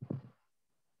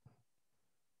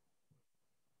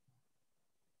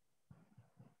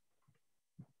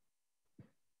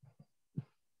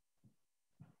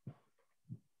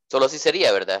 Solo así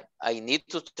sería, ¿verdad? I need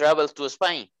to travel to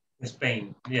Spain.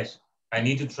 Spain, yes. I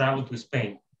need to travel to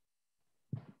Spain.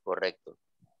 Correcto.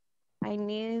 I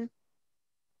need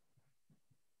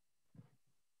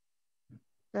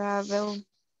travel.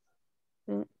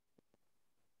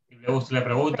 Y luego usted le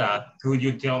pregunta, could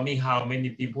you tell me how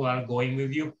many people are going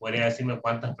with you? ¿Puede decirme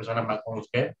cuántas personas van con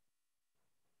usted?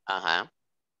 Ajá.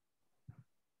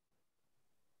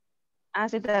 Ah,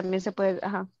 sí, también se puede,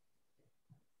 ajá.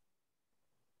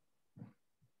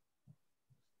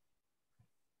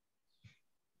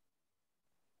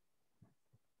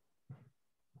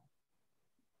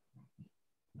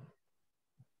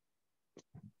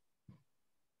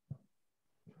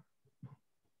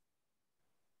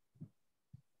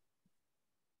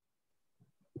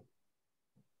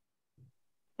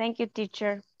 Thank you,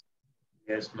 teacher.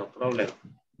 Yes, no problem.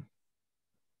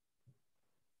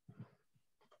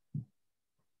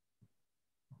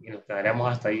 Y nos quedaremos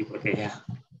hasta ahí porque ya,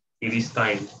 it is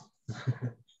time.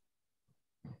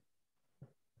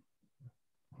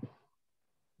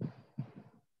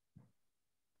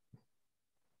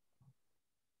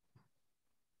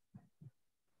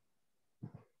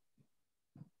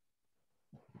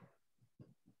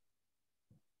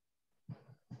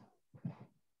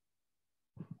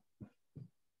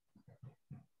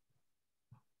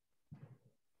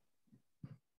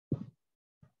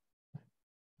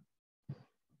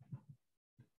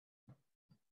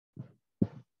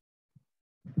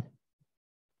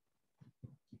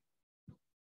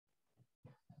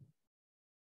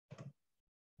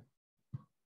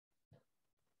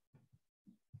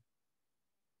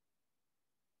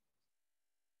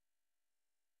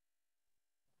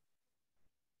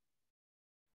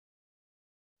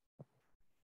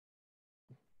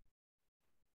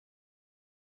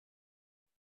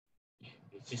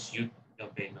 It's just you.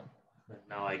 Okay, no.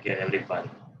 Now I get everybody.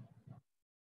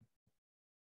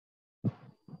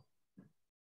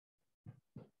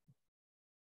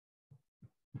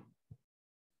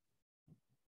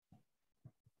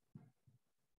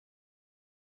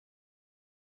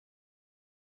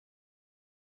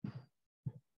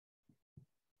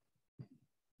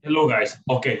 Hello, guys.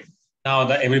 Okay. Now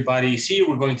that everybody is here,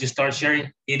 we're going to start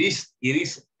sharing. It is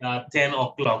 10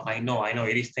 o'clock. I know.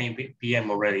 It is 10 p.m.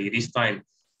 already. It is time.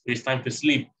 It is time to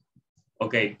sleep.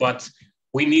 Okay, but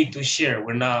we need to share.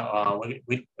 We're not.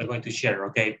 We're going to share.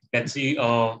 Okay. Let's see.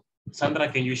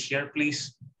 Sandra, can you share,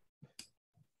 please?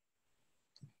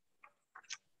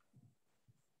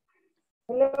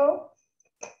 Hello.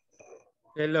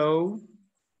 Hello.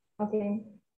 Okay.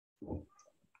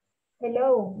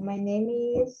 Hello, my name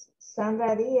is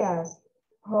Sandra Diaz.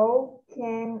 How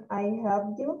can I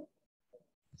help you?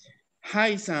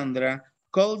 Hi, Sandra.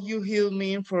 Could you give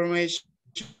me information,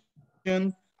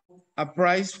 a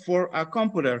price for a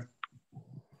computer?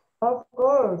 Of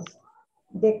course.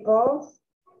 The cost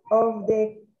of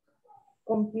the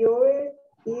computer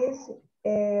is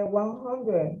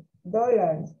 $100.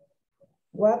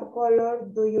 What color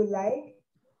do you like?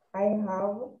 I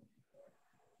have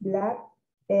black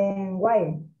and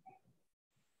white.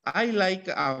 I like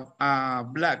a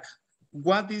black.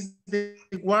 What is the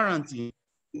warranty?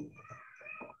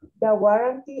 The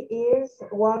warranty is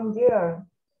 1 year.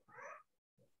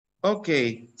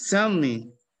 Okay, tell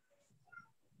me.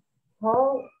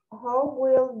 How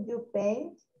will you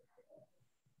paint?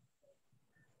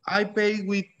 I pay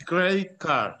with credit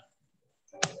card.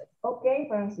 Okay,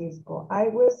 Francisco. I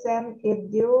will send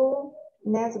it you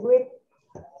next week.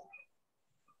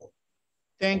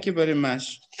 Thank you very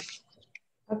much.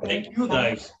 Okay. Thank you,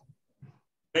 guys.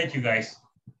 Thank you, guys.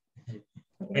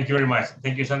 Thank you very much.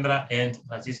 Thank you, Sandra and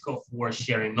Francisco, for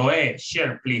sharing. Noé,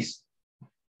 share, please.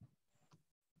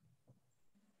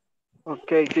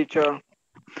 Okay, teacher.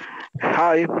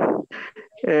 Hi.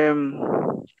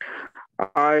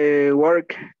 I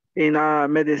work in a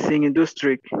medicine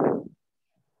industry.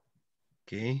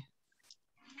 Okay.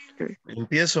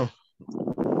 Empiezo.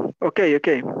 Okay.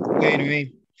 Okay,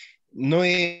 Noé.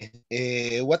 Noé,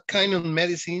 what kind of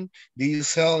medicine do you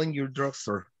sell in your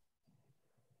drugstore?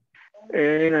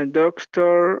 In a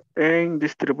drugstore and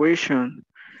distribution.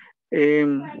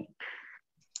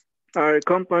 Our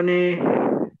company,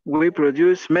 we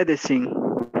produce medicine.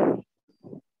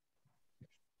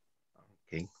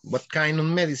 Okay, what kind of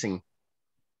medicine?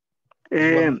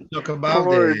 Talk about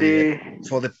for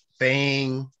the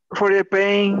pain. For the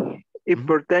pain,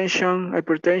 hypertension,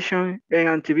 and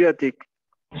antibiotic.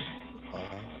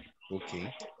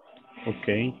 Okay.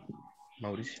 Okay.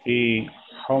 Mauricio.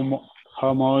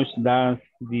 How much does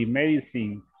the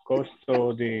medicine cost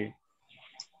to the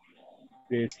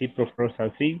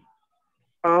ciprofloxacin?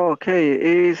 Oh, okay,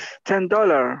 it's $10.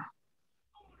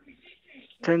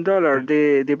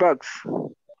 $10 the box.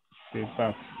 The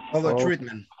box. Other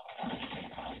treatment.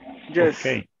 Yes.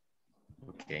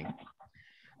 Okay.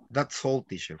 That's all,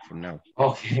 teacher, for now.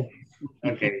 Okay.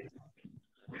 Okay.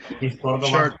 Miss Cordova.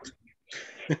 Short.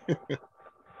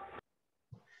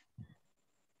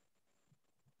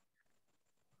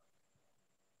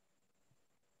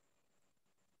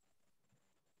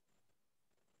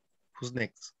 Who's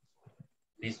next?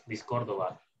 Miss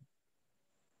Cordova.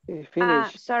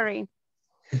 Sorry.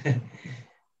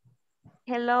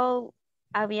 Hello,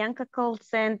 Avianca call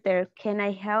center. Can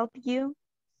I help you?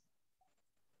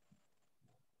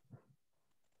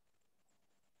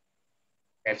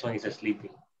 That one is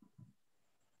sleeping.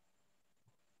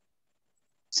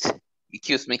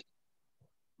 Excuse me.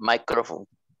 Microphone.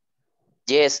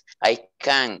 Yes, I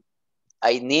can.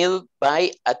 I need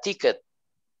buy a ticket.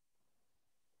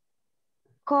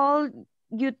 Call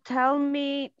you tell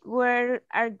me where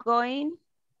are going?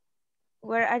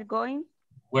 Where are going?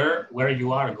 Where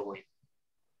you are going?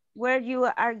 Where you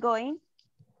are going?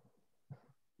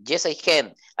 Yes, I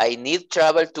can. I need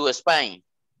travel to Spain.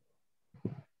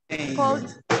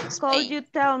 Call you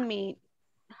tell me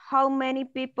how many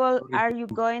people are you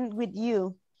going with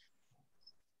you?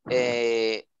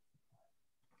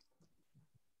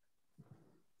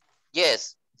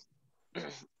 Yes,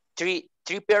 three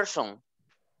person.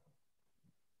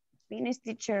 Finish,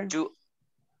 teacher.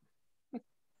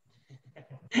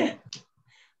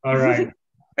 All right.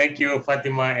 Thank you,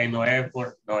 Fatima and Noé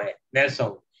for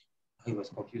Nelson. He was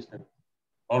confused.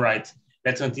 All right.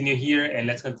 Let's continue here and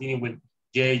let's continue with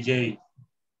JJ.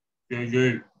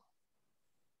 JJ.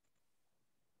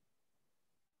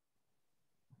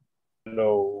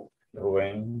 Hello,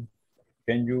 Ruben.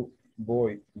 Can you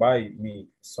buy me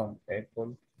some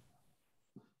apple?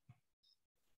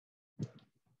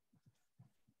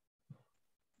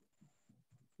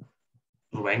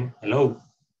 Ruben, hello.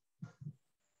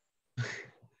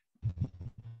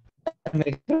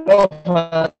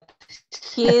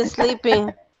 He is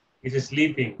sleeping. He's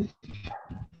sleeping.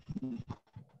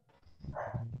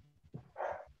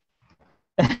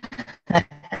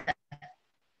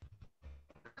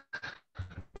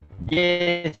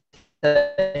 Yes,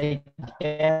 I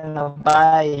can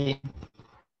buy.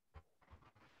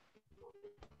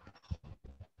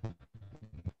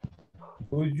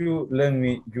 Could you lend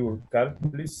me your card,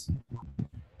 please?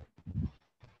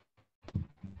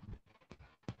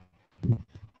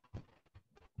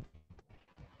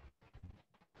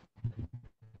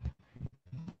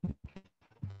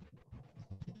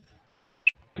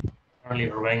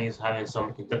 Apparently, Ruben is having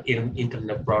some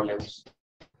internet problems.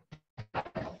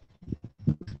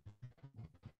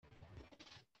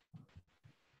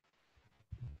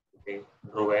 Okay,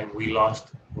 Ruben, we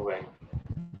lost Ruben.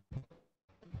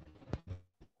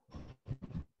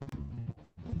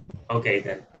 Okay,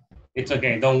 then. It's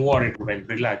okay. Don't worry, Ruben.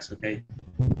 Relax, okay?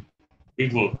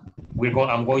 People,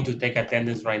 I'm going to take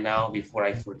attendance right now before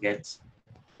I forget.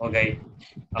 Okay.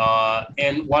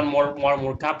 And one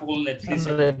more couple. Let's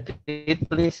listen. Repeat,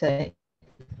 please.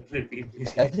 Repeat,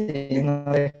 please.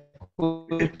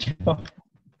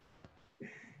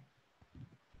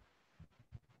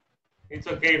 It's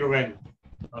okay, Ruben.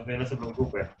 Okay, no se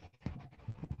preocupe.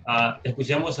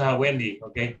 Escuchemos a Wendy,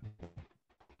 okay?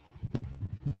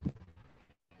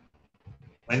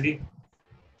 Wendy?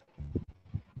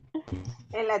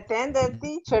 El attendant,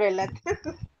 teacher, el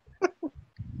attendant.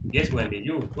 Yes, Wendy,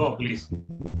 you go, please.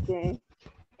 Okay.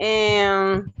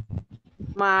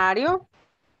 Mario.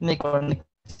 Mi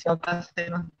conexión casi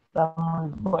no está muy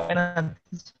buena.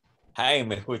 Hi,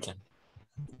 ¿me escuchan?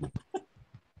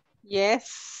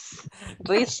 Yes.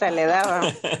 Risa le daba.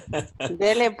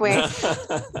 Dele pues. No.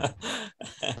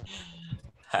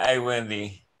 Hi,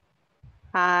 Wendy.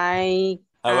 Hi.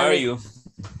 How are Alex. you?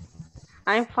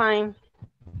 I'm fine.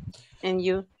 And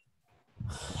you?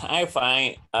 I'm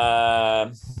fine.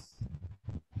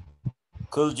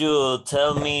 Could you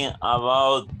tell me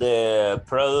about the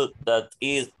product that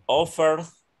is offered?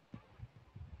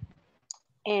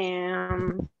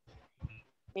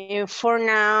 For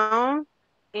now,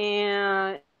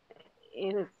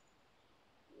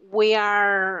 we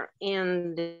are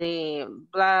in the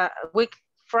week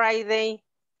Friday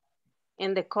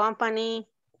in the company,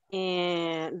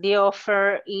 and the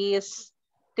offer is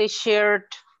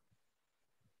t-shirt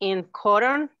in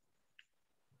cotton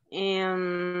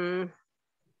and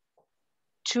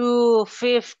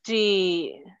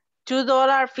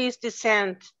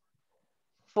 $2.50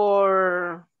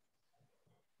 for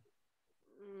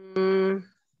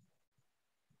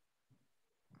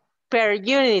per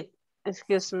unit,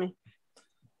 excuse me,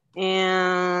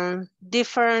 and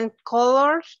different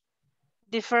colors,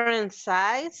 different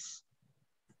size.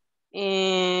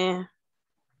 And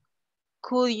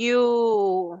could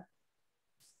you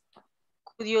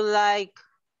like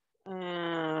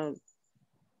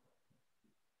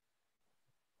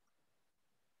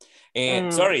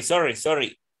Sorry.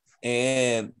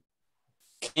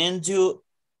 Can you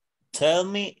tell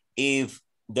me if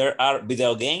there are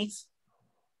video games?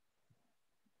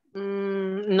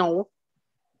 No.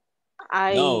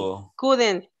 I No.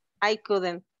 couldn't.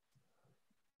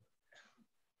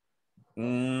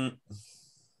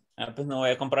 Pues no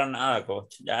voy a comprar nada,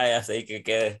 coach. Ya sé que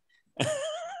quede.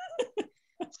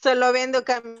 Solo vendo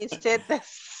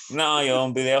camisetas. No, yo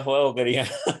un videojuego quería.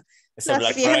 Ese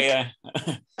Black Friday.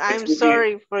 I'm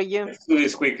sorry for you. Let's do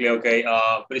this quickly, okay?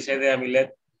 Presente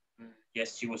Amilet.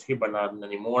 Yes, she was here, but not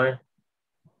anymore.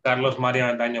 Carlos Mario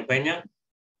Andaño Peña.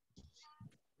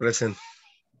 Present.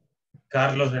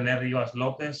 Carlos René Rivas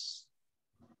López.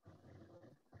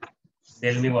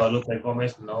 Delmi Guadalupe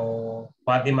Gómez, no.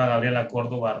 Fátima Gabriela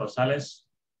Córdoba Rosales.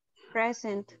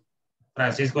 Present.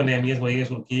 Francisco Nehemías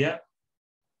Rodríguez Urquía.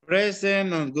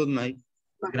 Present and good night.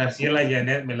 Graciela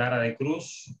Janet Melara de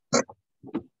Cruz.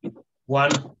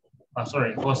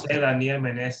 José Daniel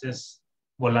Meneses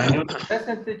Bolaños.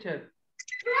 Present, teacher.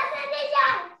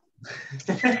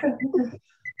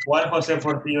 Juan José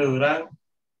Portillo Durán.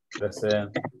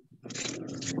 Present.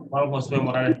 Juan José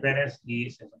Morales Pérez y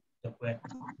se fue.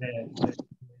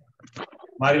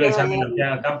 Mario Alexander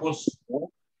Arteaga Campos.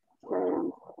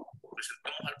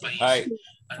 Hi.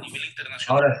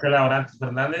 Ahora Estela Orantes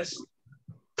Fernández.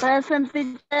 Present,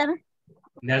 teacher.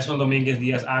 Nelson Domínguez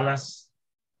Díaz Alas.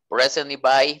 Present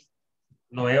by.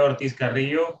 Noé Ortiz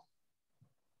Carrillo.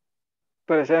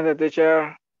 Presente,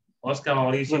 teacher. Oscar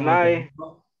Mauricio. Good night.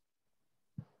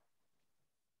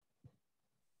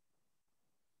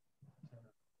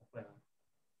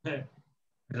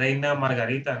 Reina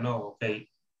Margarita, no, ok.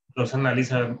 Rosana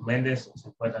Lisa Méndez,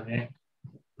 se fue también.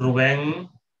 Rubén,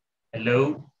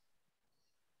 hello.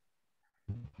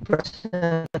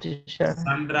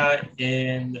 Sandra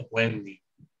and Wendy.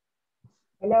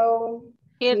 Hello.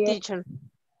 Here, teacher.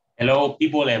 Hello,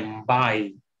 people, and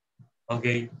bye.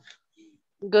 Ok.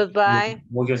 Goodbye.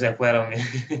 Muchos se fueron.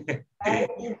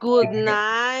 Good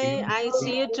night. I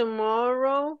see you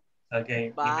tomorrow.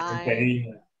 Ok.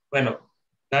 Bye. Bueno,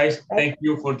 guys, thank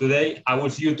you for today. I will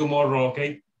see you tomorrow,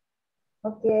 okay?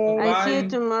 Okay. I see you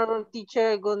tomorrow,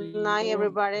 teacher. Good night,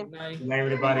 everybody. Good night,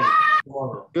 everybody.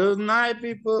 Tomorrow. Good night,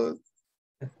 people.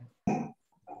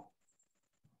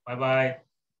 Bye-bye.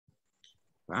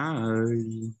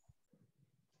 Bye.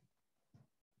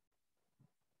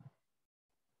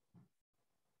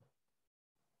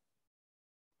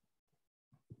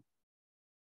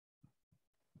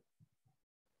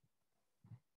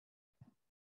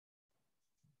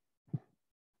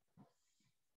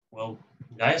 Well,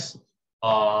 guys,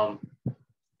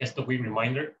 just a quick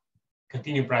reminder,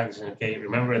 continue practicing, okay?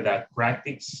 Remember that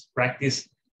practice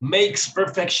makes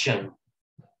perfection.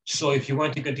 So if you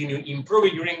want to continue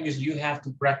improving your English, you have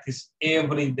to practice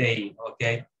every day,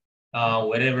 okay?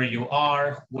 Wherever you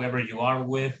are, whoever you are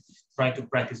with, try to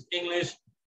practice English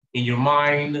in your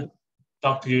mind,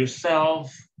 talk to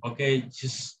yourself, okay?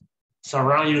 Just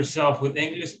surround yourself with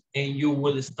English and you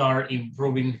will start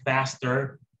improving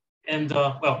faster. And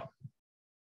well,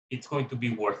 it's going to be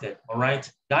worth it, all right?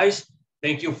 Guys,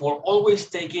 Thank you for always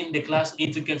taking the class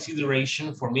into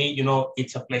consideration. For me, you know,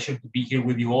 it's a pleasure to be here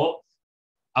with you all.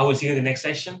 I will see you in the next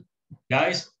session.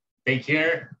 Guys, take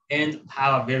care and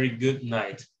have a very good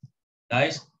night.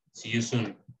 Guys, see you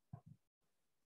soon.